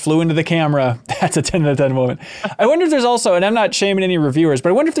soldier flew into the camera, that's a 10 out of 10 moment. I wonder if there's also, and I'm not shaming any reviewers, but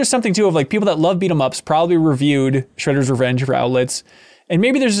I wonder if there's something too of like people that love beat 'em ups probably reviewed Shredder's Revenge for outlets. And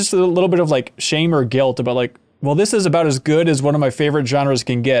maybe there's just a little bit of like shame or guilt about like, well, this is about as good as one of my favorite genres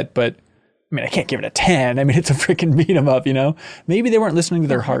can get, but I mean, I can't give it a 10. I mean, it's a freaking beat 'em up, you know? Maybe they weren't listening to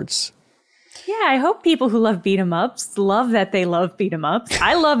their hearts. Yeah, I hope people who love beat 'em ups love that they love beat 'em ups.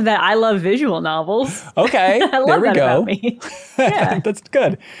 I love that I love visual novels. Okay, I love there we that go. about me. Yeah. That's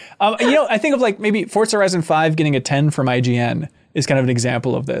good. You know, I think of like maybe Forza Horizon 5 getting a 10 from IGN is kind of an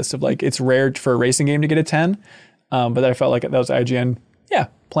example of this, of like, it's rare for a racing game to get a 10. But I felt like that was IGN,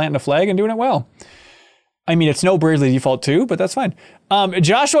 planting a flag and doing it well. I mean, it's no Bravely Default 2, but that's fine.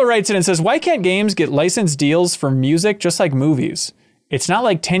 Joshua writes in and says, why can't games get licensed deals for music just like movies? It's not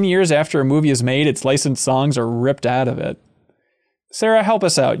like 10 years after a movie is made, its licensed songs are ripped out of it. Sarah, help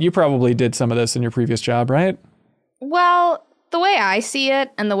us out. You probably did some of this in your previous job, right? Well, the way I see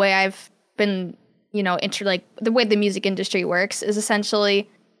it and the way I've been, the way the music industry works is essentially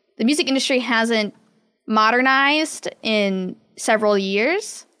the music industry hasn't modernized in several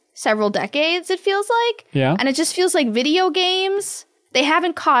years, several decades, it feels like. Yeah. And it just feels like video games, they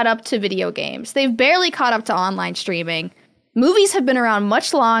haven't caught up to video games. They've barely caught up to online streaming. Movies have been around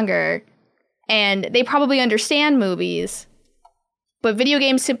much longer, and they probably understand movies. But video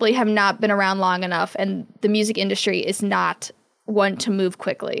games simply have not been around long enough, and the music industry is not one to move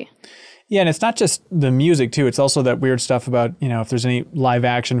quickly. Yeah, and it's not just the music, too. It's also that weird stuff about, if there's any live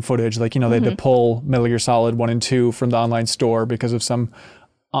action footage, like, they had to pull Metal Gear Solid 1 and 2 from the online store because of some,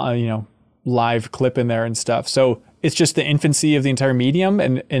 live clip in there and stuff. So it's just the infancy of the entire medium,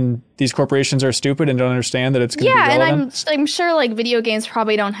 and these corporations are stupid and don't understand that it's going to be relevant. And I'm sure, like, video games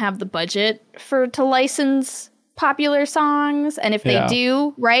probably don't have the budget to license popular songs, and if they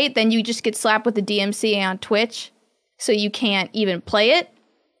do, right, then you just get slapped with the DMCA on Twitch, so you can't even play it.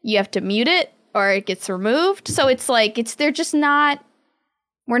 You have to mute it, or it gets removed. So it's like,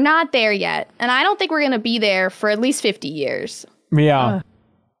 we're not there yet, and I don't think we're gonna be there for at least 50 years. Yeah.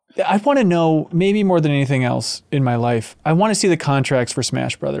 I want to know, maybe more than anything else in my life, I want to see the contracts for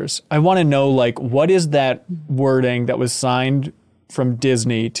Smash Brothers. I want to know, like, what is that wording that was signed from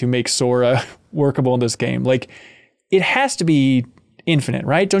Disney to make Sora workable in this game? Like, it has to be infinite,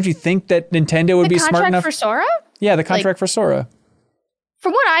 right? Don't you think that Nintendo would be smart enough? The contract for Sora? Yeah, the contract for Sora.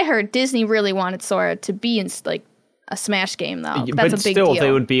 From what I heard, Disney really wanted Sora to be in, like, a Smash game, though. That's a big deal. But still,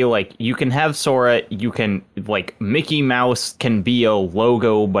 they would be like, you can have Sora, you can, like, Mickey Mouse can be a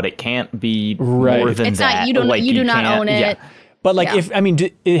logo, but it can't be more than that. You do not own it. Yeah. But, like,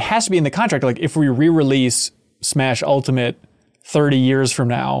 it has to be in the contract. Like, if we re-release Smash Ultimate 30 years from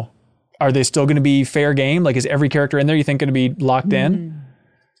now, are they still going to be fair game? Like, is every character in there, you think, going to be locked in?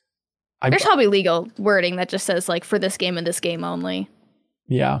 There's probably legal wording that just says, like, for this game and this game only.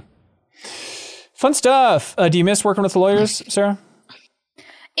 Yeah. Fun stuff. Do you miss working with the lawyers, Sarah?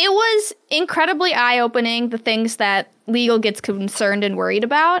 It was incredibly eye-opening, the things that legal gets concerned and worried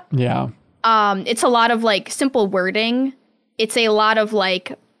about. Yeah. It's a lot of, like, simple wording. It's a lot of,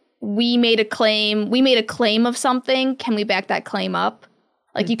 like, we made a claim of something. Can we back that claim up?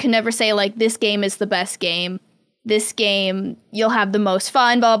 Like, you can never say, like, this game is the best game. This game, you'll have the most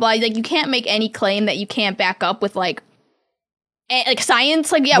fun, blah, blah, blah. Like, you can't make any claim that you can't back up with, like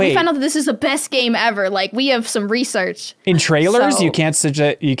science. Like, we found out that this is the best game ever. Like, we have some research. In trailers, you can't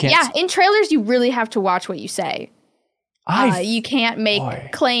suggest, you can't. Yeah, in trailers, you really have to watch what you say. You can't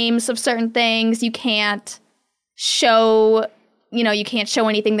make claims of certain things. You can't show... you can't show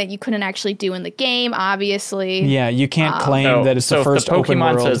anything that you couldn't actually do in the game, obviously. Yeah, you can't claim that it's the first open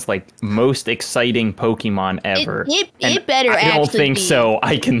world. So if the Pokemon says, like, most exciting Pokemon ever, it better actually be. I don't think so.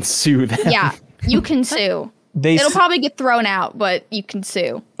 I can sue them. Yeah, you can sue. It'll probably get thrown out, but you can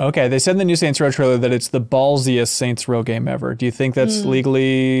sue. Okay, they said in the new Saints Row trailer that it's the ballsiest Saints Row game ever. Do you think that's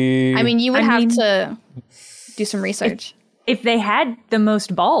legally... I mean, you would have to do some research. If they had the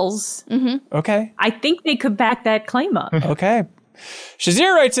most balls, okay, I think they could back that claim up. Okay.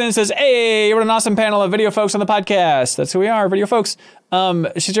 Shazir writes in and says, hey, what an awesome panel of video folks on the podcast. That's who we are, video folks.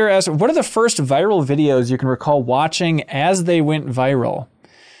 Shazir asks, what are the first viral videos you can recall watching as they went viral?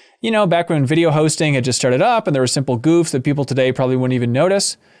 Back when video hosting had just started up and there were simple goofs that people today probably wouldn't even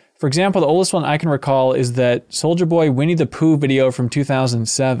notice. For example, the oldest one I can recall is that Soulja Boy Winnie the Pooh video from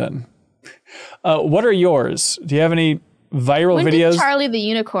 2007. What are yours? Do you have any viral when videos? Did Charlie the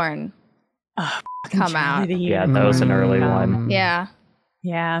Unicorn come out? Yeah, that was an early one. Yeah.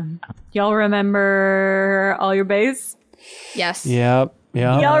 Yeah. Y'all remember All Your Bass? Yes. Yep.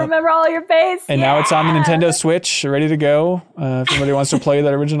 Yeah. Y'all remember All Your Bass? And now it's on the Nintendo Switch, ready to go. If anybody wants to play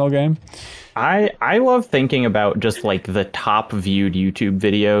that original game. I love thinking about just, like, the top viewed YouTube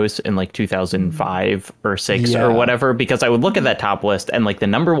videos in, like, 2005 or 6 or whatever, because I would look at that top list and, like, the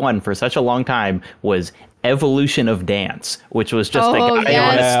number one for such a long time was Evolution of Dance, which was just a guy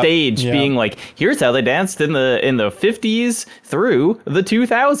on a stage being like, here's how they danced in the 50s through the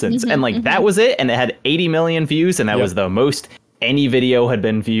 2000s. And, like, that was it. And it had 80 million views, and that was the most any video had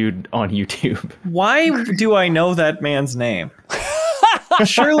been viewed on YouTube. Why do I know that man's name?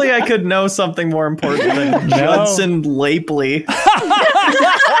 Surely I could know something more important than Judson Lapely.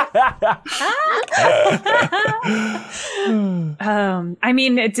 I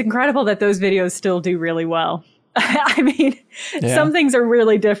mean, it's incredible that those videos still do really well. I mean, some things are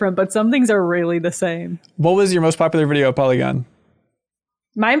really different, but some things are really the same. What was your most popular video of Polygon?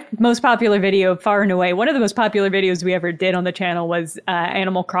 My most popular video, far and away, one of the most popular videos we ever did on the channel was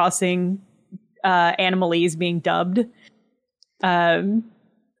Animal Crossing Animalese being dubbed. And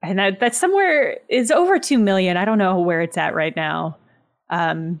that's somewhere, it's over 2 million. I don't know where it's at right now.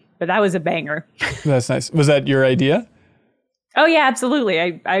 But that was a banger. That's nice. Was that your idea? Oh, yeah,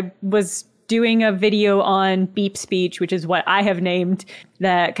 absolutely. I was doing a video on beep speech, which is what I have named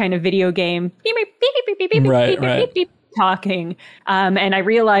that kind of video game. Beep, beep, beep, beep, beep, beep, right, beep, right. beep, beep, talking. And I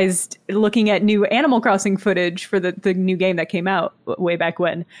realized looking at new Animal Crossing footage for the new game that came out way back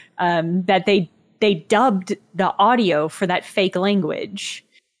when, that they dubbed the audio for that fake language.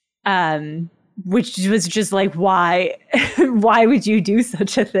 Which was just like, why would you do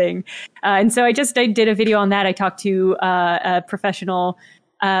such a thing? And so I did a video on that. I talked to a professional,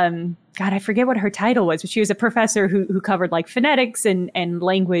 God, I forget what her title was, but she was a professor who covered like phonetics and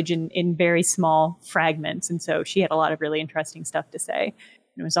language in very small fragments. And so she had a lot of really interesting stuff to say.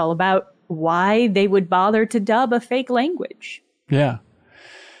 And it was all about why they would bother to dub a fake language. Yeah.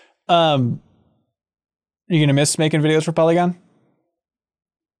 Are you going to miss making videos for Polygon?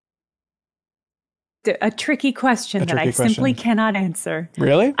 A tricky question that I simply cannot answer.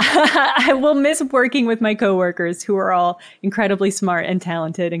 Really? I will miss working with my coworkers who are all incredibly smart and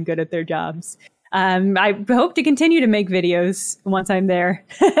talented and good at their jobs. I hope to continue to make videos once I'm there.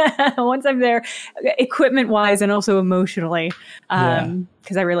 Equipment wise and also emotionally.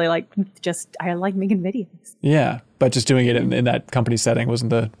 Because I really like making videos. Yeah. But just doing it in that company setting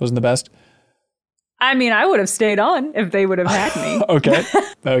wasn't the best. I mean, I would have stayed on if they would have had me. Okay.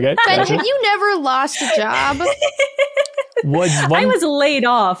 Ben, Gotcha. have you never lost a job? I was laid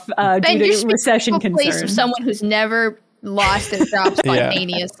off due to recession concerns. Place of someone who's never lost their job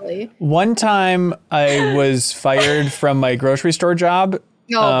spontaneously. One time I was fired from my grocery store job.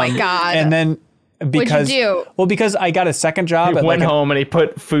 Oh my God. And then because what'd you do? Well, because I got a second job. He went home and he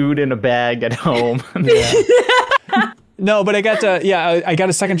put food in a bag at home. No, but I got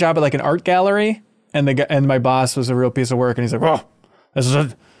a second job at like an art gallery. And my boss was a real piece of work, and he's like, "Well, this is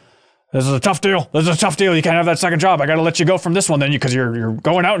a tough deal. This is a tough deal. You can't have that second job. I got to let you go from this one then, because you're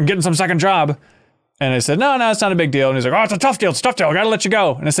going out and getting some second job." And I said, "No, it's not a big deal." And he's like, "Oh, it's a tough deal. It's a tough deal. I got to let you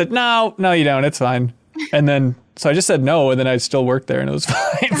go." And I said, "No, you don't. It's fine." And then so I just said no, and then I still worked there, and it was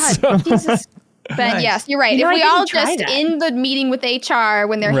fine. God, Jesus. Ben, yes, you're right. If we all just in the meeting with HR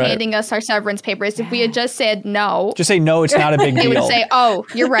when they're handing us our severance papers, if we had just said no. Just say no, it's not a big deal. They would say, "Oh,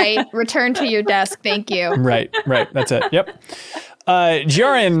 you're right. Return to your desk. Thank you." Right. That's it. Yep.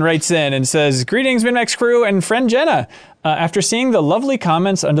 Joran writes in and says, "Greetings, MinMax crew and friend Jenna. After seeing the lovely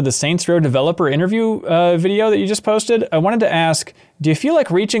comments under the Saints Row developer interview video that you just posted, I wanted to ask, do you feel like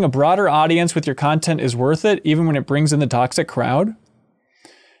reaching a broader audience with your content is worth it, even when it brings in the toxic crowd?"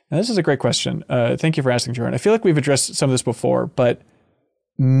 Now, this is a great question. Thank you for asking, Jordan. I feel like we've addressed some of this before, but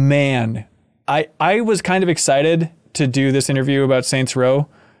man, I was kind of excited to do this interview about Saints Row.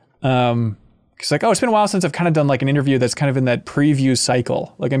 It's like, it's been a while since I've kind of done like an interview that's kind of in that preview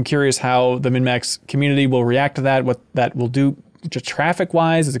cycle. Like, I'm curious how the MinMax community will react to that, what that will do just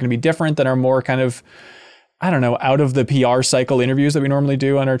traffic-wise. Is it going to be different than our more kind of, I don't know, out of the PR cycle interviews that we normally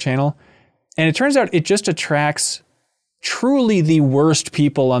do on our channel? And it turns out it just attracts truly the worst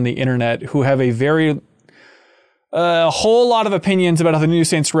people on the internet who have a whole lot of opinions about how the new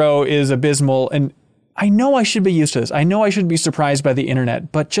Saints Row is abysmal. And I know I should be used to this. I know I should be surprised by the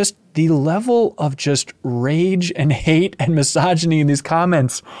internet, but just the level of just rage and hate and misogyny in these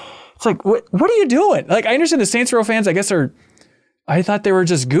comments. It's like, what are you doing? Like, I understand the Saints Row fans, I guess I thought they were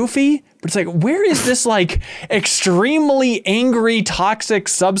just goofy, but it's like, where is this like extremely angry, toxic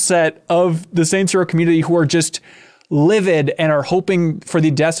subset of the Saints Row community who are just livid and are hoping for the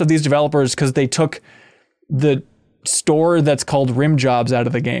deaths of these developers because they took the store that's called Rim Jobs out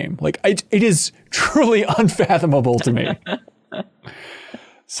of the game? Like, it is truly unfathomable to me.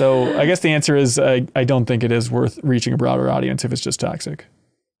 So I guess the answer is I don't think it is worth reaching a broader audience if it's just toxic.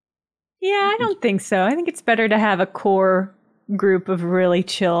 Yeah, I don't think so. I think it's better to have a core group of really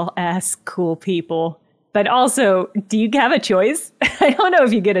chill ass cool people. But also, do you have a choice? I don't know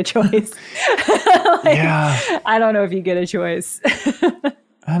if you get a choice. I don't know if you get a choice.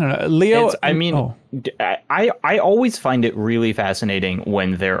 I don't know. Leo, I always find it really fascinating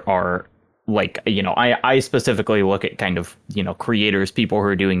when there are, like, I specifically look at kind of, creators, people who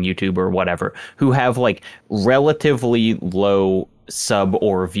are doing YouTube or whatever, who have like relatively low sub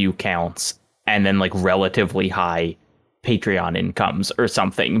or view counts and then like relatively high Patreon incomes or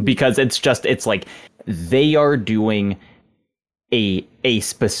something, because it's like they are doing a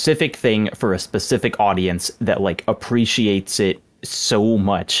specific thing for a specific audience that like appreciates it so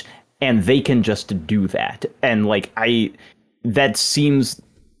much, and they can just do that. And like that seems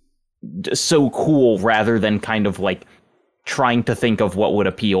so cool, rather than kind of like trying to think of what would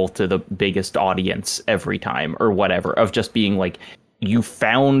appeal to the biggest audience every time or whatever, of just being like, you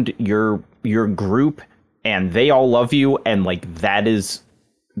found your group and they all love you, and like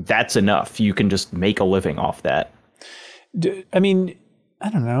that's enough. You can just make a living off that. I mean, I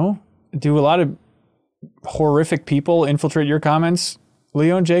don't know. Do a lot of horrific people infiltrate your comments,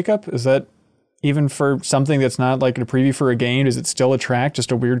 Leo and Jacob? Is that even for something that's not like a preview for a game? Does it still attract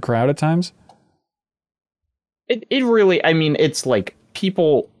just a weird crowd at times? It really, I mean, it's like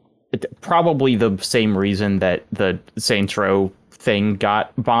people, probably the same reason that the Saints Row thing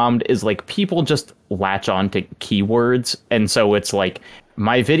got bombed is like people just latch on to keywords. And so it's like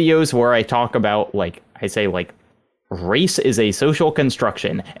my videos where I talk about, like, I say like, race is a social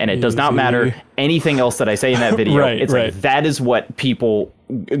construction, and it does not matter anything else that I say in that video. Right, it's right. like, that is what people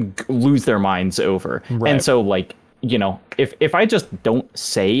lose their minds over. Right. And so like, you know, if I just don't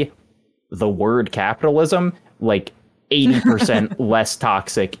say the word capitalism, like 80% less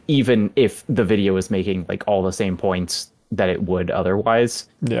toxic, even if the video is making like all the same points that it would otherwise.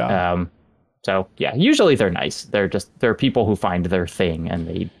 Yeah. So yeah, usually they're nice. They're people who find their thing and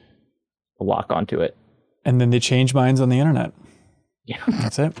they lock onto it. And then they change minds on the internet. Yeah,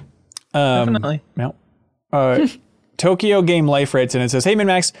 that's it. Definitely. Yeah. Tokyo Game Life writes in and says, "Hey,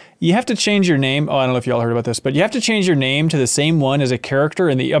 Min-Max, you have to change your name." Oh, I don't know if y'all heard about this, but you have to change your name to the same one as a character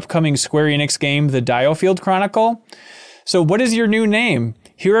in the upcoming Square Enix game, The Diofield Chronicle. So what is your new name?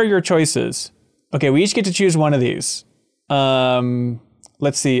 Here are your choices. Okay, we each get to choose one of these.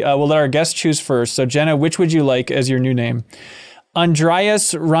 Let's see. We'll let our guests choose first. So Jenna, which would you like as your new name?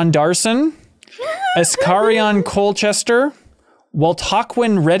 Andreas Rondarson, Ascarion Colchester,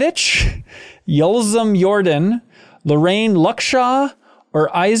 Waltaquin Redditch, Yulzum Jordan, Lorraine Luckshaw, or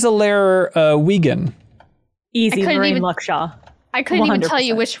Isolair Wiegand? Easy, Lorraine even- Luckshaw. I couldn't even 100%. tell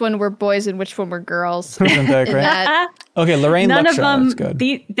you which one were boys and which one were girls. Isn't that great? That- Okay, Lorraine None Luckshaw. of them. That's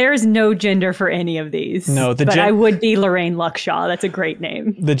good. There's no gender for any of these. No, but I would be Lorraine Luckshaw. That's a great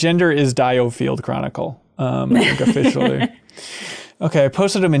name. The gender is Diofield Chronicle, I think officially. Okay, I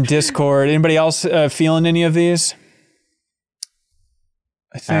posted them in Discord. Anybody else feeling any of these?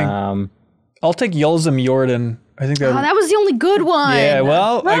 I think I'll take Yulzum Jordan. I think that. that was the only good one. Yeah,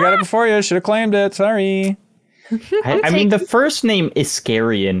 well, I got it before you. Should have claimed it. Sorry. I mean, the first name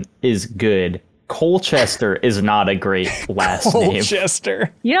Iscarion is good. Colchester is not a great last name. Colchester.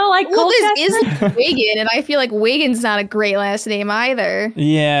 You don't like Well, Colchester? this isn't Wigan, and I feel like Wigan's not a great last name either.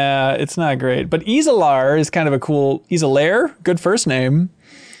 Yeah, it's not great. But Isolar is kind of a cool. Isolair, good first name.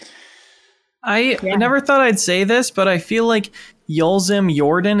 I never thought I'd say this, but I feel like Yulzum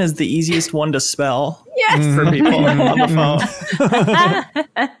Jordan is the easiest one to spell. Yes. For people on the phone.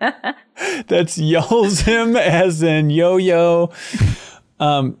 That's Yulzum as in yo-yo.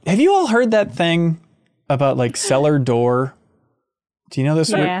 Have you all heard that thing about like cellar door? Do you know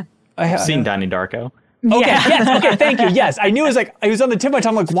this? Yeah. I've seen Donnie Darko. Okay, Yeah. yes, okay, thank you. Yes, I knew it was like, I was on the tip of my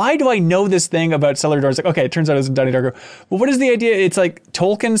tongue, like, why do I know this thing about cellar doors? Like, okay, it turns out it was in Donnie Darko. Well, what is the idea? It's like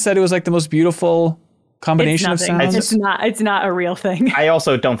Tolkien said it was like the most beautiful combination of It's nothing. sounds. It's not a real thing. I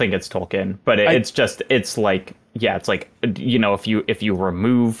also don't think it's Tolkien, but it's like, yeah, it's like, you know, if you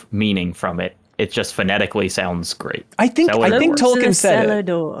remove meaning from it, it just phonetically sounds great. I think Tolkien said cellar it.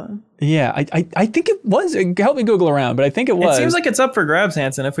 door. Yeah, I think it was. Help me Google around, but I think it was. It seems like it's up for grabs,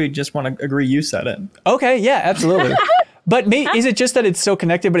 Hanson, if we just want to agree you said it. Okay, yeah, absolutely. But is it just that it's so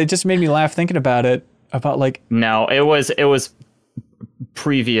connected? But it just made me laugh thinking about it. About like, No, it was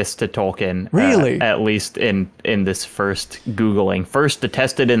previous to Tolkien. Really? At least in this first Googling. First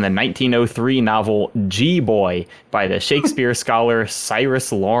attested in the 1903 novel G-Boy by the Shakespeare scholar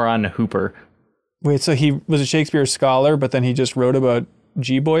Cyrus Loran Hooper. wait, so he was a Shakespeare scholar, but then he just wrote about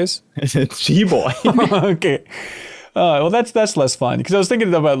G-boys? It's G-Boy. Okay. Well, that's less fun because I was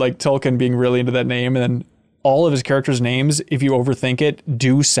thinking about like Tolkien being really into that name, and then all of his characters' names, if you overthink it,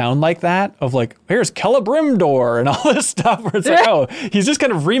 do sound like that. Of like, here's Celebrimdor and all this stuff. Where it's like, oh, he's just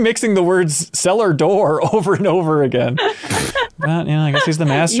kind of remixing the words cellar door over and over again. But yeah, I guess he's the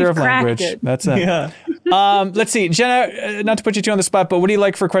master You've of language. cracked it. That's it. Yeah. Let's see, Jenna. Not to put you two on the spot, but what do you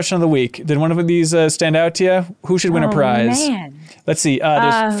like for question of the week? Did one of these stand out to you? Who should win a prize? Man. Let's see.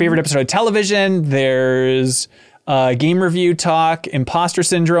 There's favorite episode of television. There's game review talk, imposter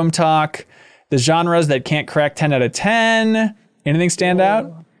syndrome talk, the genres that can't crack 10 out of 10. Anything stand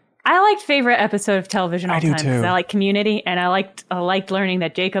out? I liked favorite episode of television all I do time. 'Cause too. I like Community, and I liked learning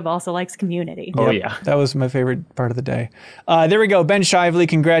that Jacob also likes Community. Oh, yeah. That was my favorite part of the day. There we go. Ben Shively,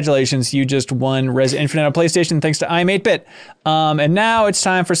 congratulations. You just won Resident Infinite on PlayStation thanks to I'm 8-Bit. And now it's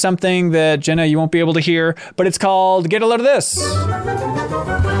time for something that, Jenna, you won't be able to hear, but it's called Get a Load of This.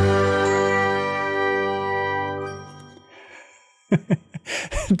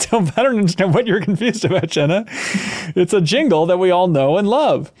 I don't understand what you're confused about, Jenna. It's a jingle that we all know and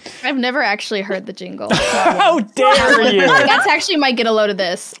love. I've never actually heard the jingle. How dare you? That's actually my get a load of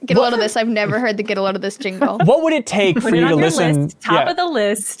this. Get a load of this. I've never heard the get a load of this jingle. What would it take for Put it you on to your listen? list, top of the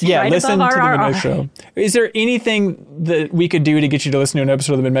list. Yeah, right listen to above the RRR. Midnight Show. Is there anything that we could do to get you to listen to an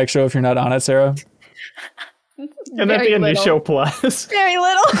episode of the Midnight Show if you're not on it, Sarah? And that'd be a new little. show plus. Very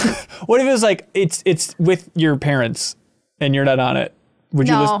little. What if it was like it's with your parents and you're not on it? Would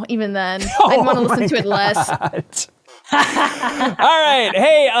you listen? No, even then. I'd want to listen to it less. All right.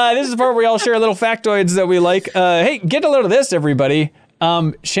 Hey, this is the part where we all share little factoids that we like. Hey, get a load of this, everybody.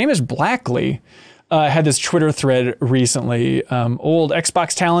 Seamus Blackley had this Twitter thread recently. Old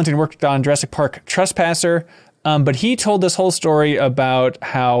Xbox talent and worked on Jurassic Park Trespasser. But he told this whole story about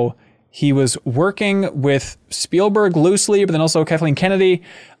how he was working with Spielberg loosely, but then also Kathleen Kennedy.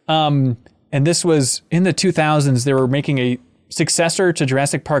 And this was in the 2000s. They were making a successor to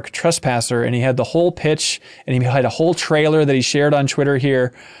Jurassic Park Trespasser, and he had the whole pitch, and he had a whole trailer that he shared on Twitter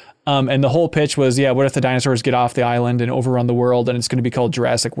here. And the whole pitch was, what if the dinosaurs get off the island and overrun the world, and it's going to be called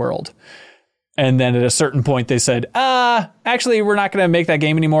Jurassic World? And then at a certain point, they said, actually, we're not going to make that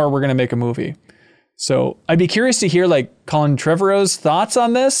game anymore. We're going to make a movie. So I'd be curious to hear Colin Trevorrow's thoughts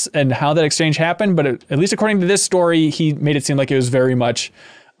on this and how that exchange happened. But at least according to this story, he made it seem like it was very much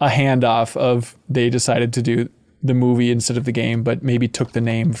a handoff of they decided to do the movie instead of the game, but maybe took the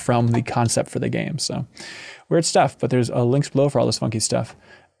name from the concept for the game. So weird stuff, but there's links below for all this funky stuff.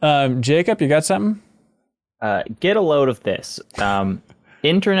 Jacob, you got something? Get a load of this.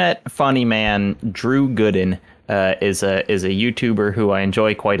 Internet funny man Drew Gooden is a YouTuber who I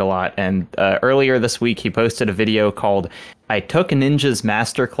enjoy quite a lot. And earlier this week, he posted a video called "I Took a Ninja's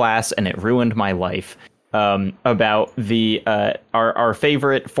Masterclass and It Ruined My Life." About the our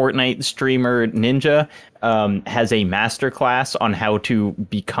favorite Fortnite streamer Ninja has a masterclass on how to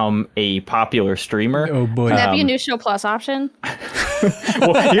become a popular streamer. Oh boy. Would that be a new show plus option?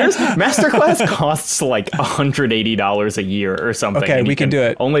 Well, here's masterclass costs like $180 a year or something. Okay, and we you can do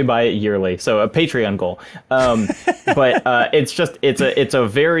it. Only buy it yearly, so a Patreon goal. But it's a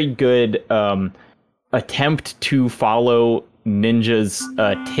very good attempt to follow Ninja's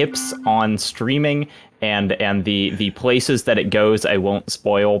tips on streaming. And the places that it goes, I won't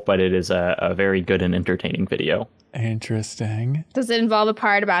spoil, but it is a very good and entertaining video. Interesting. Does it involve a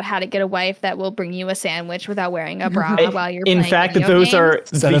part about how to get a wife that will bring you a sandwich without wearing a bra while you're In playing fact, video those games? are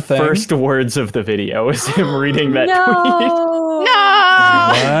that the a thing? first words of the video, is him reading that tweet. No.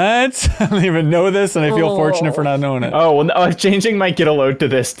 What? I don't even know this, and I feel fortunate for not knowing it. Oh, well, no, I'm changing my get a load to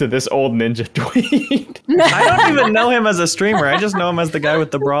this old Ninja tweet. I don't even know him as a streamer. I just know him as the guy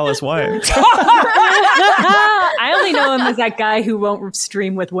with the braless wife. I only know him as that guy who won't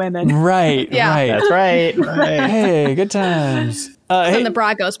stream with women. Right, Yeah. right. That's right. Hey, good times. When the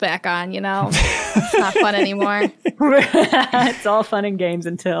bra goes back on, it's not fun anymore. It's all fun and games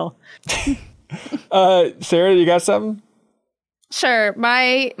until. Sarah, you got something? Sure.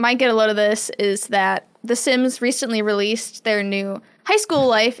 My get a load of this is that The Sims recently released their new High School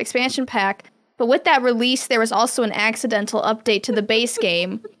Life expansion pack, but with that release, there was also an accidental update to the base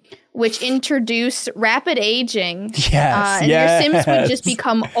game, which introduced rapid aging. Yes, and your Sims would just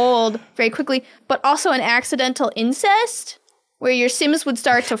become old very quickly, but also an accidental incest, where your Sims would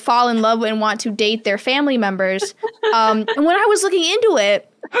start to fall in love and want to date their family members. And when I was looking into it,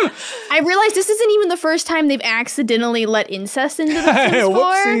 I realized this isn't even the first time they've accidentally let incest into the Sims 4.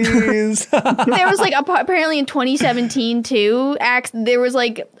 Whoopsies. There was apparently in 2017 too. There was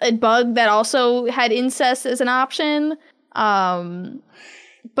a bug that also had incest as an option.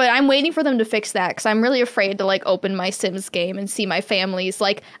 But I'm waiting for them to fix that because I'm really afraid to open my Sims game and see my family's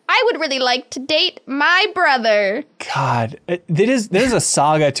I would really like to date my brother. God, there's a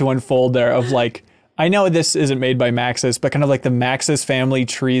saga to unfold there of I know this isn't made by Maxis, but kind of the Maxis family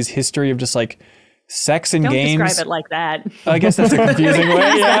tree's history of just sex in Don't games. describe it like that. I guess that's a confusing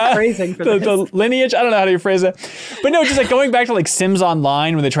way. Yeah, phrasing for the lineage. I don't know how to phrase it, but no, just going back to Sims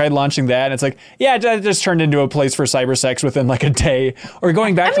Online when they tried launching that, and it's it just turned into a place for cyber sex within a day. Or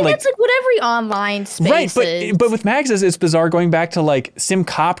going back to that's what every online space is. but with Maxis, it's bizarre. Going back to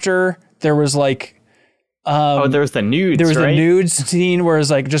Simcopter, there was there was the nudes. There was right? the nudes scene where it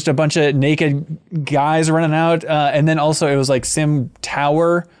was just a bunch of naked guys running out, and then also it was Sim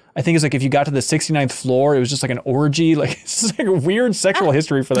Tower. I think it's like if you got to the 69th floor, it was just like an orgy. Like it's just like a weird sexual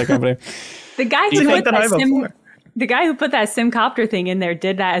history for that company. The guy who put the guy who put that Simcopter thing in there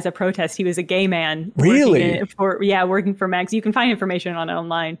did that as a protest. He was a gay man. Really? Working for Max. You can find information on it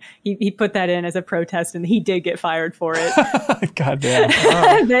online. He put that in as a protest, and he did get fired for it. God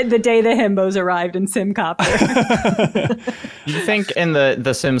damn. The day the himbos arrived in Simcopter. You think in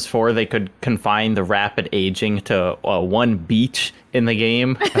the Sims 4 they could confine the rapid aging to one beach in the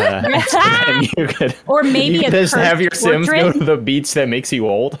game? And you could, or maybe you a just have your portrait. Sims go to the beach that makes you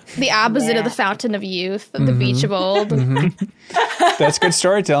old. The opposite of the fountain of youth, of the beach of old. That's good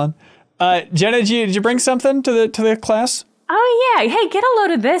storytelling. Jenna, did you bring something to the class? Oh yeah. Hey, get a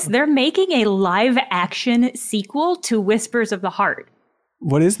load of this. They're making a live action sequel to Whispers of the Heart.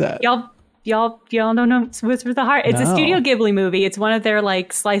 What is that? Y'all don't know Whispers of the Heart? It's a Studio Ghibli movie. It's one of their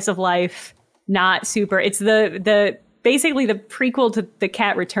like slice of life, not super. It's the basically the prequel to The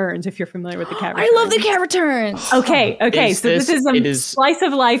Cat Returns, if you're familiar with The Cat Returns. I love The Cat Returns. Okay. So this is a slice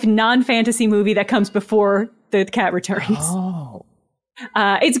of life non-fantasy movie that comes before The Cat Returns. Oh.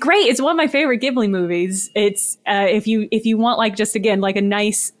 It's great. It's one of my favorite Ghibli movies. It's if you want like just again like a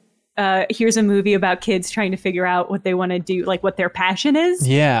nice here's a movie about kids trying to figure out what they want to do, like what their passion is.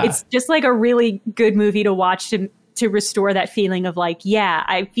 Yeah. It's just like a really good movie to watch to restore that feeling of like, yeah,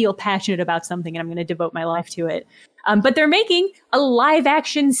 I feel passionate about something and I'm going to devote my life to it. But they're making a live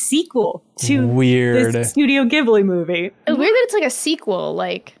action sequel to this Studio Ghibli movie. It's weird that it's like a sequel,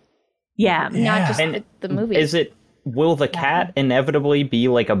 like not just the movie. Will the cat inevitably be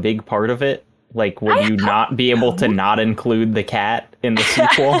like a big part of it? Like, will you not be able to not include the cat in the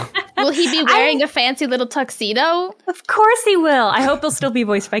sequel? Will he be wearing a fancy little tuxedo? Of course he will. I hope he'll still be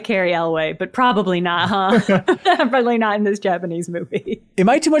voiced by Carrie Elway, but probably not, huh? Probably not in this Japanese movie. Am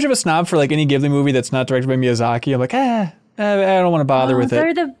I too much of a snob for like any Ghibli movie that's not directed by Miyazaki? I'm like, I don't want to bother with it.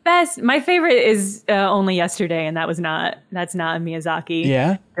 They're the best. My favorite is Only Yesterday, and that's not Miyazaki.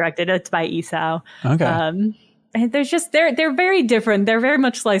 Yeah, directed. It's by Isao. Okay. And there's just they're very different. They're very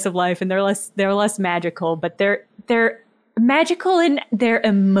much slice of life, and they're less magical, but they're magical in their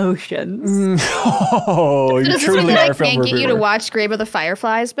emotions. Oh, you truly are from can't get you to watch Grave of the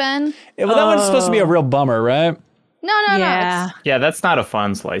Fireflies, Ben? Yeah, well, that one's supposed to be a real bummer, right? No. Yeah, that's not a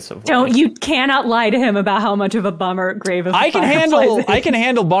fun slice of life. You cannot lie to him about how much of a bummer Grave of the Fireflies is. I can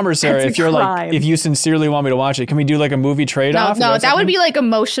handle bummer, Sarah, if you're crime. like, if you sincerely want me to watch it. Can we do like a movie trade-off? No, that would be like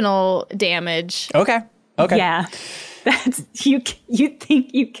emotional damage. Okay. Yeah. That's you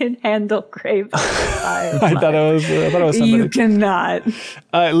think you can handle Grave of the Fireflies. I thought it was somebody. You cannot.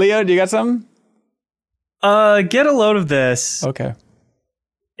 Leo, do you got something? Get a load of this. Okay.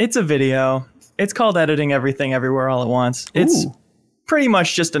 It's a video. It's called Editing Everything Everywhere All at Once. It's pretty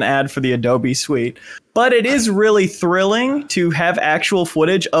much just an ad for the Adobe suite, but it is really thrilling to have actual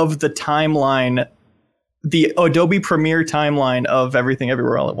footage of the timeline, the Adobe Premiere timeline of Everything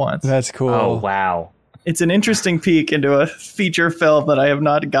Everywhere All at Once. That's cool. Oh, wow. It's an interesting peek into a feature film that I have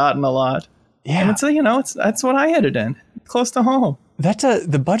not gotten a lot. Yeah. And that's what I headed in. Close to home. That's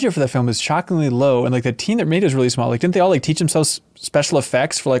the budget for that film is shockingly low, and like the team that made it is really small. Like, didn't they all like teach themselves special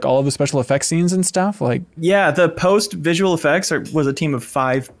effects for like all of the special effects scenes and stuff? Like, yeah, the post visual effects was a team of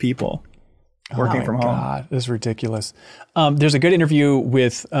 5 people working from home. God, this is ridiculous. There's a good interview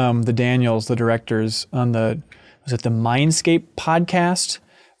with the Daniels, the directors, on the Mindscape podcast.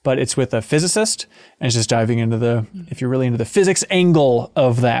 But it's with a physicist, and it's just diving into if you're really into the physics angle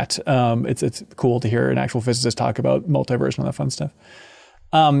of that, it's cool to hear an actual physicist talk about multiverse and all that fun stuff.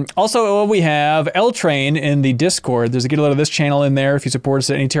 Also, we have L Train in the Discord. There's a get a load of this channel in there. If you support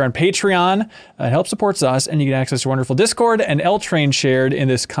us at any tier on Patreon, it helps supports us, and you get access to wonderful Discord and L Train shared in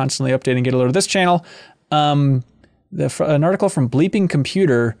this constantly updating get a load of this channel. An article from Bleeping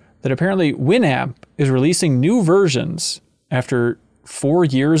Computer that apparently Winamp is releasing new versions after 4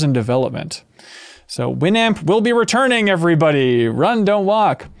 years in development. So Winamp will be returning, everybody. Run, don't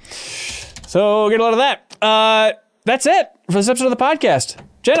walk. So get a lot of that. That's it for this episode of the podcast.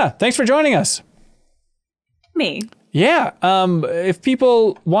 Jenna, thanks for joining us. Me. Yeah. If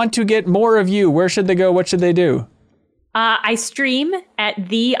people want to get more of you, where should they go? What should they do? I stream at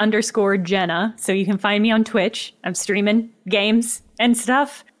 _Jenna. So you can find me on Twitch. I'm streaming games and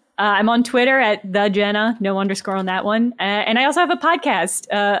stuff. I'm on Twitter at @thejenna, no underscore on that one. And I also have a podcast.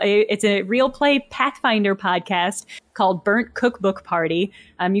 It's a real play Pathfinder podcast called Burnt Cookbook Party.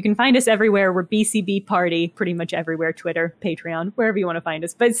 You can find us everywhere. We're BCB Party, pretty much everywhere. Twitter, Patreon, wherever you want to find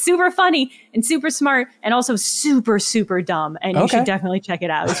us. But it's super funny and super smart and also super, super dumb. And you should definitely check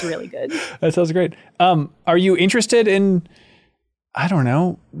it out. It's really good. That sounds great. Are you interested in I don't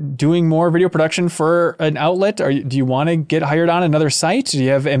know, doing more video production for an outlet? Do you want to get hired on another site? Do you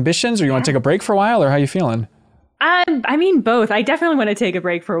have ambitions, or you want to take a break for a while, or how are you feeling? I mean, both. I definitely want to take a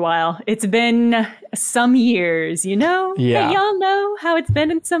break for a while. It's been some years, you know? Yeah. Y'all know how it's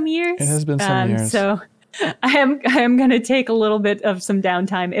been in some years. It has been some years. So I am going to take a little bit of some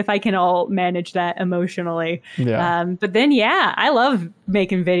downtime if I can all manage that emotionally. Yeah. But then, yeah, I love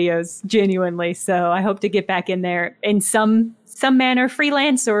making videos genuinely. So I hope to get back in there in some manner,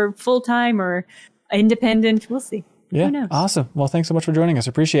 freelance or full-time or independent. We'll see. Yeah. Who knows? Awesome. Well, thanks so much for joining us.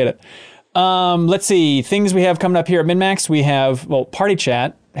 Appreciate it. Let's see. Things we have coming up here at MinMax. We have, Party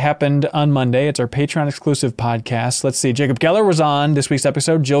Chat happened on Monday. It's our Patreon exclusive podcast. Let's see. Jacob Geller was on this week's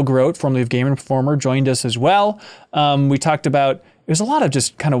episode. Jill Grote, formerly of Game Informer, joined us as well. We talked about, it was a lot of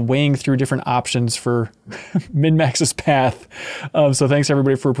just kind of weighing through different options for MinMax's path. So thanks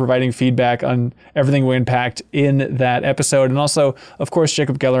everybody for providing feedback on everything we unpacked in that episode. And also, of course,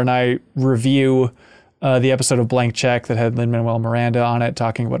 Jacob Geller and I review the episode of Blank Check that had Lin-Manuel Miranda on it,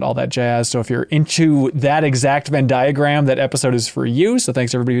 talking about all that jazz. So if you're into that exact Venn diagram, that episode is for you. So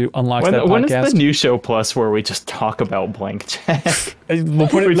thanks everybody who unlocks that podcast. When is the new show plus where we just talk about Blank Check?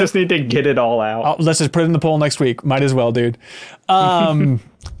 We just need to get it all out. Let's just put it in the poll next week. Might as well, dude.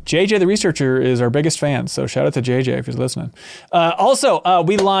 JJ the researcher is our biggest fan, so shout out to JJ if he's listening. Also,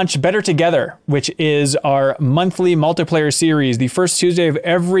 we launched Better Together, which is our monthly multiplayer series. The first Tuesday of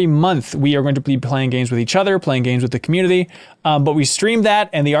every month, we are going to be playing games with each other, playing games with the community. But we stream that,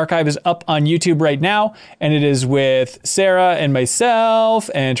 and the archive is up on YouTube right now, and it is with Sarah and myself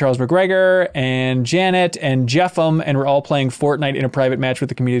and Charles McGregor and Janet and Jeffem, and we're all playing Fortnite in a private match with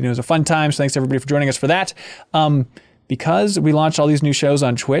the community. It was a fun time, so thanks everybody for joining us for that. Because we launched all these new shows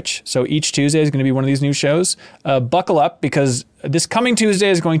on Twitch, so each Tuesday is going to be one of these new shows. Buckle up, because this coming Tuesday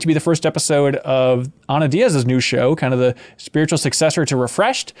is going to be the first episode of Ana Diaz's new show, kind of the spiritual successor to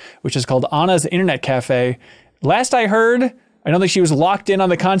Refreshed, which is called Ana's Internet Cafe. Last I heard, I don't think she was locked in on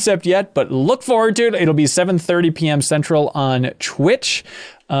the concept yet, but look forward to it. It'll be 7:30 p.m. Central on Twitch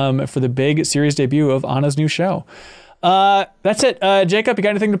for the big series debut of Ana's new show. That's it. Jacob, you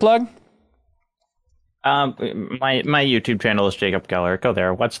got anything to plug? My YouTube channel is Jacob Geller. Go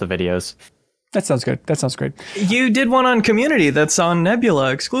there, watch the videos. That sounds good. That sounds great. You did one on Community that's on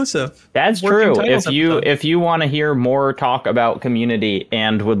Nebula exclusive. That's true. If you want to hear more talk about Community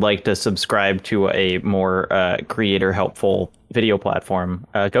and would like to subscribe to a more creator helpful video platform,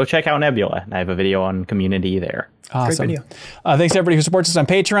 go check out Nebula. I have a video on Community there. Awesome. Great video. Thanks to everybody who supports us on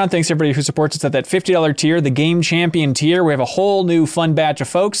Patreon. Thanks to everybody who supports us at that $50 tier, the Game Champion tier. We have a whole new fun batch of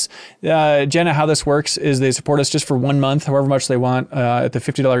folks. Jenna, how this works is they support us just for 1 month, however much they want at the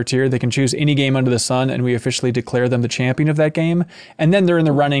 $50 tier. They can choose any game under the sun, and we officially declare them the champion of that game. And then they're in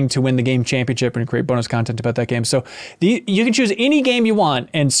the running to win the game championship and create bonus content about that game. So you can choose any game you want,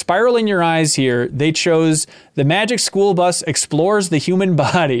 and Spiral in Your Eyes here, they chose The Magic School Bus Explores the Human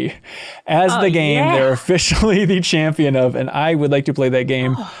Body as the game they're officially the champion of, and I would like to play that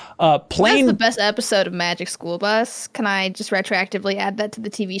game. That's the best episode of Magic School Bus. Can I just retroactively add that to the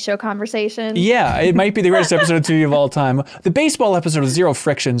TV show conversation? Yeah, it might be the greatest episode of TV of all time. The baseball episode of Zero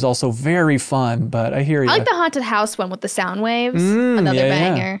Friction is also very fun, but I hear you. I like the haunted house one with the sound waves. Another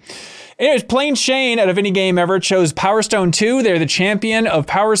banger. Yeah. Anyways, Plain Shane, out of any game ever, chose Power Stone 2. They're the champion of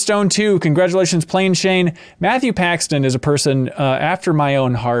Power Stone 2. Congratulations, Plain Shane. Matthew Paxton is a person after my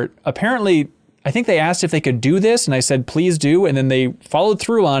own heart. Apparently, I think they asked if they could do this, and I said, please do, and then they followed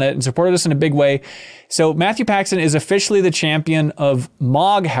through on it and supported us in a big way. So Matthew Paxton is officially the champion of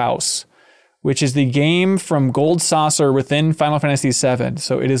Mog House, which is the game from Gold Saucer within Final Fantasy VII.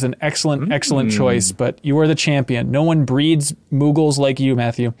 So it is an excellent choice, but you are the champion. No one breeds Moogles like you,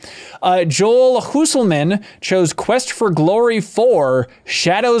 Matthew. Joel Husselman chose Quest for Glory 4,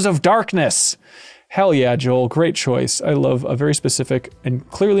 Shadows of Darkness. Hell yeah, Joel. Great choice. I love a very specific and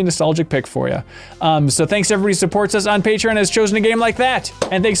clearly nostalgic pick for you. So thanks to everybody who supports us on Patreon and has chosen a game like that.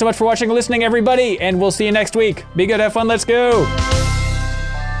 And thanks so much for watching and listening, everybody. And we'll see you next week. Be good, have fun, let's go.